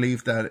I do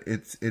believe that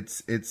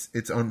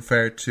it's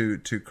unfair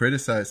to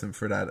criticize them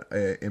for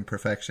that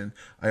imperfection.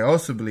 I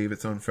also believe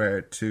it's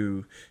unfair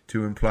to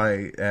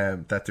imply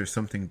that there's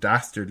something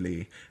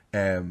dastardly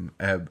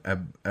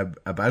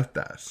about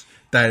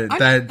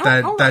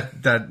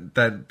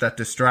that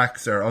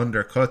distracts or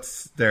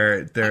undercuts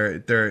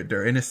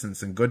their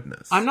innocence and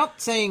goodness. I'm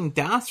not saying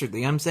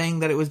dastardly. I'm saying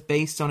that it was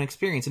based on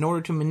experience in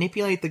order to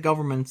manipulate the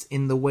governments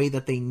in the way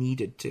that they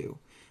needed to.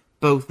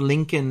 Both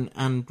Lincoln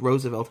and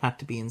Roosevelt had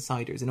to be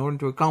insiders in order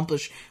to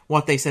accomplish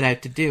what they set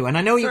out to do. And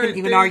I know you can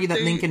even argue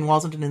that Lincoln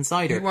wasn't an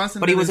insider,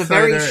 but he was a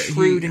very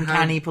shrewd and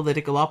canny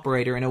political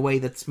operator in a way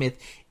that Smith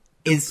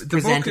is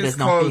presented as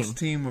not being. The book is called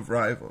Team of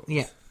Rivals.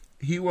 Yeah.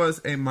 He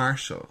was a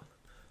marshal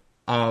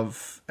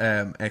of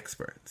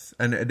experts,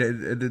 and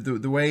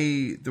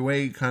the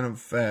way kind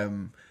of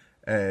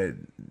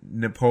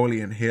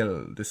Napoleon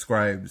Hill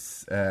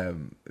describes,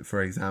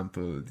 for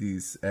example,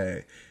 these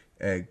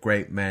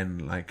great men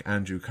like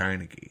Andrew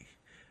Carnegie,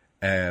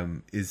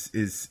 is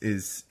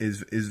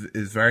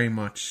very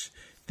much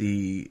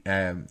the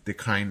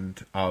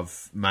kind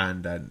of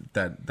man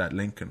that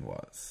Lincoln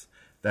was.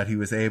 That he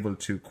was able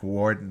to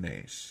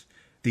coordinate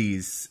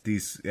these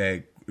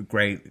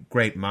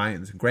great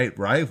minds, great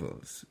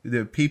rivals,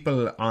 the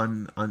people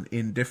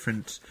in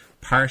different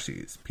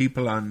parties,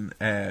 people on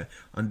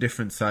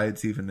different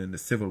sides, even in the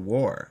Civil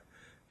War,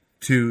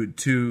 to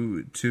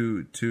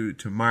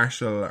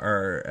marshal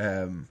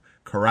or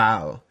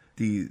corral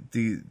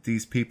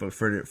these people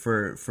for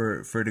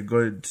the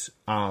good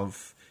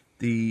of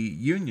the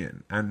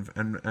Union and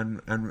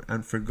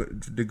for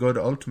the good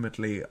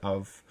ultimately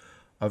of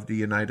the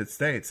United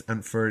States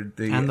and for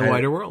the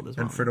wider world as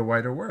well. And for the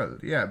wider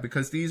world, yeah,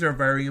 because these are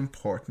very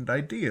important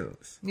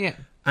ideals. Yeah,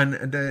 and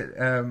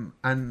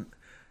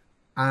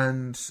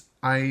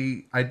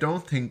I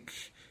don't think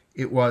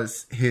it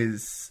was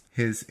his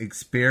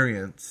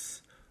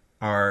experience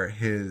or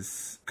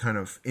his kind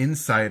of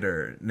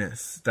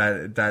insiderness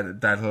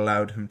that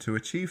allowed him to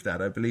achieve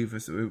that. I believe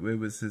it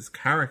was his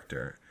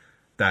character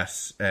that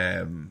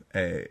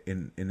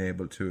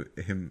enabled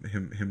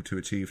him to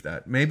achieve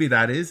that. Maybe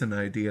that is an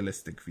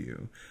idealistic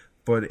view,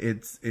 but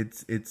it's a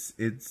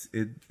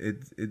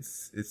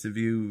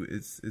view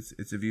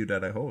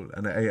that I hold,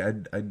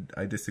 and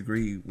I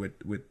disagree with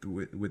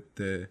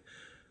the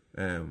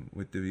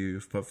view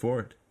you've put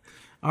forward.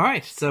 All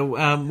right, so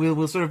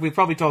we'll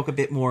probably talk a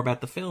bit more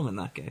about the film in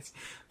that case.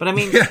 But I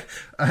mean,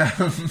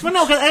 well,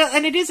 no,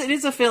 and it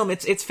is a film.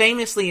 It's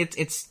famously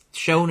it's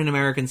shown in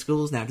American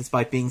schools now,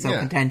 despite being so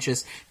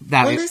contentious.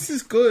 This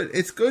is good.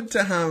 It's good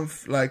to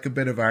have like a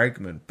bit of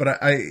argument, but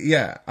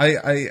this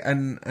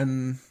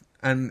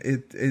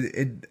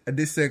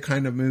is a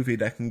kind of movie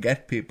that can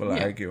get people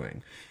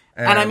arguing.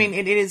 And I mean,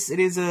 it is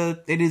a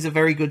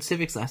very good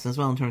civics lesson as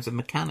well in terms of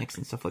mechanics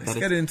and stuff like that. Let's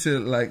get into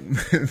like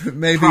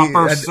maybe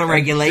proper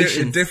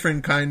regulations, a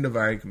different kind of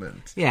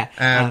argument.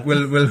 Yeah,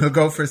 we'll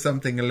go for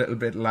something a little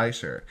bit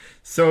lighter.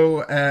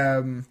 So,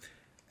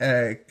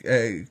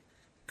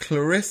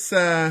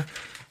 Clarissa,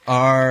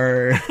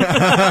 or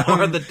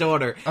the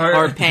daughter,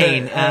 or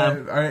Payne.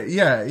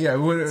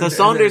 So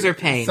Saunders or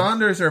Payne?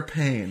 Saunders or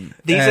Payne?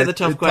 These are the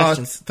tough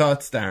questions.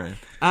 Thoughts, Darren?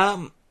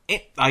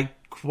 I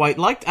quite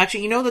liked.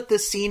 Actually, you know that the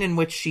scene in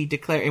which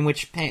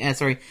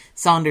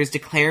Saunders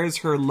declares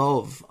her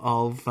love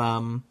of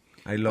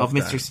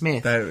Mr.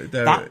 Smith.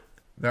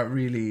 That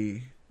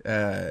really.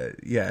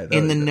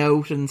 In the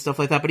note and stuff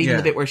like that, but even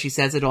the bit where she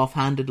says it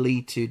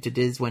offhandedly to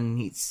Diz when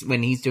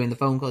he's doing the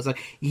phone call, it's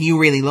like, you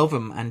really love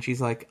him, and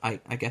she's like, I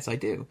guess I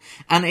do,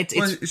 and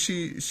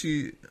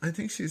she I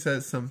think she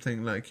says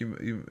something like,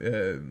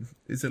 you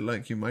is it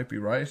like, you might be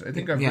right? I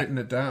think I've written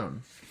it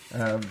down.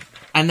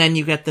 And then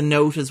you get the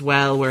note as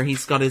well where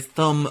he's got his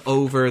thumb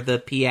over the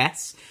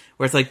PS,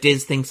 where it's like,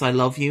 Diz thinks I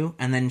love you,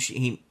 and then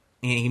he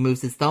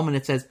moves his thumb and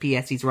it says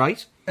PS, he's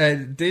right.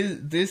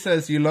 Diz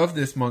says, you love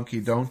this monkey,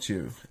 don't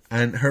you?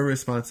 And her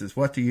response is,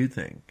 what do you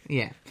think?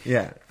 Yeah.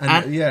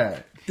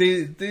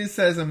 Diz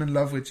says, I'm in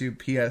love with you,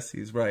 PS,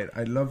 he's right.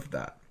 I love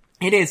that.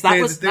 It is.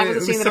 That was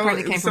a scene that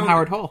apparently came from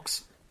Howard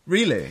Hawks.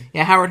 Really?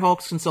 Yeah, Howard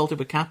Hawks consulted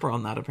with Capra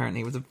on that, apparently.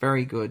 It was a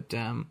very good,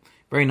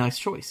 very nice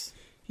choice.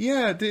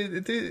 Yeah,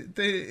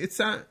 it's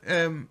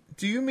do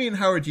you mean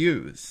Howard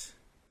Hughes?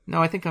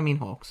 No, I think I mean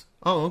Hawks.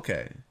 Oh,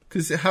 okay.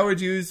 Because Howard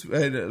Hughes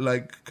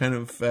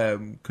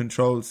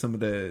controlled some of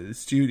the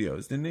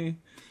studios, didn't he?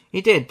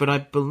 He did, but I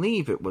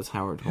believe it was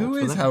Howard Hawks. Who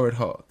is Howard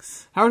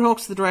Hawks? Howard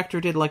Hawks, the director,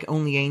 did like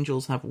Only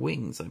Angels Have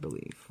Wings, I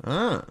believe.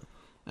 Ah.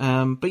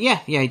 But yeah,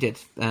 he did,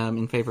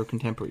 in favour of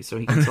contemporary, so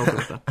he consulted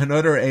with that. And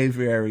other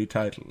aviary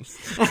titles.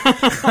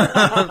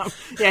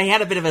 Yeah, he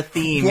had a bit of a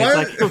theme. It's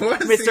like,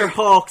 Mr.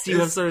 Hawks, you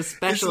have sort of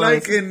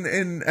specialised.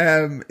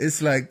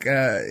 It's like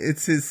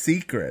it's his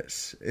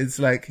secret. It's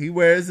like, he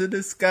wears a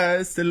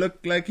disguise to look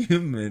like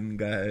human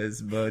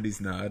guys, but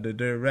he's not a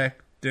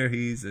director,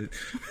 he's a...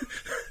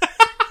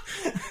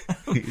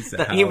 he's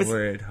a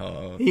Howard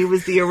Hawks. He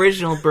was the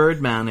original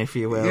Birdman, if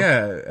you will.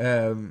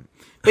 Yeah,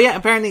 but yeah,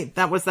 apparently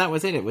that was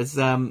it. It was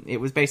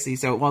basically,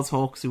 so it was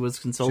Hawks who was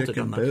consulted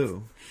on that.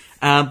 Boo.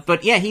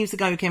 But yeah, he was the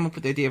guy who came up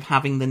with the idea of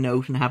having the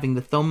note and having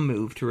the thumb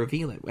move to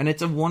reveal it, and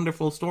it's a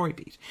wonderful story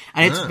beat,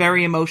 and it's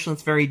very emotional.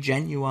 It's very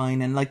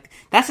genuine, and like,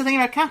 that's the thing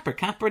about Capra.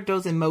 Capra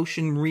does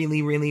emotion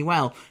really, really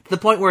well, to the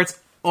point where it's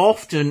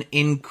often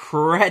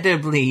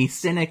incredibly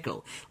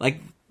cynical. Like,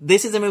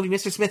 this is a movie.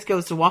 Mr. Smith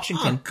Goes to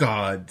Washington. Oh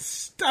God,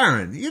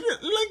 Darren, you're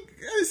like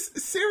a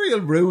serial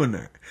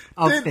ruiner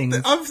of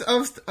things.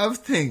 Of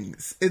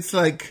things. It's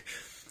like,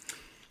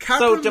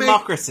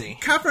 democracy.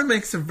 Capra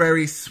makes a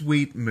very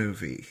sweet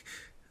movie,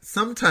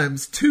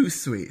 sometimes too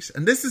sweet,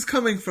 and this is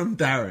coming from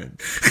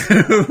Darren.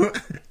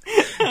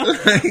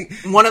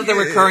 One of the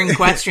recurring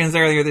questions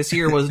earlier this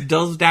year was,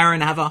 does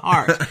Darren have a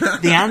heart?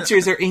 The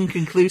answers are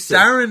inconclusive.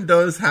 Darren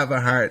does have a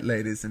heart,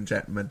 ladies and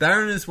gentlemen.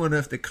 Darren is one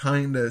of the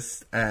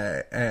kindest,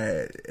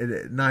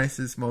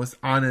 nicest, most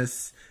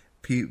honest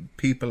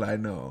people I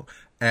know.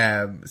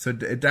 So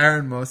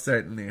Darren most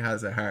certainly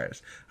has a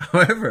heart.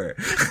 However,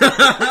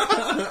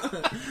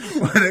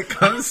 when it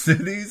comes to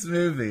these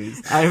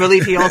movies, I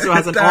believe he also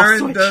has an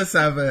Darren does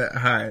have a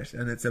heart,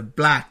 and it's a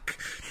black,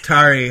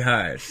 tarry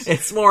heart.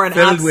 It's more an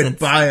filled absence. With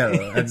bile.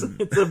 It's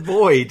a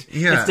void.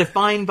 Yeah. It's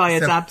defined by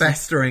its absence. A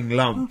festering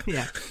lump.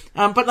 Yeah.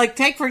 But like,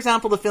 take for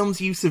example the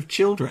film's use of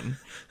children.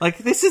 Like,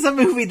 this is a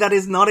movie that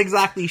is not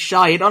exactly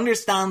shy. It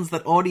understands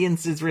that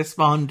audiences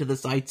respond to the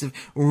sights of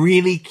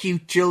really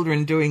cute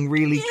children doing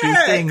really cute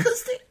things. Yeah,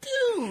 because they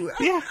do.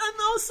 Yeah.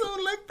 And also,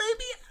 like,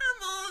 baby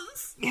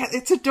animals. Yeah,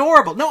 it's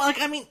adorable. No,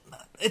 like, I mean,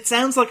 it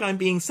sounds like I'm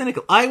being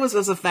cynical. I was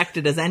as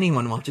affected as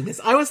anyone watching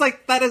this. I was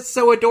like, that is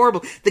so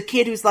adorable. The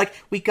kid who's like,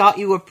 we got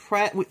you a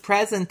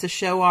present to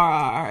show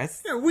our...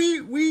 Yeah,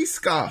 we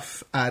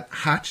scoff at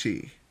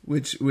Hachi.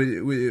 which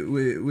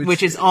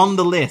is on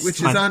the list. Which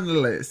is on the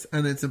list,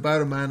 and it's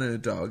about a man and a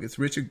dog. It's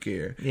Richard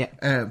Gere. Yeah.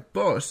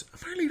 But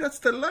apparently that's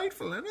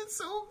delightful, and it's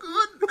so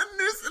good, and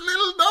there's a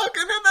little dog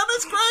in it, and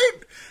it's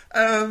great.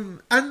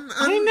 And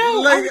I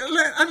know.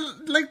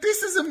 Like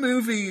this is a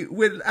movie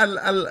with a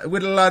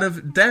lot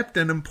of depth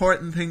and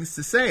important things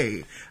to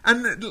say,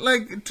 and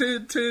like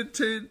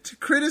to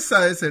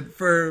criticize it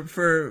for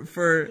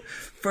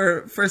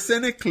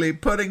cynically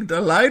putting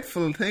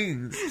delightful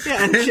things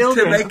and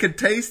children to make it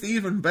taste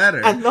even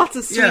better, and lots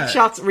of sweet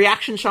shots,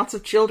 reaction shots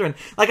of children.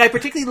 Like I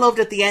particularly loved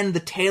at the end the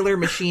Taylor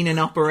machine in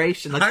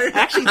operation. Like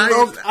I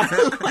loved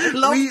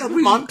the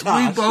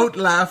montage. We both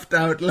laughed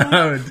out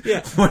loud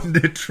when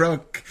the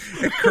truck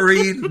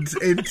careened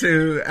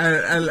into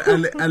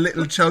a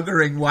little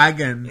chuggering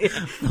wagon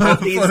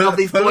of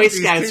these Boy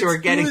Scouts who are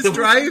getting who's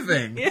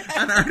driving,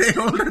 and are they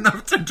old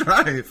enough to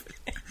drive?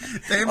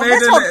 They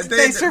made a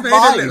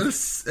little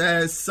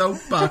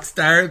soapbox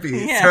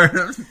derby sort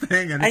of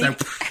thing, and and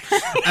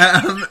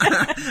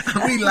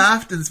we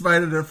laughed in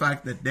spite of the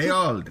fact that they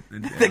all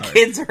the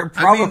kids are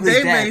probably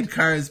they dead. made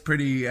cars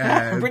pretty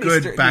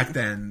good sturdy back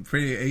then,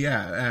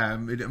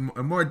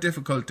 more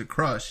difficult to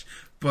crush.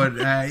 But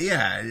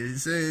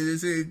there's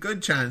a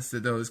good chance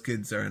that those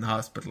kids are in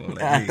hospital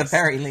at the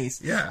very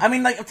least. Yeah, I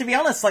mean, like to be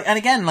honest, like, and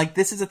again, like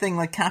this is a thing.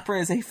 Like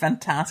Capra is a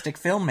fantastic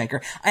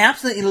filmmaker. I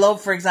absolutely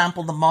love, for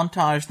example, the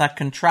montage that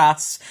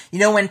contrasts. You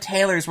know, when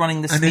Taylor's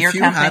running the smear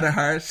campaign. And if you had a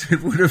heart,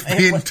 it would have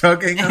been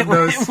tugging on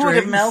those strings. It would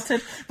have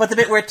melted. But the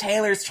bit where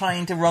Taylor's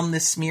trying to run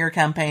this smear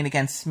campaign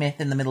against Smith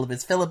in the middle of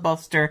his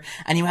filibuster,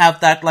 and you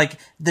have that, like,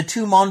 the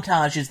two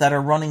montages that are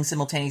running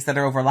simultaneously that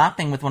are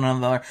overlapping with one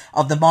another,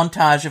 of the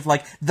montage of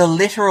like the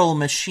literal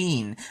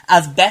machine,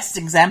 as best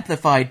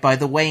exemplified by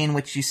the way in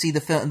which you see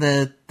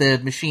the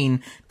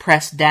machine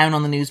press down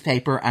on the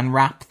newspaper and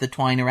wrap the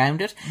twine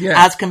around it,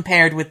 as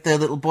compared with the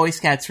little Boy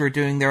Scouts who are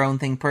doing their own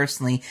thing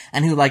personally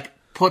and who like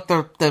put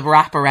the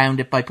wrap around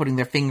it by putting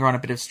their finger on a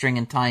bit of string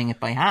and tying it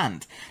by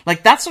hand.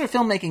 Like that sort of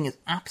filmmaking is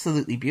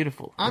absolutely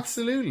beautiful.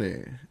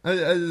 Absolutely,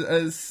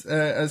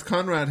 as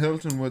Conrad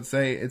Hilton would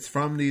say, it's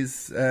from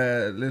these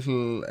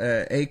little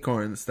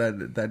acorns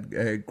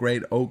that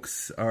great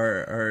oaks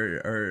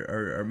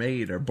are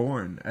made or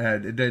born.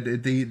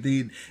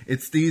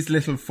 It's these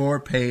little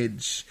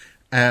 4-page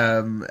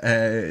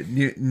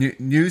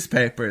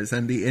newspapers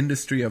and the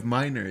industry of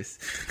miners.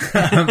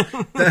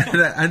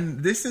 And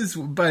this is,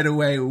 by the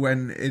way,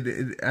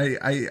 when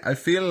I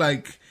feel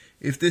like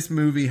if this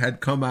movie had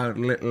come out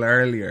a little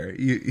earlier,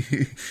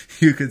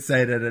 you could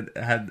say that it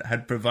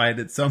had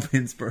provided some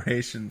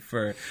inspiration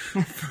for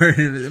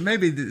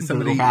maybe some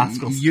of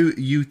the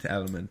youth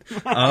element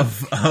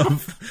of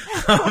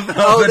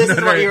oh, this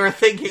is what you were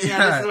thinking.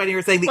 Yeah, this is what you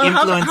were saying. The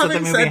influence of the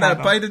movie. Having said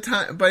that, by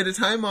the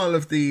time all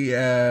of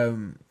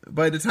the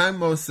by the time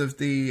most of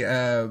the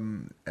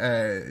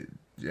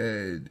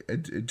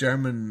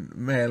German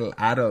male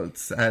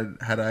adults had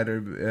either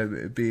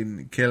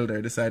been killed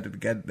or decided to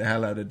get the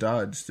hell out of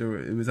Dodge, so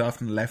it was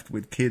often left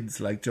with kids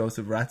like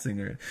Joseph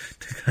Ratzinger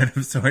to kind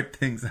of sort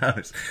things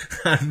out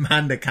and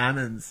man the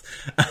cannons.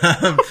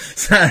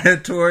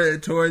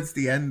 Towards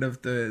the end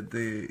of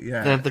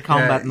the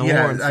combat in the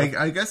war.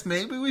 I guess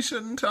maybe we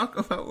shouldn't talk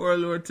about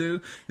World War II.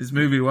 This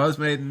movie was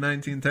made in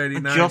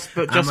 1939. Just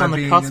on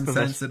the cusp of it.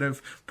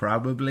 Insensitive?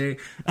 Probably.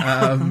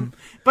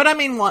 But I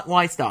mean,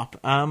 why stop?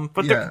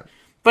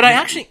 But I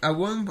actually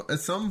at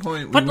some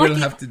point we will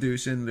have to do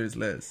Schindler's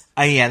List.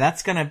 Yeah,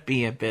 that's gonna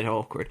be a bit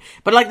awkward.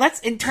 But like, let's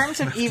in terms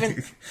of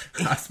even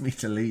ask me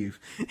to leave.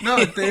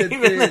 No,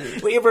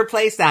 we have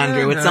replaced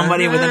Andrew with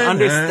somebody with an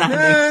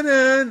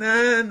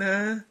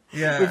understanding.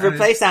 Yeah, we've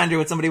replaced Andrew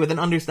with somebody with an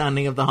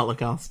understanding of the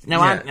Holocaust.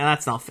 No,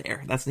 that's not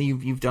fair. That's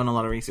you've done a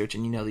lot of research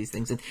and you know these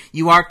things, and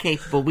you are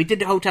capable. We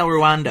did Hotel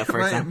Rwanda,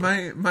 for example.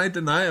 My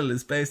denial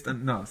is based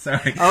on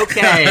sorry.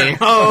 Okay.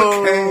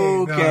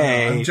 No,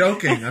 I'm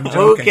joking.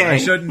 Okay. I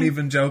shouldn't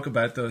even joke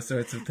about those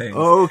sorts of things.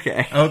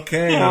 Okay. Oh,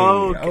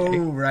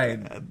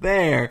 right.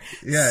 There.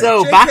 Yeah.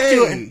 So JK, back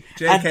to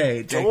JK,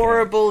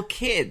 adorable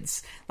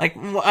kids. Like,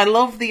 I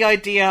love the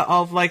idea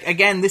of, like,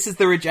 again, this is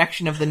the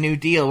rejection of the New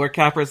Deal, where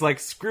Capra's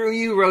like, screw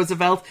you,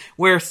 Roosevelt,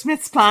 where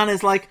Smith's plan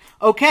is like,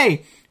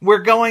 okay, we're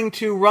going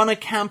to run a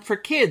camp for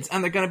kids,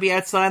 and they're going to be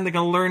outside, and they're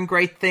going to learn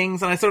great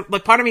things, and I sort of,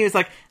 like, part of me was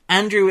like,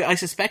 Andrew, I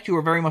suspect you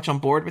were very much on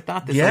board with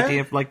that, this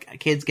idea of, like,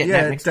 kids getting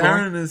out and exploring.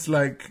 Darren is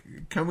like,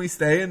 can we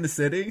stay in the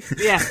city?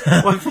 Yeah.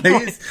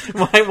 Please.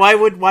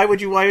 Why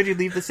would you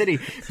leave the city?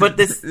 But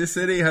the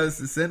city has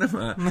the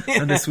cinema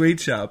and the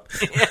sweet shop.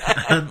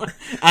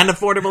 And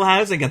affordable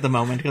housing at the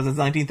moment, because it's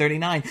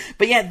 1939.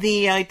 But yeah,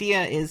 the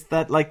idea is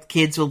that, like,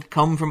 kids will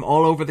come from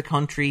all over the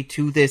country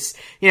to this,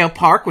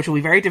 park, which will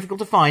be very difficult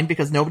to find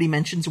because nobody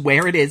mentions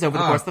where it is over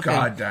the course of the film.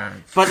 God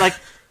damn. But, like,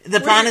 the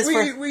plan is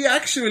we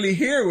actually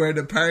hear where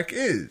the park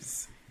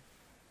is.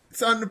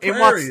 It's on the prairies.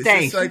 In what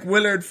state? It's like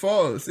Willard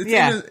Falls.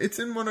 It's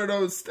in one of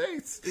those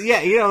states.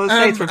 Yeah, those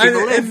states where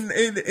people live.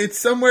 It's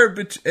somewhere.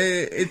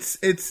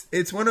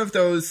 It's one of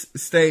those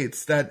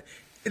states that,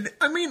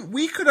 I mean,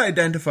 we could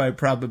identify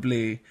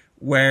probably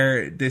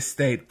where this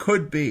state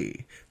could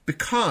be,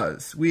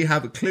 because we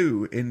have a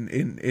clue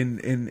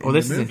in Oh,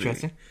 this the is movie.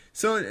 interesting.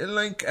 So,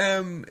 like,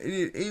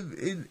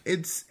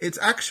 it's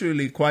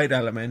actually quite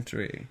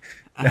elementary,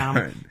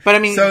 Darren. But I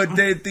mean, so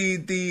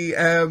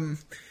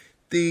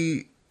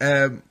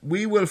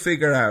we will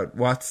figure out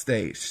what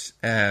state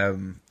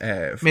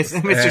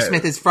Mr.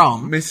 Smith is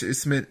from.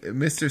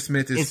 Mr.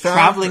 Smith is from,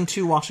 traveling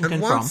to Washington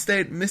and from. what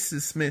state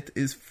Mrs. Smith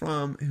is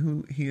from,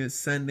 who he is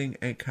sending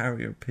a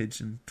carrier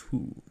pigeon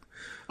to.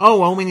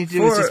 Oh, all we need to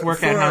do is just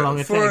work out how long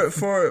it takes.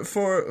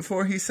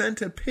 For he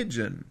sent a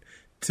pigeon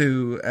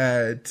to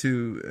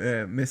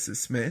Mrs.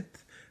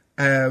 Smith,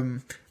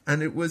 and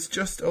it was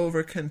just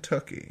over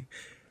Kentucky.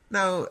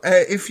 Now,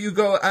 if you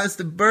go as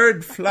the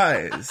bird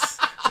flies,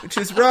 which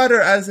is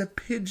rather as a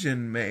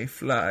pigeon may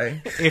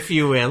fly, if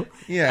you will,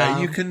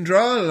 you can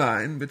draw a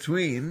line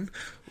between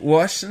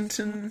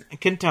Washington,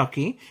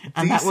 Kentucky,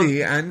 and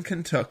DC, and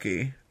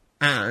Kentucky,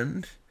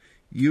 and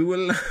you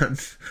will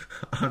land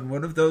on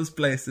one of those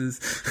places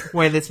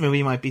where this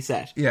movie might be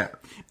set. Yeah,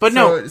 but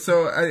no.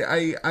 So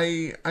I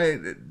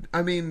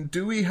mean,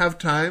 do we have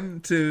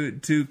time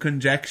to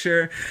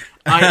conjecture?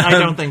 I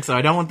don't think so.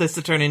 I don't want this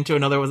to turn into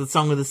another was it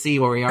Song of the Sea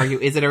where we argue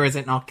is it or is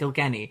it not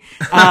Kilkenny.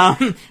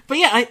 But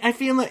yeah, I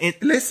feel that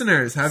it.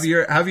 Listeners, have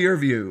your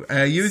view.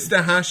 Use the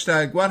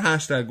hashtag. What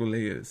hashtag will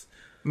you use?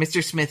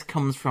 Mr. Smith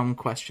comes from ?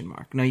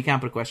 No, you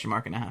can't put a question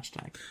mark in a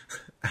hashtag.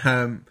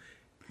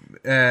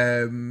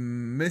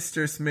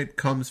 Mr. Smith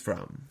comes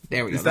from.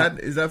 There we go. Is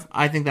that?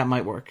 I think that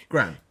might work.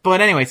 Grand. But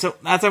anyway, so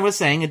as I was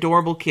saying,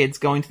 adorable kids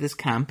going to this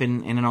camp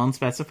in an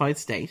unspecified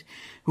state,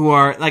 who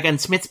are like,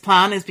 and Smith's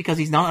plan is because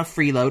he's not a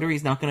freeloader,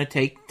 he's not going to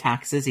take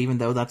taxes, even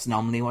though that's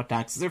nominally what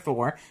taxes are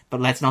for.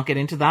 But let's not get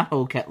into that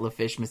whole kettle of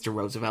fish, Mr.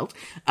 Roosevelt.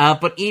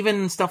 But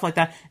even stuff like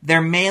that,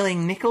 they're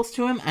mailing nickels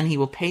to him, and he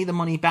will pay the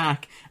money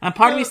back. And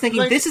part of me is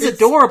thinking, this is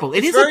adorable.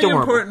 It is adorable. It's very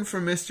important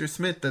for Mr.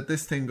 Smith that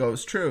this thing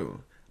goes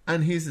true.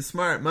 And he's a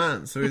smart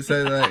man, so he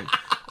says, like,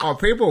 oh,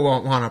 people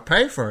won't want to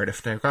pay for it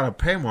if they've got to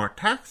pay more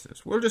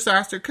taxes. We'll just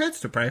ask their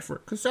kids to pay for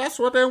it, because that's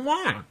what they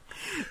want.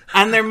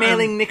 And they're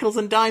mailing nickels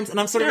and dimes,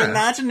 and I'm sort of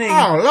imagining...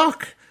 Oh,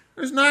 look,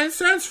 there's 9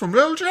 cents from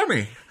little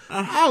Jimmy.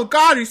 Oh,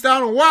 God, he's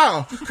down a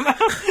well.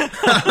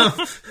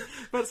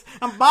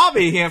 I'm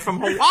Bobby here from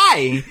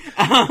Hawaii.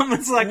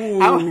 It's like,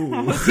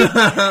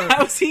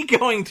 how is he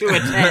going to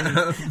attend?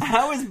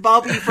 How is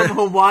Bobby from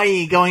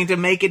Hawaii going to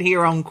make it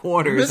here on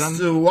quarters?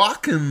 Mr.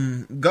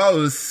 Walken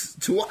goes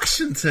to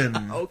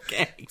Washington.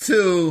 Okay.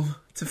 To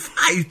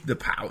fight the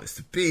powers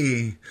to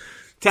be.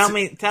 Tell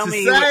me.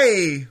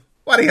 Say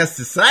what he has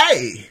to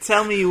say.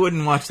 Tell me you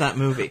wouldn't watch that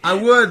movie. I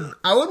would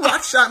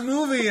watch that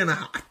movie in a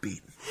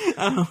heartbeat.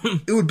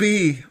 It would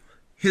be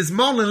his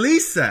Mona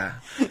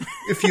Lisa,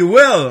 if you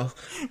will.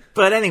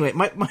 But anyway,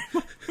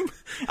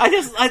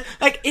 I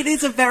it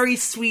is a very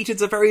sweet,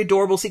 it's a very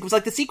adorable sequence.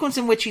 Like the sequence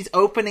in which he's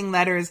opening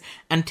letters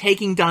and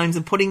taking dimes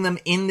and putting them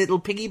in little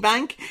piggy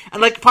bank.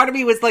 And like part of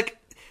me was like,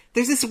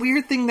 there's this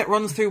weird thing that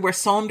runs through where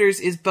Saunders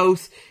is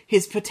both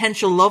his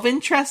potential love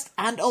interest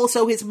and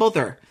also his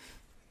mother.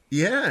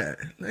 Yeah,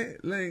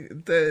 this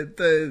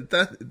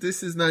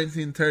is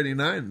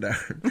 1939,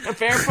 Darren.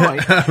 Fair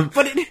point. But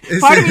part of me is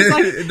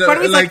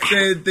like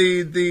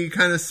the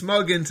kind of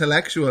smug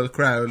intellectual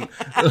crowd,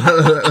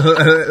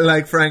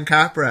 like Frank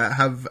Capra,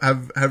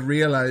 have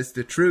realized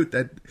the truth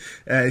that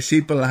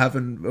sheeple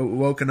haven't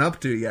woken up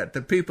to yet.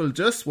 That people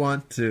just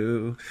want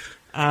to.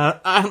 And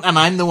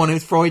I'm the one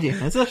who's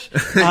Freudian, is it?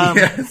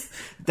 Yes.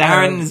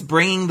 Darren is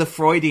bringing the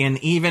Freudian,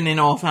 even in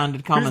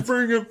offhanded comments. He's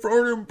bringing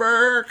Freudian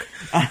back.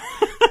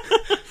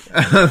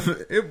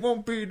 It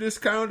won't be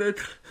discounted.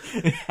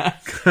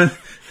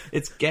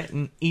 It's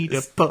getting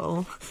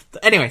eatable.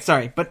 Anyway,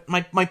 sorry, but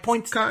my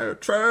point. Kind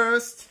of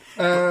trust.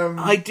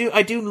 I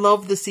do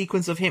love the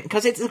sequence of him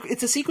because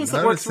it's a sequence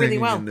that works really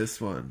well. In this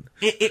one,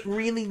 it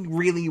really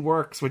really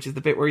works, which is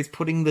the bit where he's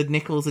putting the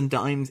nickels and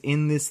dimes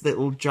in this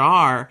little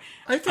jar.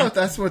 I thought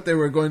that's what they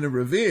were going to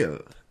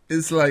reveal.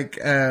 It's like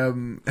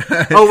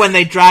when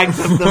they drag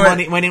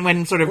the money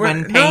when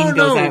Payne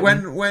goes out.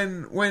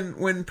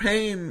 When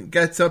Payne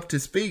gets up to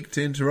speak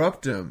to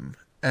interrupt him,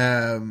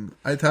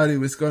 I thought he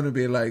was going to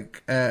be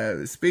like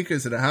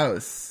speakers of the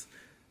House.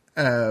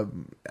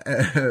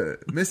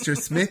 Mr.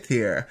 Smith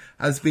here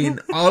has been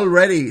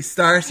already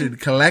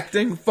started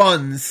collecting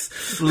funds,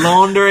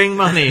 laundering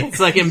money. It's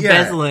like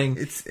embezzling.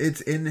 Yeah,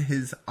 it's in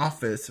his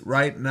office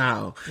right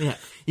now. Yeah.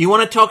 You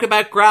want to talk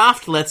about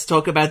graft? Let's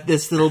talk about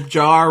this little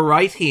jar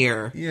right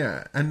here.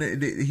 Yeah, and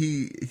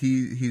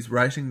he's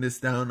writing this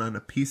down on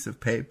a piece of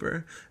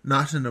paper,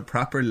 not in a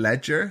proper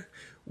ledger.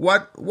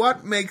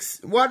 What makes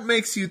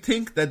you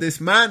think that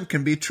this man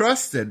can be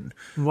trusted?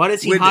 What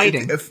is he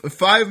hiding?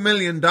 $5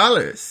 million.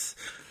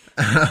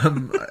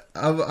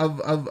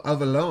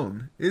 of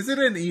alone? Is it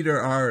an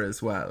either or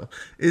as well?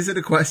 Is it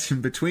a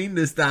question between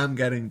this dam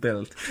getting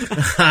built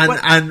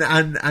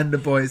and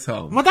the boys'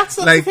 home? Well, that's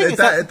like the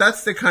thing,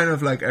 that's the kind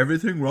of like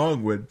everything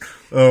wrong with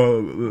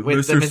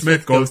Mr.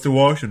 Smith goes to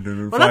Washington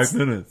in 5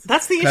 minutes.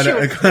 That's the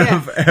issue.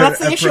 That's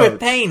the issue with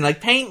Payne.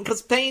 Like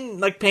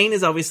Payne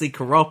is obviously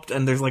corrupt,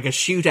 and there's like a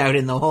shootout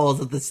in the halls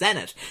of the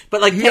Senate.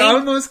 But like he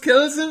almost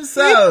kills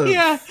himself.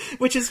 Yeah,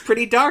 which is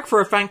pretty dark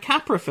for a Frank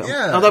Capra film.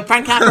 Yeah. Although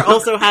Frank Capra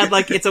also had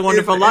like It's a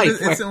Wonderful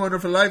Life. It's a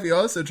Wonderful Life. He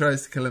also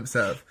tries to kill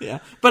himself. Yeah,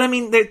 but I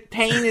mean,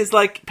 Payne is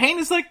like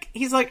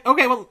he's like,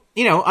 okay, well,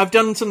 you know, I've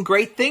done some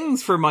great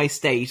things for my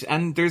state,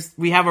 and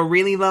we have a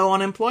really low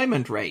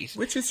unemployment rate,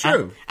 which is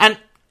true.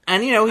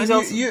 And you know, he's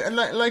also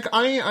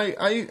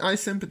I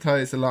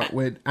sympathize a lot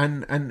with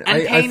and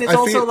Payne is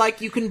also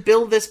like, you can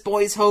build this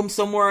boys' home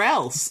somewhere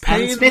else.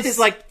 And Smith is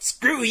like,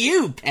 screw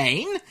you,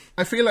 Payne.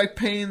 I feel like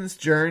Payne's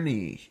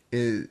journey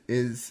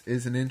is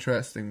an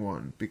interesting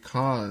one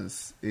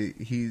because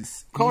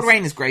he's Cold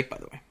Rain is great, by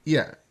the way.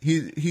 Yeah,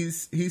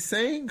 he's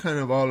saying kind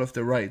of all of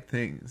the right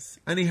things,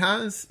 and he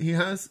has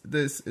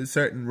this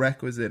certain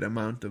requisite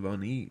amount of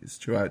unease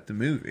throughout the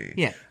movie.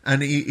 Yeah,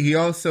 and he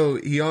also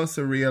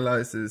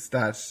realizes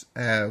that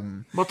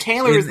well,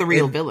 Taylor is the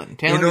real villain.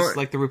 Taylor's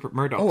like the Rupert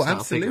Murdoch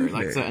style figure.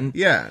 Like,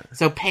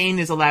 so Payne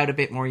is allowed a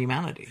bit more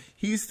humanity.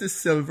 He's the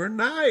Silver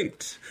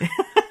Knight.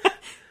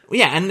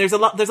 Yeah, and there's a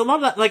lot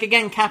of that. Like,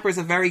 again, Capra's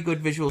a very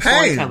good visual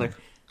storyteller.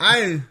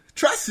 I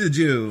trusted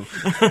you,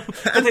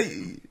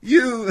 and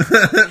you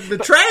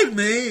betrayed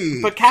me.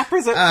 But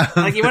Capra's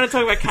like, you want to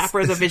talk about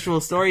Capra as a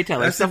visual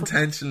storyteller? That's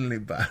intentionally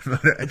bad.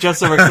 Just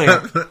so we're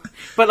clear.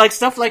 But like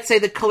stuff like, say,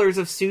 the colors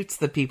of suits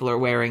that people are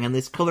wearing, and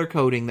this color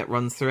coding that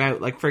runs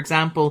throughout. Like, for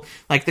example,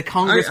 like the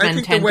congressmen I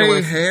think tend the way to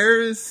wear hair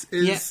is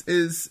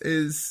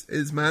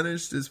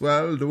managed as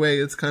well. The way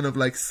it's kind of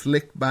like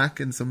slicked back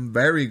in some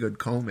very good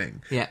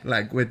combing. Yeah,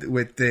 like with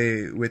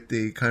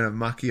the kind of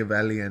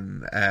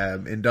Machiavellian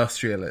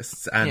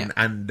industrialists and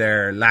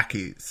their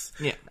lackeys.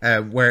 Yeah.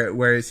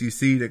 Whereas you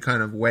see the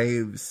kind of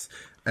waves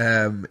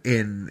in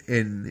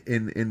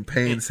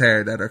Payne's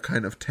hair that are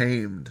kind of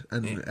tamed,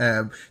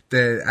 and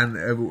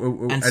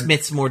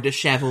Smith's more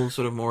dishevelled,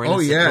 sort of more. Oh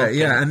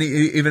yeah, and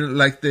even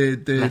like the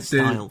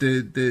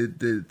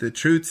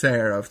truth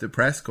hair of the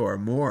press corps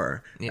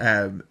more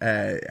it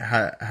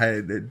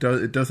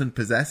doesn't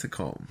possess a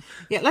comb.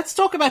 Yeah, let's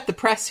talk about the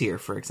press here,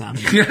 for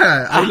example.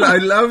 Yeah, I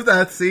love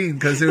that scene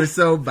because it was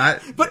so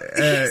bad. But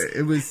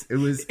it was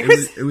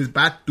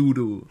bat doo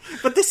doo.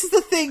 But this is the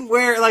thing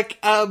where like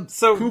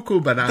so cuckoo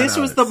bananas. This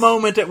was the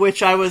moment at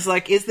which I was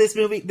like, is this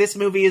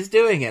movie is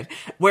doing it,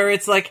 where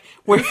it's like,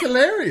 it's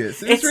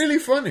hilarious. It's really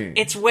funny.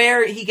 It's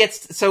where he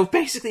gets, so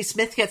basically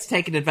Smith gets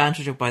taken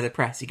advantage of by the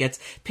press. He gets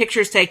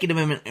pictures taken of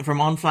him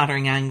from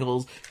unflattering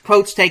angles,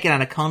 quotes taken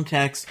out of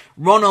context,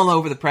 run all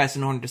over the press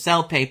in order to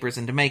sell papers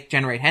and to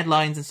generate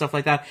headlines and stuff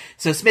like that.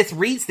 So Smith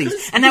reads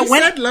these, and now he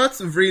said lots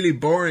of really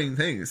boring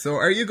things. So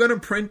are you going to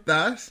print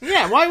that?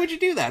 Yeah, why would you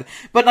do that?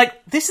 But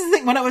like, this is the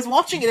thing, when I was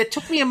watching it, it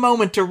took me a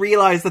moment to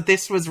realize that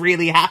this was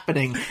really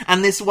happening,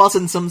 and this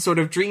wasn't some sort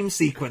of dream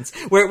sequence,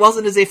 where it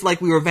wasn't as if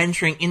like we were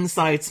venturing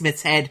inside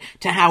Smith's head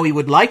to how he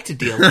would like to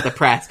deal with the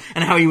press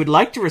and how he would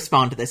like to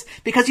respond to this,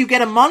 because you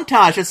get a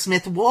montage of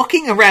Smith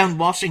walking around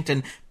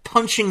Washington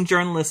punching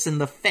journalists in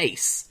the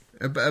face.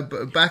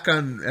 Back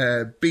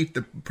on Beat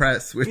the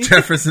Press with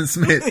Jefferson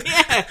Smith.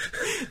 Yeah.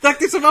 Like,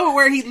 there's a moment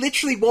where he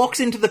literally walks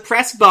into the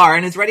press bar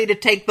and is ready to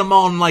take them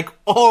on, like,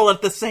 all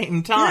at the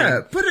same time. Yeah,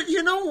 but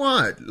you know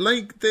what?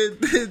 Like,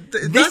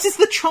 this is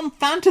the Trump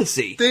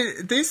fantasy.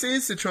 This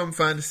is the Trump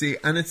fantasy,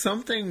 and it's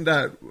something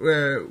that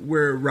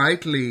we're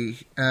rightly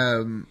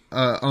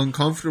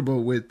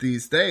uncomfortable with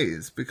these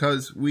days,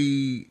 because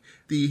the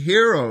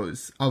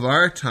heroes of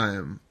our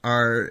time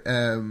are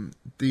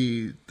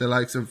the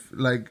likes of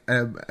like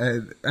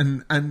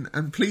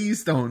and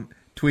please don't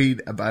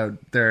tweet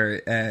about their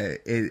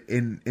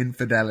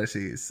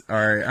infidelities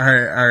or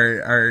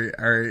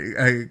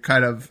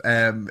kind of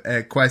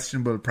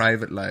questionable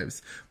private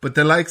lives, but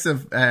the likes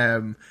of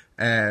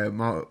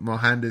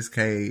Mohandas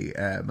K,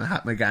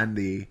 Mahatma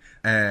Gandhi,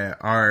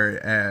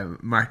 or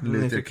Martin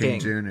Luther King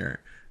Jr.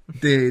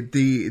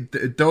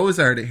 Those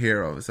are the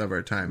heroes of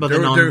our time. But the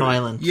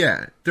non-violent.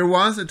 Yeah, there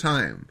was a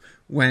time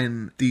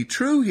when the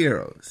true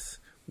heroes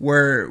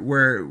were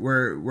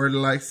the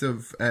likes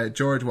of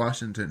George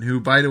Washington, who,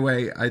 by the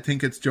way, I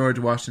think it's George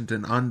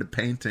Washington on the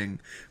painting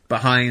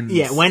behind.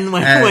 Yeah, when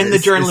the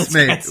journalist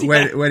Smith, gets,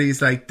 when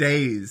he's like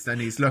dazed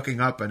and he's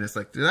looking up and it's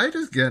like, did I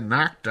just get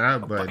knocked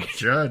out by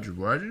George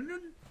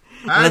Washington?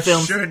 I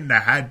shouldn't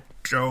have had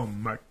so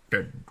much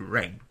to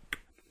drink.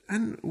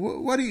 And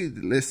what do you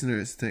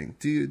listeners think?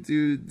 Do you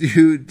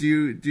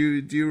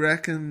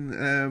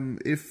reckon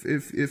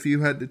if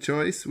you had the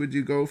choice, would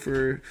you go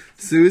for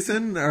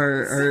Susan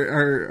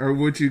or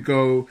would you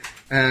go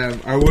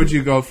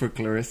for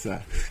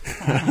Clarissa?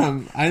 We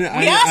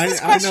asked this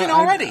question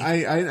already.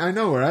 I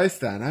know where I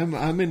stand.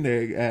 I'm in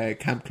the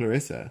Camp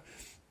Clarissa.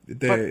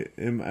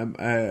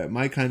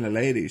 My Kind of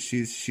Lady.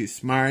 She's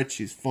smart.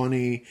 She's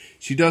funny.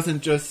 She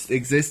doesn't just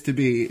exist to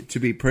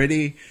be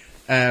pretty.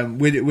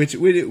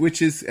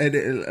 Which is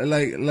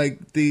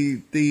like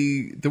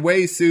the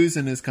way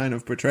Susan is kind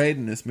of portrayed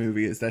in this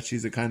movie is that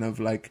she's a kind of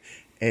like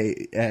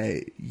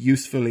a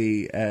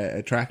usefully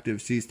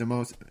attractive. She's the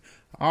most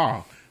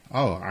I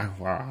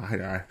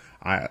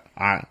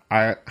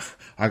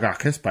got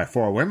kissed by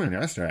 4 women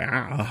yesterday.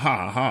 And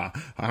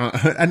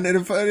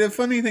the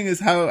funny thing is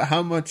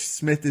how much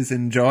Smith is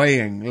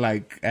enjoying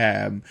like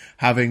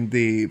having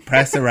the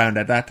press around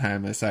at that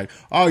time. It's like,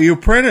 oh, you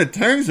printed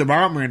things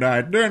about me that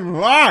I didn't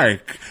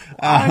like.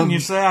 Why didn't you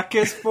say I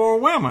kissed 4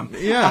 women?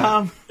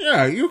 Yeah,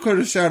 yeah, you could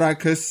have said I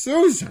kissed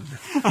Susan.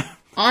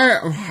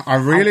 I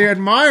really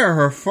admire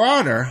her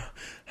father,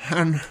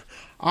 and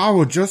I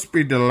would just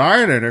be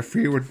delighted if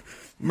he would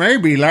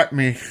maybe let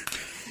me.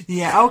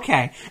 Yeah,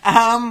 okay.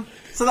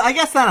 So I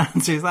guess that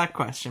answers that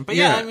question. But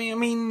yeah, I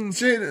mean,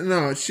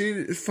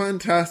 she's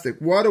fantastic.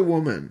 What a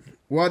woman.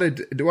 What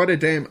a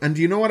dame. And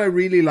you know what I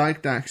really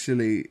liked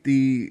actually?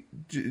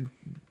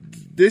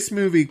 This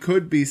movie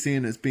could be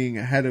seen as being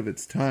ahead of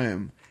its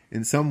time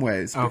in some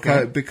ways,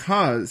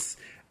 because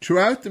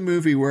throughout the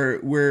movie,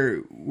 we're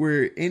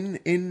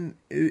in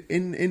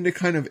the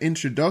kind of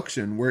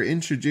introduction, we're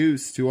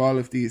introduced to all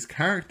of these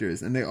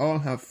characters, and they all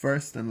have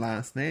first and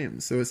last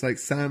names. So it's like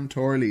Sam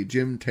Torley,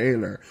 Jim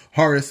Taylor,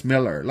 Horace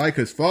Miller, like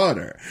his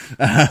father,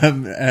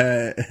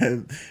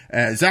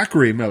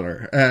 Zachary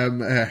Miller,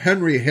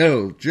 Henry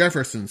Hill,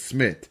 Jefferson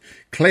Smith,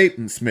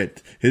 Clayton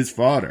Smith, his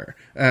father,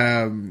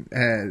 and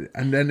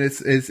then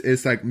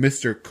it's like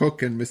Mr.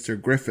 Cook and Mr.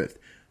 Griffith,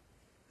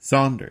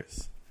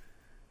 Saunders.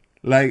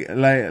 Like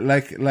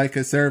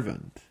a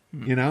servant,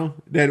 you know,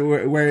 that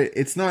where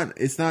it's not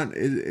Ms.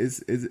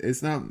 Saunders,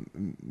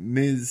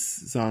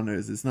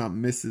 it's not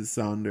Mrs.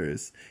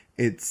 Saunders,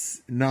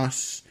 it's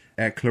not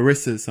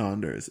Clarissa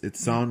Saunders, it's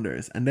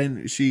Saunders, and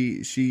then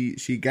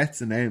she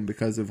gets a name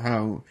because of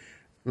how,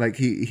 like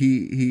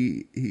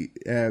she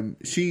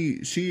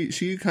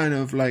kind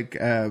of like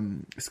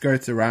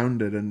skirts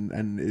around it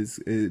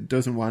and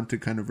doesn't want to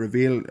kind of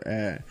reveal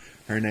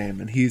her name,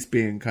 and he's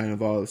being kind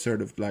of all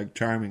sort of like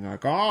charming,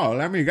 like, oh,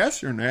 let me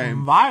guess your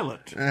name,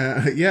 Violet.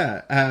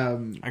 Yeah.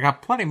 I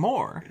got plenty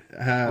more.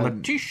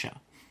 Letitia.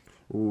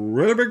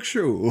 Really big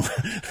shoe.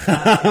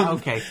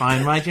 Okay,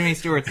 fine. My Jimmy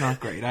Stewart's not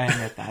great. I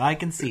admit that. I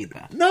concede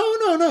that.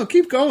 No.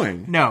 Keep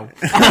going. No.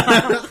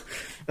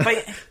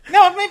 But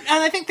no, and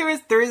I think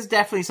there is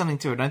definitely something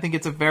to it. I think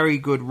it's a very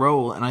good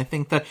role, and I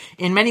think that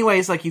in many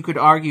ways, like, you could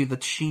argue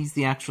that she's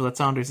the actual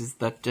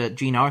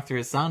Jean Arthur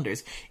as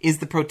Saunders is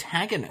the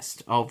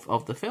protagonist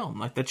of the film,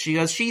 like that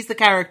she's the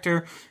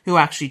character who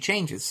actually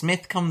changes.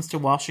 Smith comes to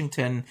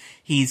Washington.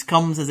 He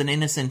comes as an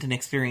innocent and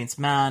experienced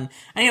man,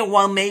 and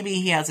while maybe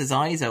he has his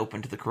eyes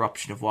open to the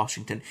corruption of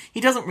Washington,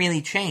 he doesn't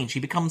really change. He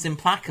becomes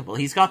implacable.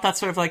 He's got that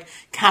sort of like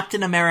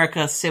Captain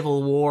America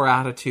Civil War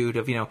attitude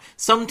of,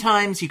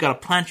 sometimes you got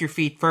to plant your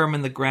feet firm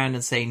in the ground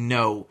and say,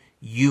 no,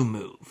 you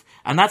move.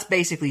 And that's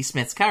basically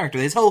Smith's character.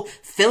 This whole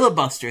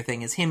filibuster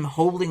thing is him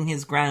holding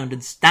his ground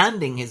and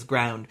standing his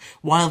ground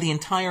while the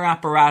entire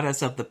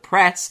apparatus of the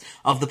press,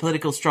 of the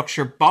political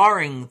structure,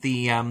 barring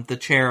the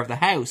chair of the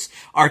House,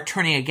 are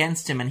turning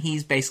against him, and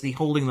he's basically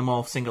holding them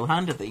off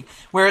single-handedly.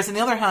 Whereas on the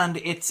other hand,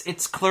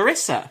 it's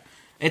Clarissa.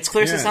 It's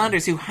Clarissa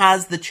Saunders who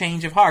has the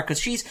change of heart,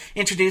 because she's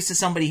introduced as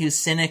somebody who's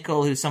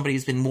cynical, who's somebody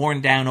who's been worn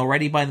down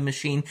already by the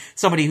machine,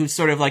 somebody who's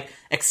sort of like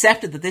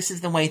accepted that this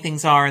is the way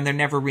things are and they're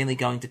never really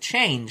going to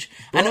change.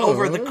 And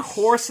over the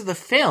course of the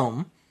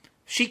film,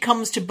 she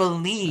comes to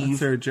believe... That's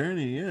her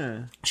journey,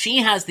 yeah. She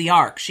has the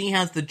arc. She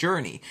has the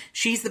journey.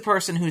 She's the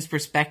person whose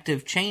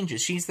perspective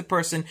changes. She's the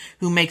person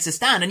who makes a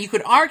stand. And you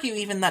could argue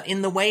even that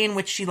in the way in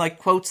which she, like,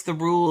 quotes the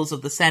rules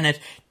of the Senate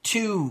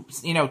to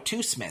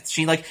Smith.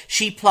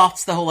 She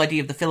plots the whole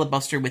idea of the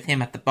filibuster with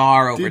him at the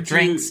bar over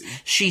drinks.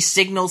 She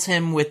signals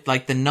him with,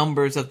 like, the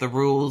numbers of the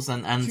rules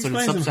and sort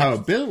of explains how a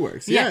bill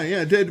works.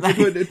 Yeah.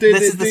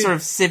 This is the sort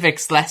of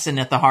civics lesson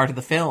at the heart of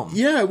the film.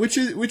 Yeah, which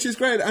is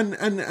great. And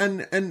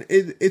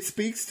it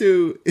speaks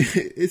to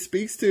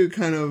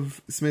kind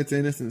of Smith's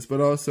innocence,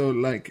 but also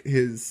like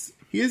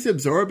he is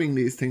absorbing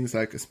these things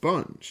like a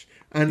sponge.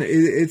 And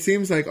it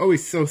seems like, oh,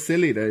 he's so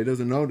silly that he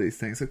doesn't know these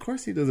things. Of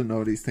course he doesn't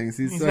know these things.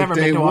 He's like never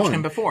been to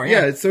Washington before.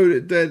 Yeah. So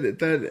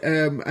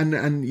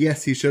and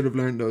yes, he should have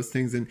learned those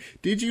things. And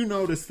did you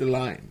notice the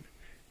line?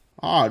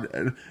 Oh,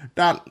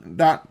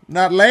 that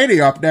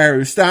lady up there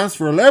who stands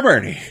for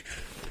liberty.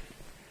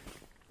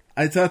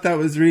 I thought that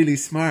was really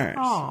smart.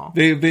 Oh,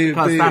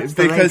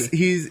 because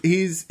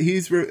he's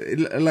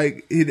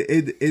like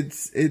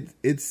it's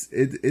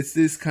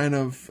this kind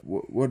of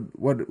what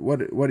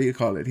do you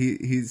call it?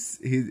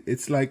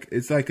 It's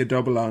like a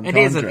double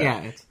entendre.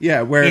 It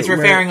is where he's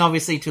referring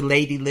obviously to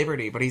Lady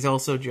Liberty, but he's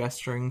also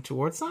gesturing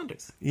towards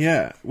Saunders.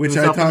 Yeah, which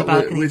I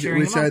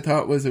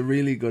thought was a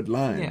really good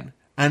line. Yeah.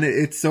 And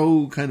it's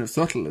so kind of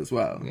subtle as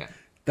well. Yeah.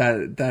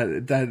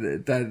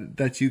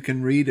 That you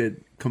can read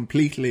it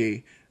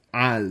completely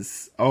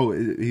as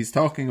he's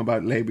talking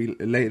about Lady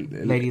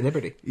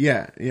Liberty.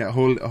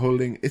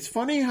 Holding. It's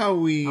funny how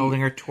we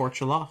holding her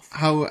torch aloft.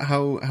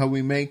 How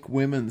we make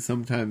women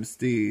sometimes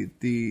the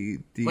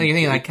well, you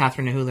think like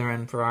Catherine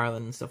O'Hulahan for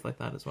Ireland and stuff like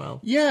that as well.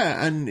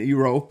 Yeah, and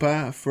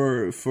Europa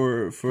for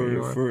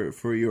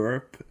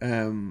Europe.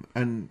 How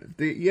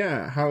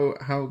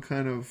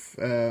kind of.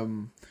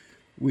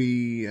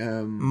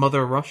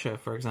 Mother Russia,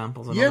 for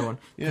example, is another one.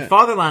 Yeah. The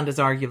fatherland is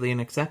arguably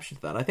an exception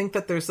to that. I think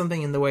that there's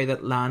something in the way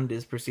that land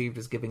is perceived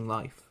as giving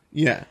life.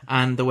 Yeah.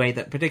 And the way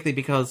that, particularly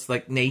because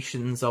like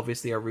nations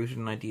obviously are rooted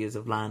in ideas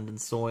of land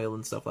and soil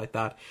and stuff like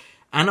that.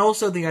 And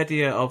also the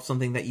idea of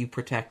something that you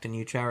protect and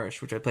you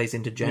cherish, which plays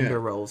into gender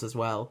roles as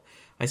well.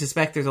 I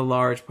suspect there's a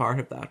large part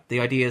of that. The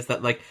idea is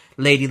that, like,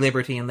 Lady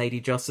Liberty and Lady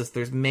Justice,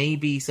 there's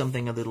maybe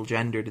something a little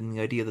gendered in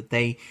the idea that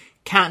they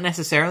can't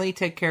necessarily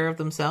take care of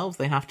themselves.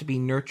 They have to be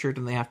nurtured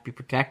and they have to be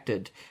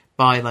protected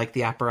by, like,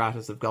 the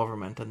apparatus of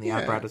government and the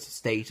apparatus of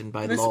state and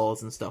by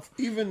laws and stuff.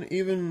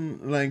 Even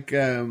like,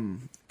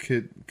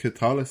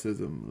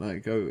 Catholicism,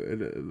 like,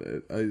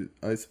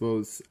 I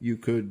suppose you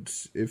could,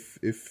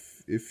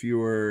 if you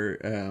were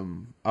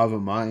of a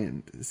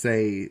mind,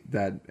 say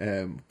that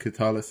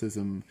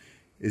Catholicism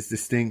is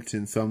distinct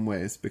in some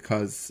ways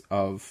because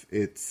of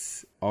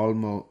its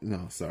almost.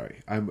 No,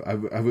 sorry, we're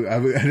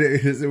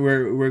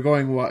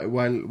going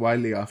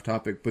wildly off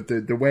topic. But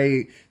the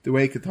way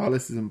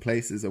Catholicism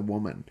places a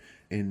woman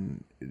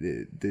in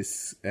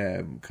this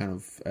kind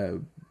of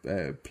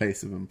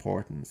place of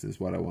importance is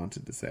what I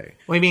wanted to say.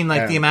 Well, you mean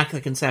like the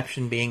Immaculate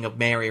Conception being of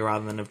Mary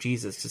rather than of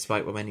Jesus,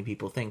 despite what many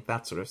people think,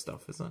 that sort of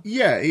stuff, isn't it?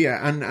 Yeah,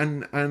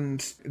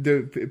 and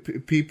the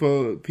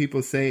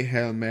people say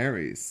Hail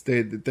Marys.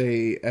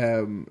 They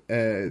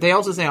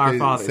also say Our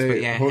Fathers, but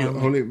yeah,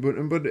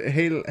 but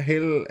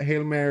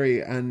Hail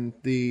Mary and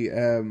the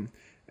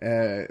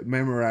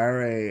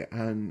Memorare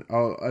and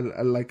a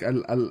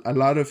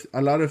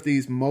lot of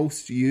these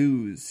most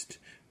used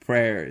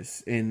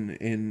prayers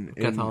in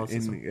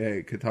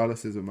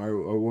Catholicism,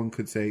 or one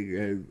could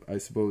say, I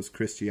suppose,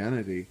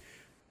 Christianity,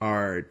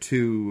 are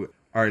to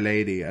Our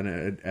Lady, and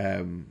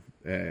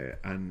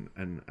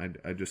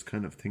I just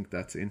kind of think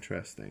that's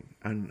interesting,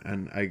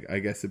 and I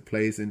guess it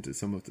plays into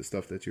some of the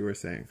stuff that you were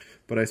saying.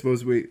 But I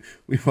suppose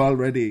we've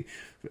already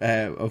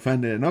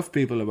offended enough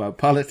people about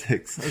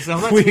politics. So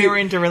let's veer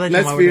into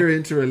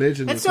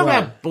religion. Let's talk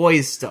about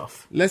boys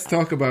stuff. Let's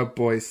talk about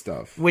boys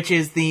stuff, which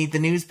is the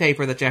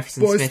newspaper that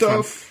Jefferson Smith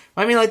runs.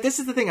 I mean, like, this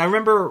is the thing. I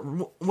remember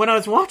when I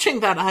was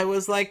watching that, I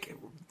was like,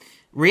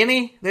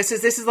 really? This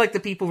is like the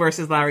People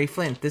versus Larry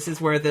Flint. This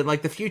is where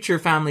the future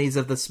families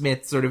of the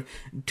Smiths sort of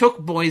took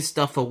boys'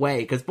 stuff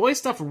away, because boys'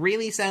 stuff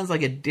really sounds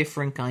like a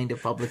different kind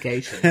of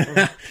publication.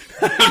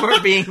 If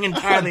we're being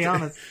entirely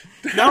honest.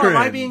 No, am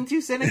I being too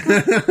cynical?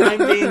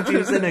 I'm being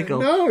too cynical.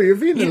 No, you're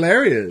being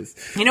hilarious.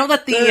 You know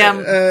that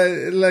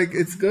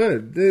it's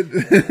good.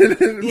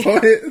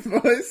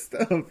 Boys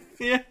stuff.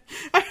 Yeah.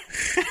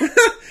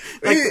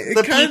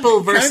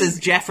 People versus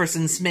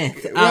Jefferson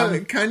Smith.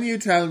 Can you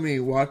tell me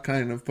what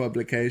kind of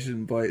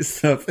publication boys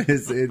stuff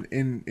is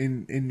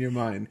in your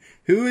mind?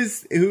 Who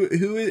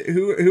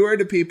are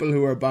the people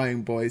who are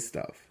buying boys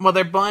stuff? Well,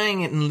 they're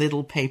buying it in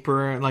little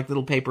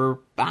paper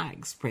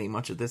bags, pretty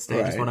much at this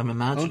stage, is what I'm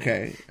imagining.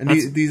 Okay, and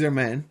these are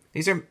men.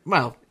 These are,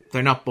 well,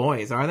 they're not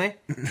boys, are they?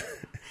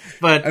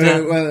 But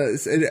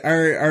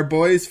are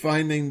boys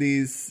finding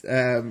these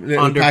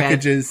little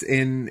packages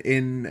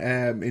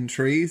in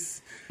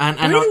trees? And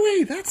by the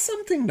way, that's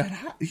something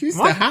that used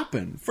to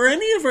happen. For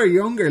any of our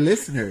younger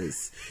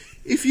listeners,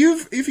 if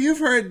you've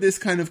heard this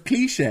kind of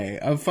cliche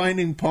of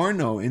finding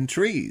porno in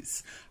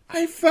trees,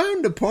 I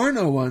found a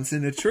porno once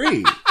in a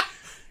tree.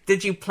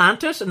 Did you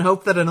plant it and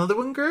hope that another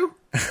one grew?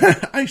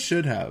 I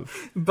should have,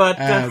 but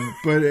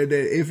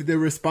if the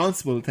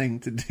responsible thing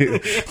to do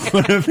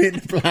would have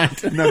been to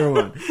plant another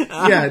one.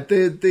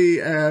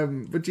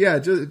 But yeah,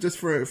 just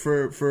for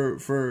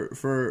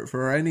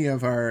any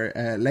of our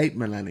late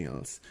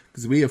millennials,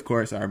 because we of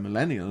course are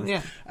millennials.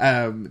 Yeah.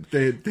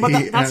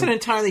 That's an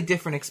entirely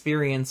different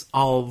experience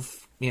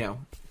of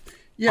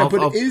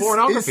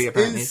pornography,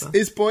 apparently.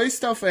 Is boys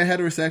stuff a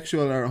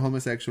heterosexual or a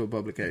homosexual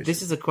publication?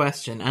 This is a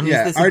question. And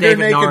are there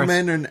naked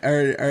men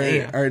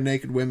or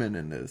naked women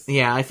in this?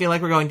 Yeah, I feel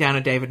like we're going down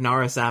a David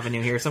Norris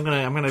avenue here, so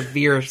I'm gonna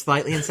veer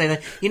slightly and say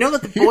that you know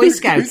that the Boy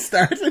Scouts you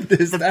started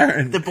this,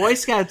 Darren. The Boy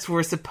Scouts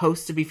were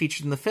supposed to be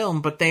featured in the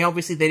film, but they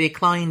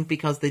declined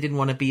because they didn't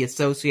want to be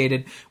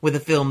associated with a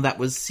film that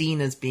was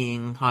seen as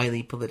being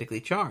highly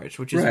politically charged,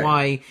 which is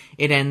why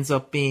it ends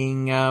up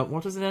being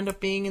what does it end up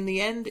being in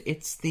the end?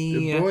 It's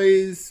the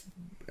Boys.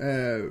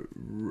 I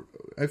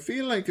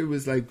feel like it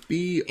was like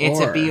B.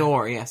 It's a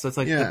B.O.R. Yeah, so it's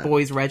like the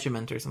Boys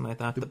Regiment or something like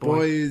that. The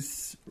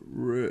boys.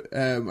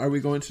 Are we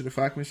going to the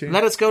fact machine?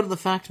 Let us go to the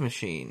fact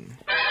machine.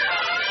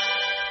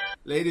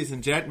 Ladies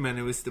and gentlemen,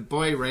 it was the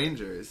Boy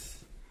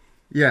Rangers.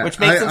 Yeah, which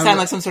makes them sound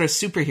like some sort of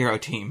superhero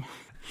team.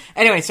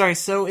 Anyway, sorry.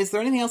 So, is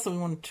there anything else that we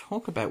want to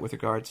talk about with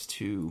regards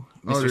to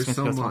Mr. Smith?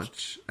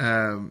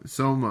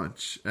 So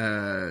much.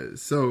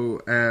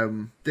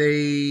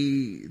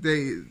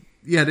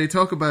 they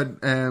talk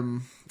about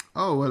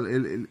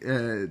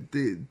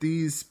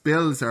these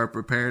bills are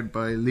prepared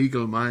by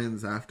legal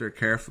minds after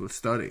careful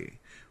study,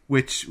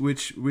 which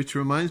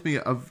reminds me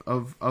of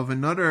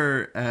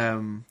another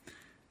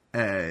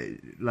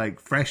like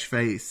fresh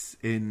face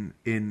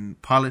in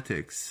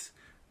politics,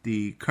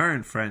 the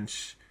current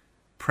French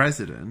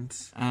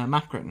president,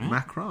 Macron, right?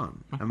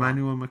 Macron,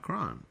 Emmanuel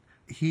Macron.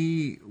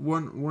 He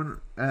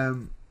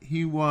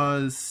he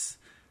was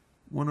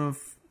one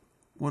of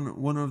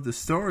the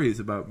stories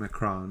about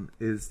Macron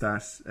is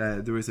that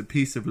there was a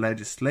piece of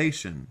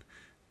legislation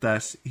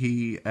that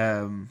he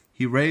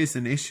raised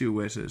an issue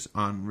with it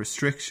on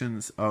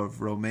restrictions of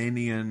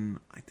Romanian,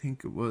 I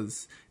think it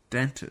was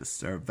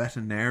dentists or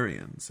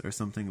veterinarians or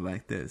something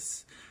like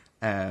this.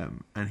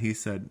 And he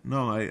said,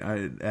 no,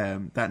 I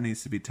that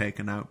needs to be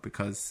taken out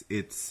because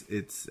it's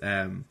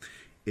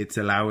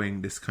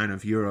allowing this kind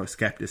of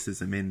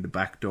Euroscepticism in the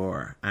back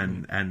door,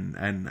 and I'm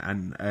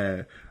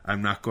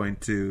not going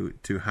to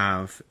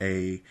have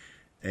a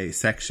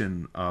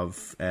section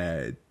of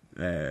my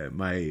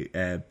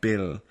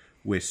bill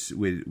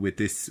with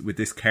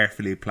this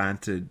carefully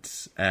planted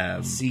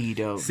seed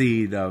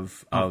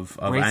of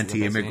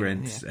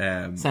anti-immigrant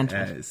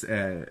sentiment.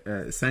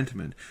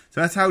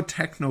 So that's how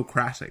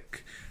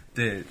technocratic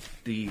the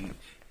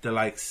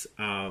likes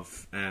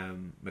of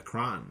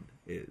Macron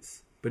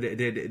is. But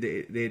it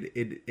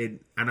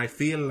and I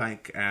feel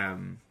like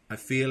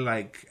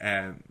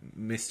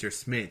Mr.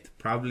 Smith,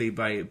 probably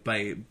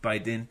by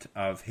dint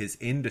of his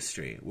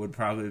industry, would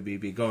probably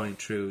be going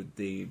through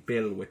the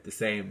bill with the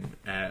same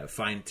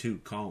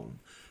fine-tooth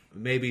comb.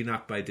 Maybe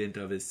not by dint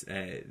of his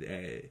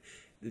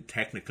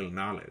technical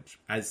knowledge.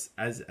 As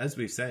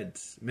we've said,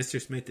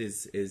 Mr. Smith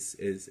is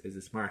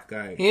a smart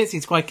guy. He is.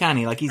 He's quite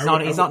canny. Like he's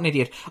not an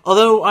idiot.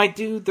 Although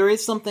there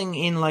is something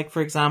in, like,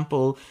 for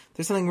example,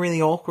 there's something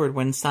really awkward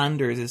when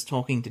Sanders is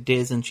talking to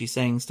Diz and she's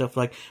saying stuff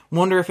like,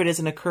 "Wonder if it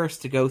isn't a curse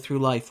to go through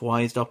life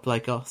wised up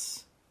like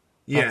us."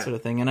 That sort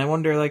of thing. And I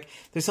wonder, like,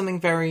 there's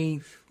something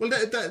very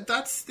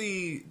that's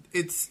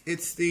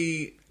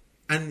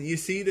and you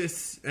see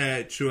this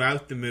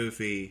throughout the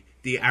movie,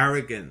 the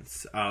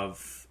arrogance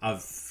of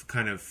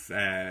kind of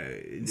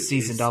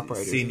seasoned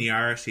operators,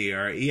 seniority,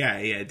 or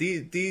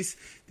these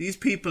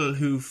people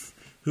who've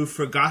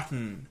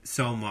forgotten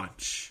so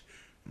much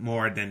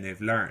more than they've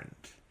learned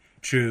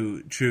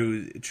through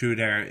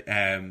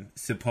their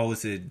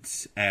supposed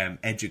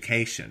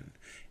education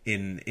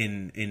in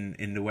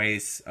the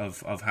ways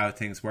of how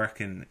things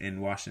work in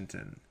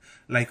Washington.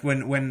 Like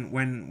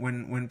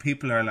when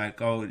people are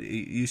like, oh,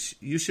 you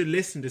should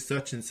listen to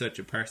such and such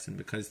a person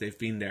because they've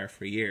been there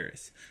for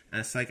years,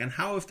 and it's like, and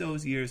how have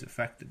those years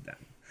affected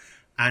them,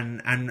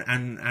 and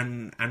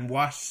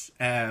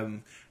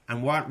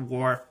what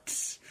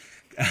warped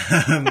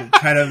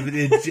kind of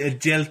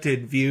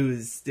jilted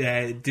views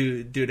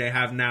do they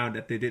have now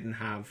that they didn't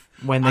have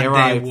when they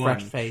arrived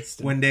fresh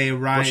faced, when they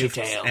arrived with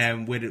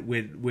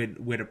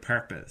a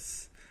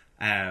purpose.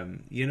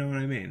 You know what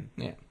I mean?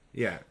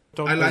 Yeah.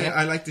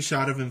 I like the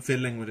shot of him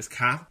fiddling with his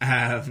cap,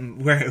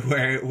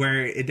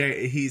 where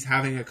he's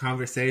having a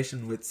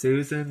conversation with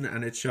Susan,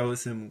 and it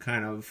shows him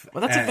kind of.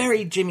 Well, that's a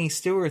very Jimmy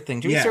Stewart thing.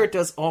 Jimmy Stewart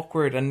does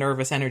awkward and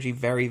nervous energy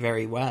very,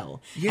 very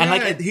well. Yeah,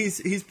 and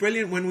he's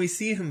brilliant when we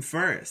see him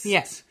first.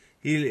 Yes.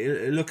 He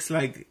looks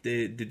like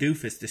the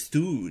doofus, the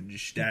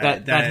stooge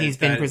that he's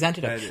been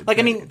presented as. Like,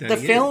 I mean, the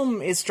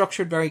film is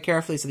structured very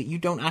carefully so that you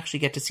don't actually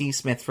get to see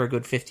Smith for a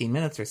good 15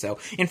 minutes or so.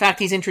 In fact,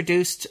 he's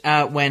introduced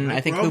when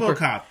I think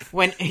RoboCop.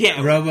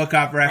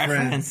 RoboCop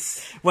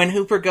reference. When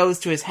Hooper goes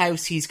to his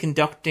house, he's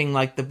conducting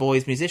like the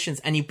boys' musicians,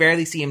 and you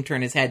barely see him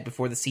turn his head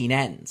before the scene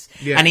ends.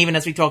 Yeah. And even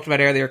as we talked about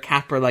earlier,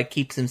 Capra like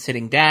keeps him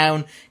sitting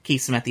down,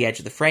 keeps him at the edge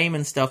of the frame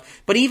and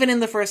stuff. But even in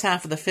the first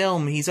half of the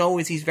film, he's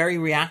very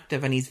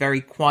reactive and he's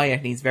very quiet.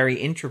 And he's very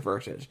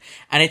introverted.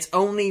 And it's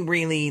only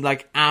really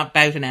like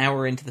about an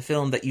hour into the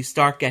film that you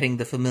start getting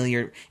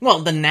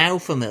the now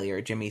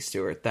familiar Jimmy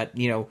Stewart that,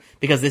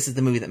 because this is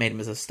the movie that made him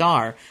as a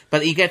star,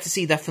 but you get to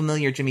see that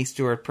familiar Jimmy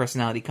Stewart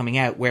personality coming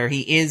out where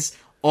he is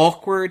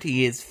awkward,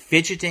 he is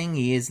fidgeting,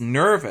 he is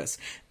nervous,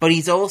 but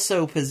he's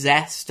also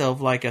possessed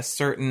of like a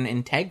certain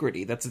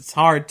integrity it's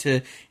hard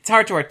to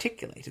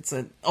articulate. It's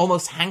an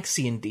almost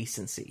Hanksian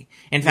decency.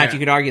 In fact, you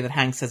could argue that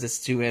Hanks has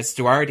a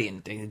Stewardian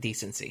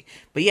decency.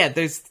 But yeah,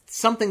 there's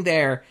something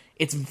there.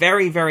 It's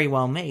very, very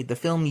well made. The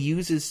film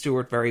uses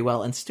Stewart very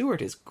well, and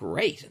Stewart is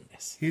great in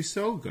this. He's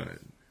so good.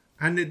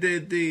 And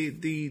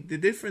the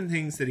different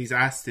things that he's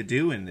asked to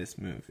do in this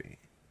movie,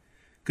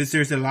 because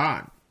there's a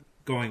lot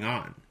going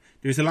on.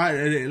 There's a lot,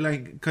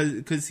 like,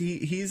 because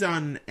he's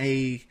on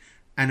an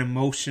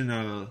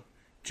emotional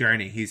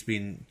journey. He's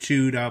been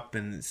chewed up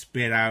and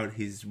spit out.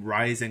 He's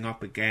rising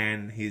up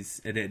again.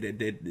 He's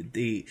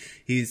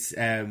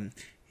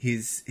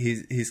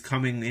he's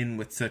coming in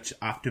with such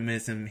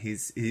optimism.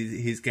 He's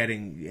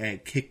getting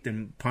kicked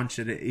and punched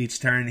at each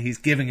turn. He's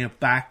giving it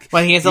back.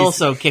 Well, he is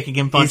also kicking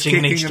and punching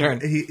in each turn.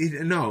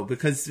 No,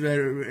 because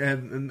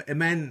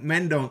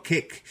men don't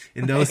kick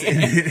in those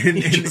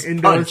in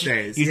those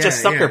days. You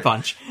just sucker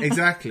punch.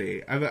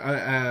 Exactly.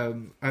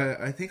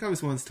 I think I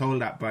was once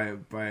told that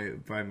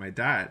by my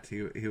dad.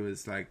 He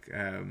was like,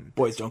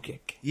 boys don't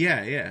kick.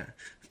 Yeah.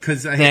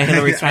 Because the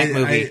Hilary Swank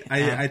movie.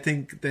 I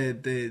think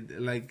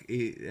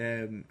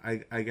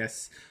I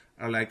guess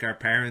like our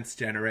parents'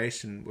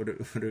 generation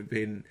would have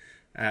been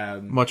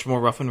much more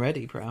rough and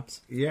ready,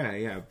 perhaps.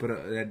 Yeah. But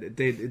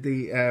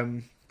I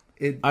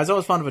was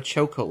always fond of a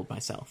chokehold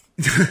myself.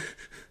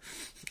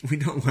 We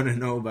don't want to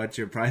know about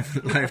your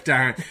private life,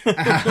 Darren.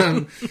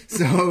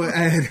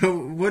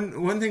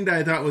 One thing that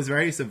I thought was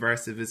very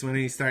subversive is when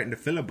he's starting to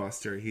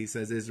filibuster. He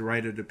says, "Is the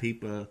right of the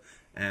people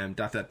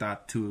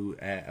to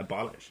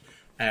abolish."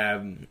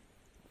 And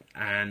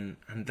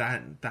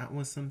that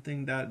was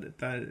something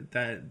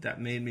that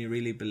made me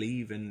really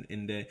believe in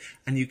the,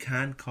 and you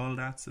can't call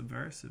that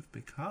subversive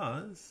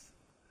because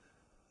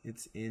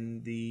it's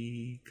in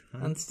the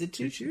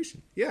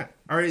Constitution. Yeah.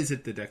 Or is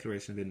it the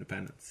Declaration of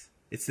Independence?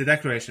 It's the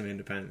Declaration of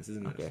Independence,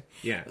 isn't it? Okay.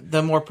 Yeah.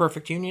 The more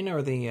perfect union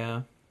or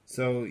the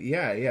So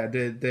yeah. I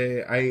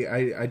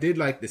did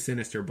like the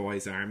Sinister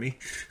Boys Army,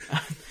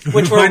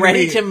 which were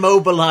ready to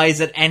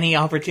mobilize at any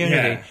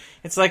opportunity. Yeah.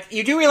 It's like,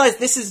 you do realize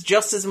this is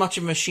just as much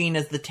a machine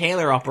as the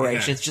Taylor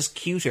operation. Yeah. It's just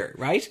cuter,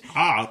 right?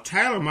 Oh,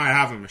 Taylor might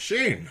have a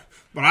machine,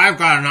 but I've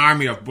got an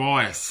army of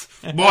boys.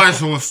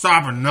 Boys who will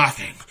stop at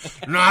nothing.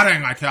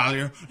 Nothing, I tell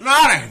you.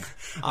 Nothing.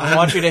 I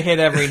want you to hit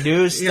every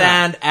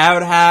newsstand,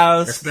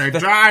 outhouse. If they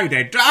die,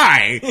 they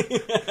die.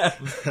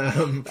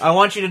 I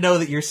want you to know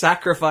that your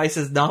sacrifice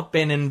has not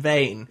been in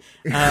vain.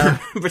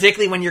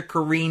 Particularly when you're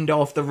careened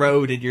off the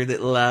road in your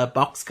little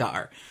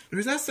boxcar. There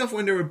was that stuff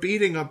when they were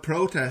beating up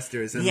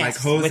protesters and like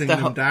hosing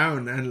them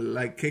down and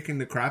like kicking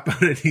the crap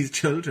out of these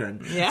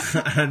children. Yeah.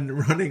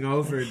 And running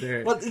over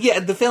there. Well, yeah,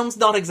 the film's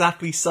not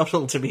exactly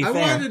subtle, to be fair.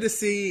 I wanted to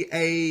see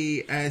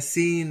a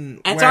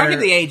scene and it's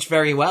arguably aged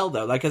very well,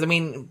 though. Like, because I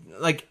mean,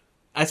 like,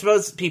 I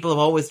suppose people have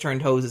always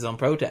turned hoses on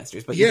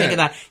protesters, but you think of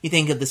that, you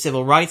think of the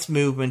civil rights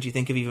movement, you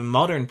think of even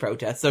modern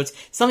protests, so it's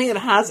something that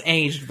has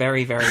aged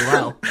very, very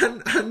well.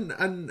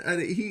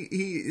 and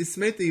he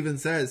Smith even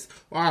says,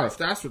 well, if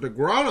that's what the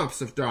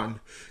grown-ups have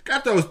done,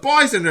 get those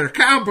boys into the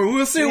camp and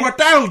we'll see what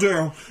they'll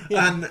do.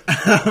 Yeah.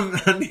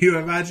 And you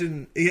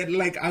imagine,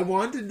 I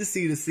wanted to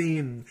see the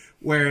scene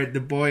where the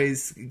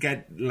boys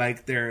get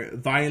like their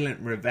violent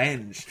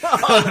revenge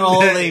on all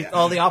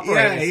the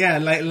operators. Yeah,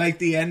 like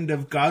the end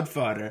of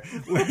Godfather,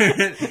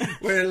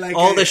 where like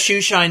all the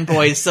shoeshine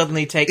boys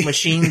suddenly take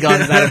machine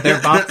guns out of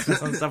their boxes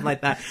and stuff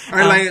like that.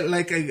 Or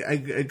like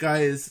a guy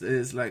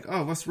is like,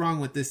 oh, what's wrong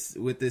with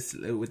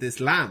this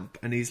lamp?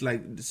 And he's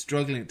like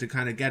struggling to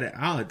kind of get it.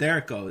 Oh, there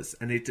it goes,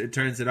 and he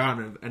turns it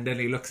on, and then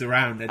he looks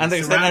around, and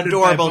there's an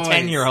adorable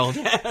 10-year-old.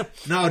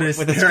 No,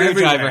 with a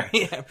screwdriver.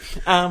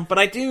 Yeah. But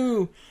I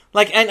do.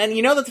 Like, and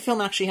you know that the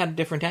film actually had a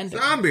different ending.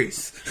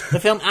 Zombies! The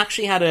film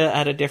actually had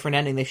a different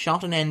ending. They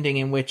shot an ending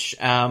in which...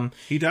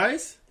 he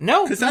dies?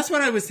 No. Because that's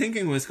what I was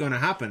thinking was going to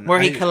happen. Where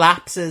he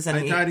collapses and...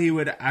 I thought he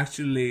would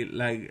actually,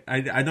 like...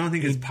 I don't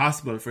think it's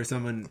possible for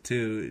someone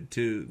to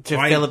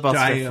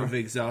die of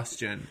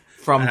exhaustion.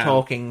 From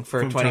talking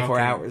for 24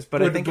 hours.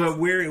 But I think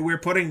we're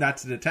putting that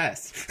to the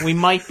test. We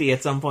might be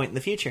at some point in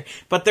the future.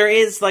 But there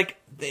is, like...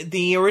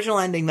 The original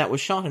ending that was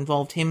shot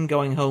involved him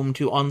going home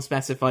to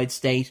unspecified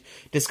state,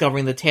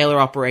 discovering the Taylor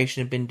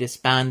operation had been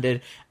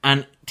disbanded,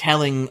 and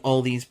telling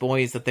all these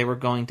boys that they were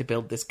going to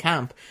build this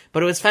camp.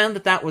 But it was found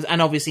that was...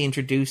 And obviously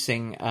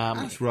introducing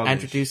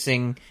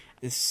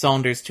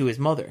Saunders to his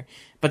mother.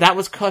 But that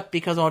was cut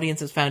because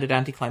audiences found it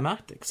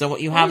anticlimactic. So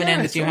what you have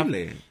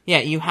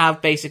you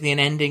have basically an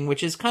ending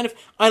which is kind of...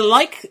 I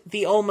like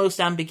the almost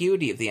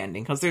ambiguity of the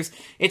ending, because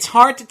it's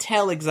hard to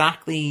tell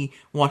exactly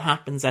what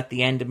happens at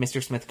the end of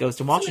Mr. Smith Goes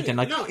to Washington.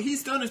 Like, no,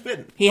 he's done his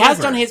bit. He has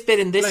done his bit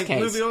in this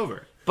case. Movie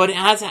over. But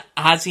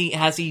has he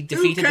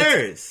defeated? Who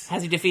cares?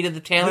 Has he defeated the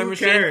Taylor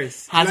machine? Who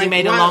cares? Has he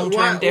made a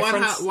long-term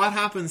difference? What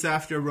happens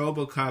after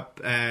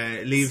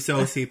RoboCop leaves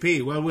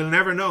OCP? Well, we'll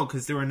never know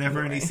because there were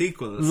never any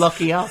sequels.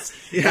 Lucky us.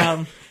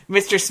 Yeah.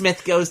 Mr.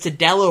 Smith Goes to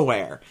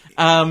Delaware.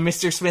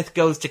 Mr. Smith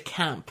Goes to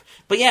camp.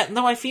 But yeah,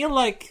 no, I feel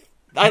like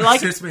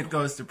Mr. Smith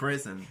Goes to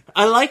prison.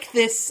 I like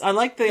this. I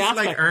like the it's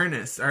aspect. Like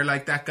Ernest, or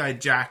like that guy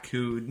Jack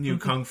who knew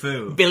Kung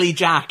Fu. Billy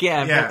Jack,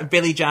 yeah.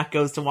 Billy Jack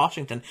Goes to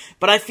Washington.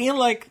 But I feel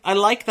like I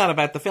like that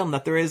about the film,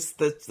 that there is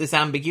this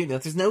ambiguity.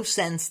 That there's no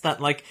sense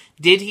that, like,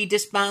 did he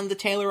disband the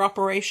Taylor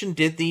operation?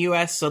 Did the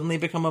US suddenly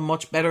become a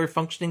much better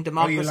functioning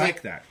democracy? Oh, you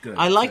like that? Good.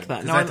 I like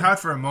that. No, I thought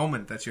for a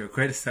moment that you were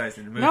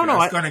criticizing the movie.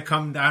 No, it's going to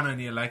come down on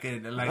you like a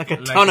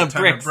ton of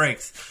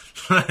bricks.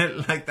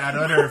 Like that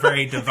other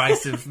very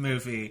divisive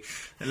movie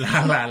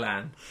La La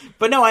Land.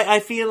 But no, I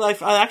feel I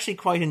actually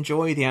quite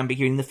enjoy the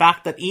ambiguity and the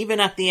fact that even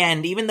at the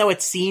end, even though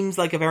it seems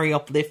like a very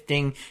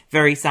uplifting,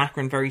 very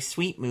saccharine, very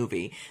sweet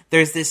movie,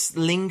 there's this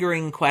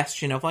lingering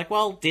question of like,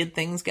 well, did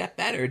things get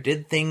better?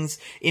 Did things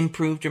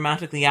improve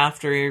dramatically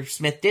after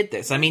Smith did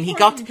this? I mean, he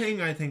got... The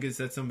thing, I think, is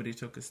that somebody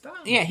took a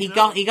stand. Yeah, he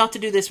got to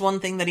do this one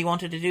thing that he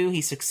wanted to do.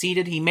 He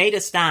succeeded. He made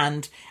a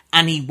stand,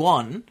 and he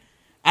won.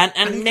 And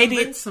he maybe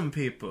convinced some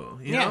people,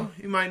 you know.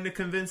 He mightn't have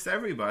convinced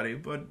everybody,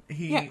 but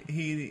he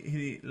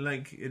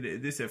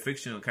this is a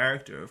fictional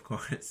character, of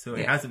course, so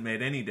it hasn't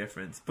made any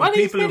difference. But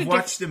people who've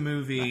watched the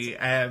movie,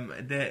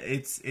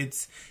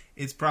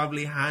 it's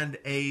probably had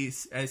a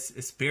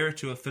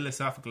spiritual,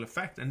 philosophical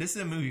effect, and this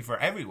is a movie for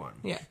everyone.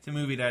 Yeah, it's a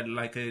movie that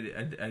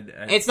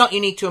it's not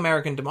unique to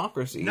American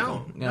democracy.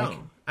 No.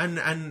 And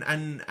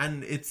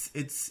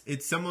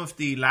it's some of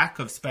the lack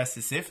of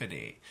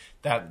specificity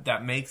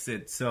that makes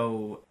it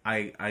so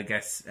I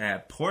guess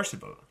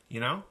portable, you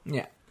know?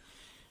 Yeah.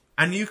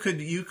 And you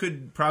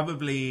could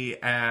probably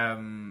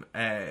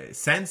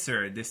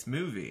censor this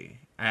movie.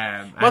 They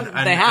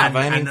have.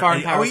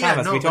 Foreign powers have,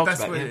 as we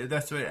talked about.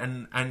 That's what,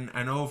 and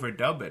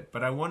overdub it.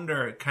 But I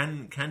wonder,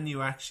 can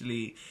you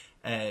actually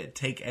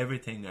take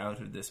everything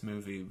out of this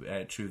movie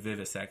through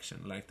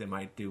vivisection, like they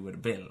might do with a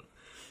bill?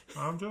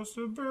 I'm just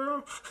a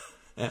bill.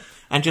 Yeah.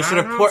 And just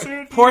sort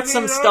of port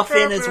some stuff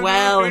in as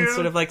well, and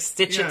sort of like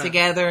stitch it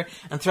together,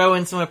 and throw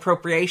in some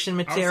appropriation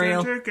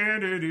material.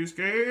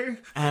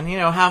 And, you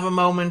know, have a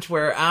moment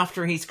where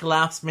after he's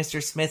collapsed,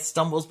 Mr. Smith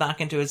stumbles back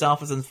into his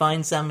office and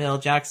finds Samuel L.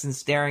 Jackson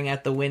staring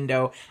out the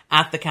window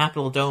at the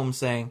Capitol Dome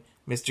saying,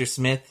 "Mr.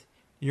 Smith,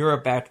 you're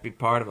about to be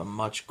part of a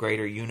much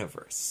greater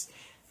universe."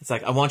 It's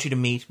like, I want you to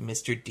meet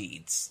Mr.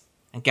 Deeds.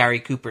 And Gary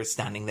Cooper's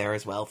standing there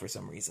as well for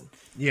some reason.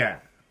 Yeah.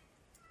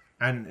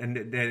 And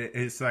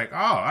it's like, oh,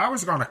 I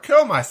was going to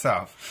kill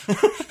myself.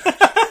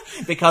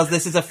 Because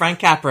this is a Frank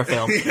Capra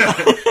film.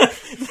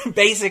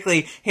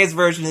 Basically, his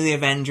version of the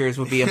Avengers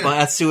would be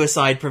a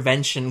suicide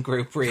prevention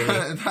group, really.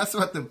 That's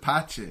what the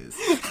patch is.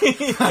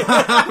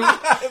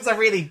 It's a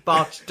really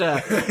botched...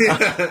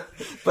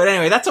 But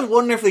anyway, that's a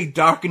wonderfully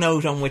dark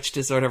note on which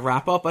to sort of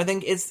wrap up. I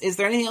think, is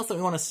there anything else that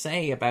we want to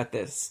say about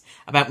this?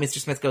 About Mr.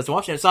 Smith Goes to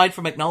Washington, aside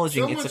from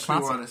acknowledging it's a classic? So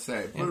much we want to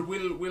say, but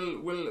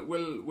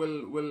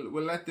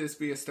we'll let this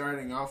be a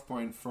starting off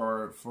point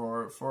for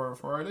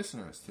our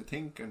listeners to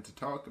think and to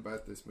talk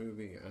about this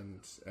movie. And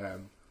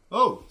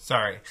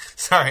sorry,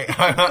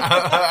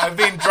 I've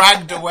been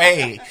dragged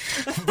away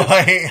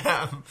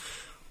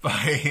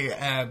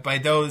by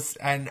those,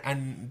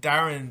 and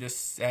Darren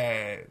just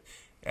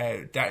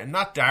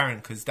not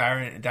Darren, because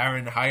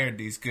Darren hired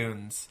these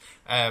goons.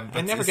 But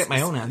I never get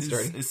my own hands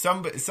dirty.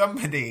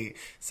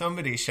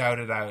 Somebody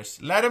shouted out,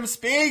 "Let him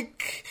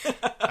speak!"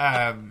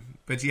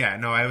 But yeah,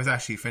 no, I was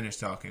actually finished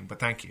talking. But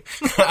thank you.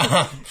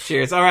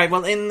 Cheers. All right.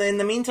 Well, in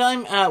the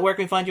meantime, where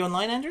can we find you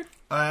online, Andrew?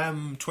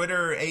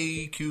 Twitter,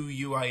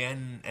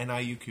 AQUINNIUQA,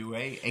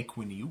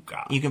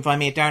 Aquinuka. You can find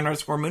me at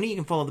Darren_Mooney. You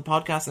can follow the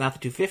podcast at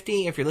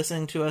Alpha250. If you're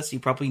listening to us, you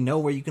probably know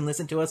where you can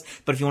listen to us.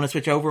 But if you want to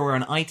switch over, we're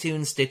on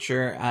iTunes,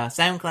 Stitcher,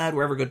 SoundCloud,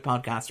 wherever good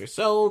podcasts are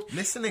sold.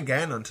 Listen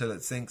again until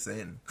it sinks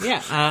in.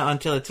 Yeah,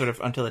 until it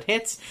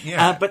hits.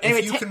 Yeah, but anyway,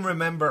 if you can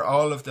remember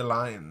all of the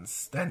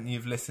lines, then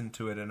you've listened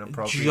to it an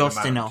appropriate just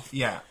amount. enough.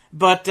 Yeah.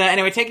 But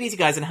anyway, take it easy,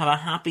 guys, and have a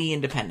happy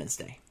Independence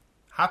Day.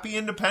 Happy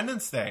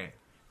Independence Day.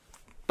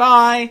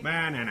 Bye.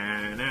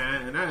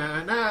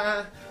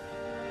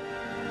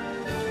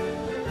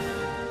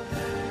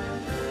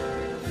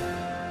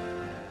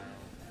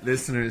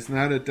 Listeners,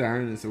 now that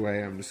Darren is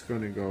away, I'm just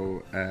going to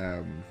go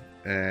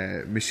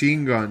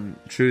machine gun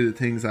through the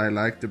things I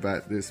liked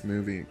about this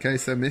movie in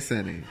case I miss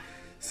any.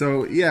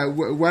 So yeah,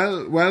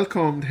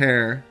 well-combed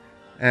hair,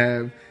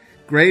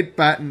 great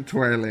baton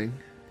twirling,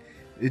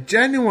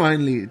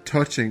 genuinely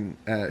touching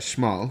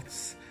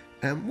schmaltz.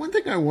 One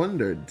thing I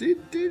wondered, did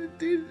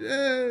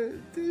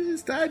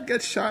his dad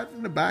get shot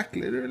in the back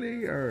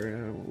literally,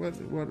 or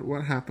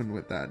what happened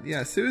with that?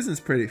 Yeah, Susan's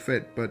pretty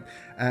fit, but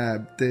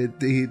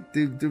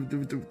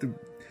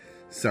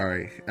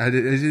sorry,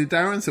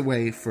 Darren's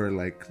away for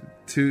like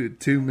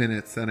two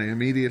minutes, and I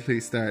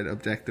immediately start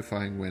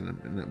objectifying women.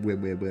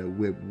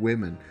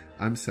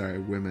 I'm sorry,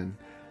 women.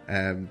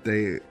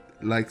 They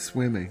like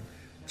swimming.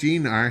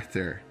 Jean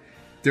Arthur.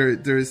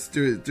 There's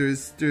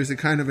a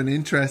kind of an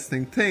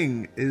interesting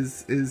thing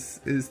is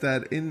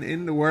that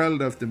in the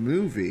world of the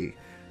movie,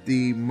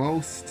 the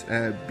most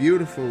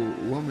beautiful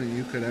woman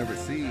you could ever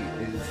see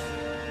is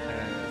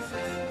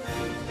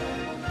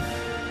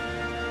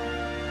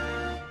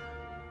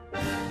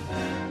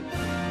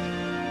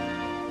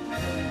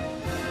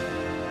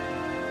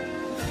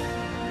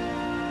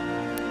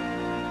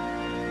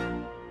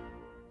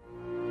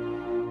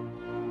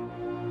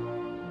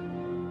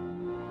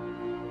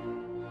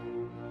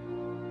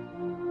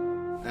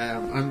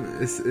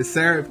I'm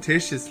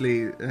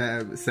surreptitiously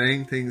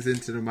saying things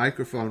into the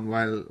microphone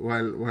while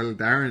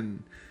Darren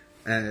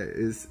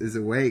is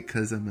away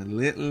because I'm a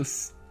little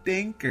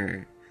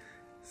stinker.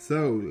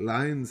 So,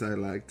 lines I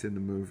liked in the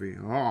movie.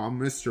 Oh,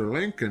 Mr.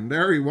 Lincoln,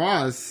 there he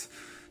was.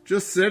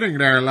 just sitting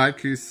there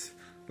like he's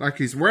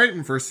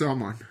waiting for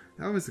someone.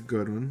 That was a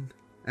good one.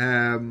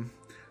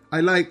 I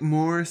like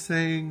Moore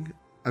saying,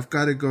 "I've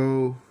got to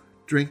go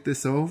drink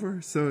this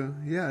over." So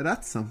yeah,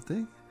 that's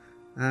something.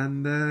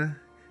 And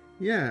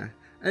yeah,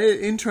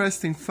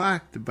 interesting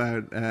fact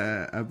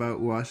about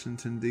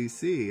Washington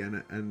D.C.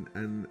 and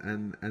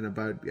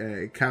about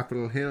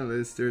Capitol Hill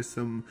is there's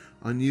some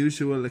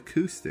unusual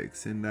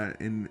acoustics in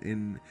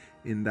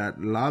that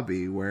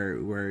lobby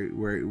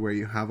where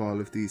you have all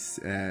of these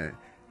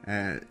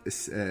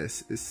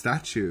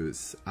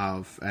statues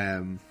of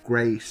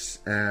great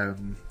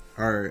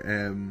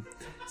or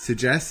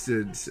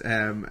suggested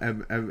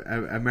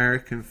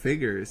American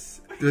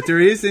figures. But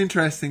there is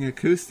interesting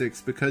acoustics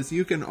because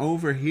you can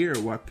overhear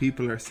what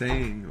people are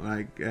saying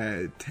like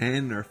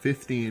 10 or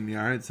 15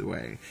 yards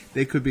away.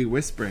 They could be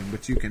whispering,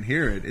 but you can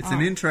hear it. It's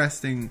an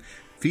interesting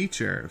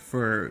feature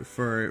for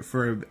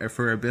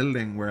a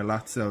building where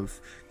lots of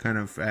kind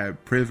of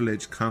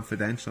privileged,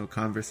 confidential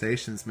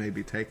conversations may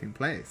be taking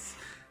place.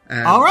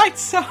 All right,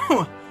 so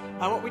what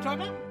are we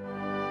talking about?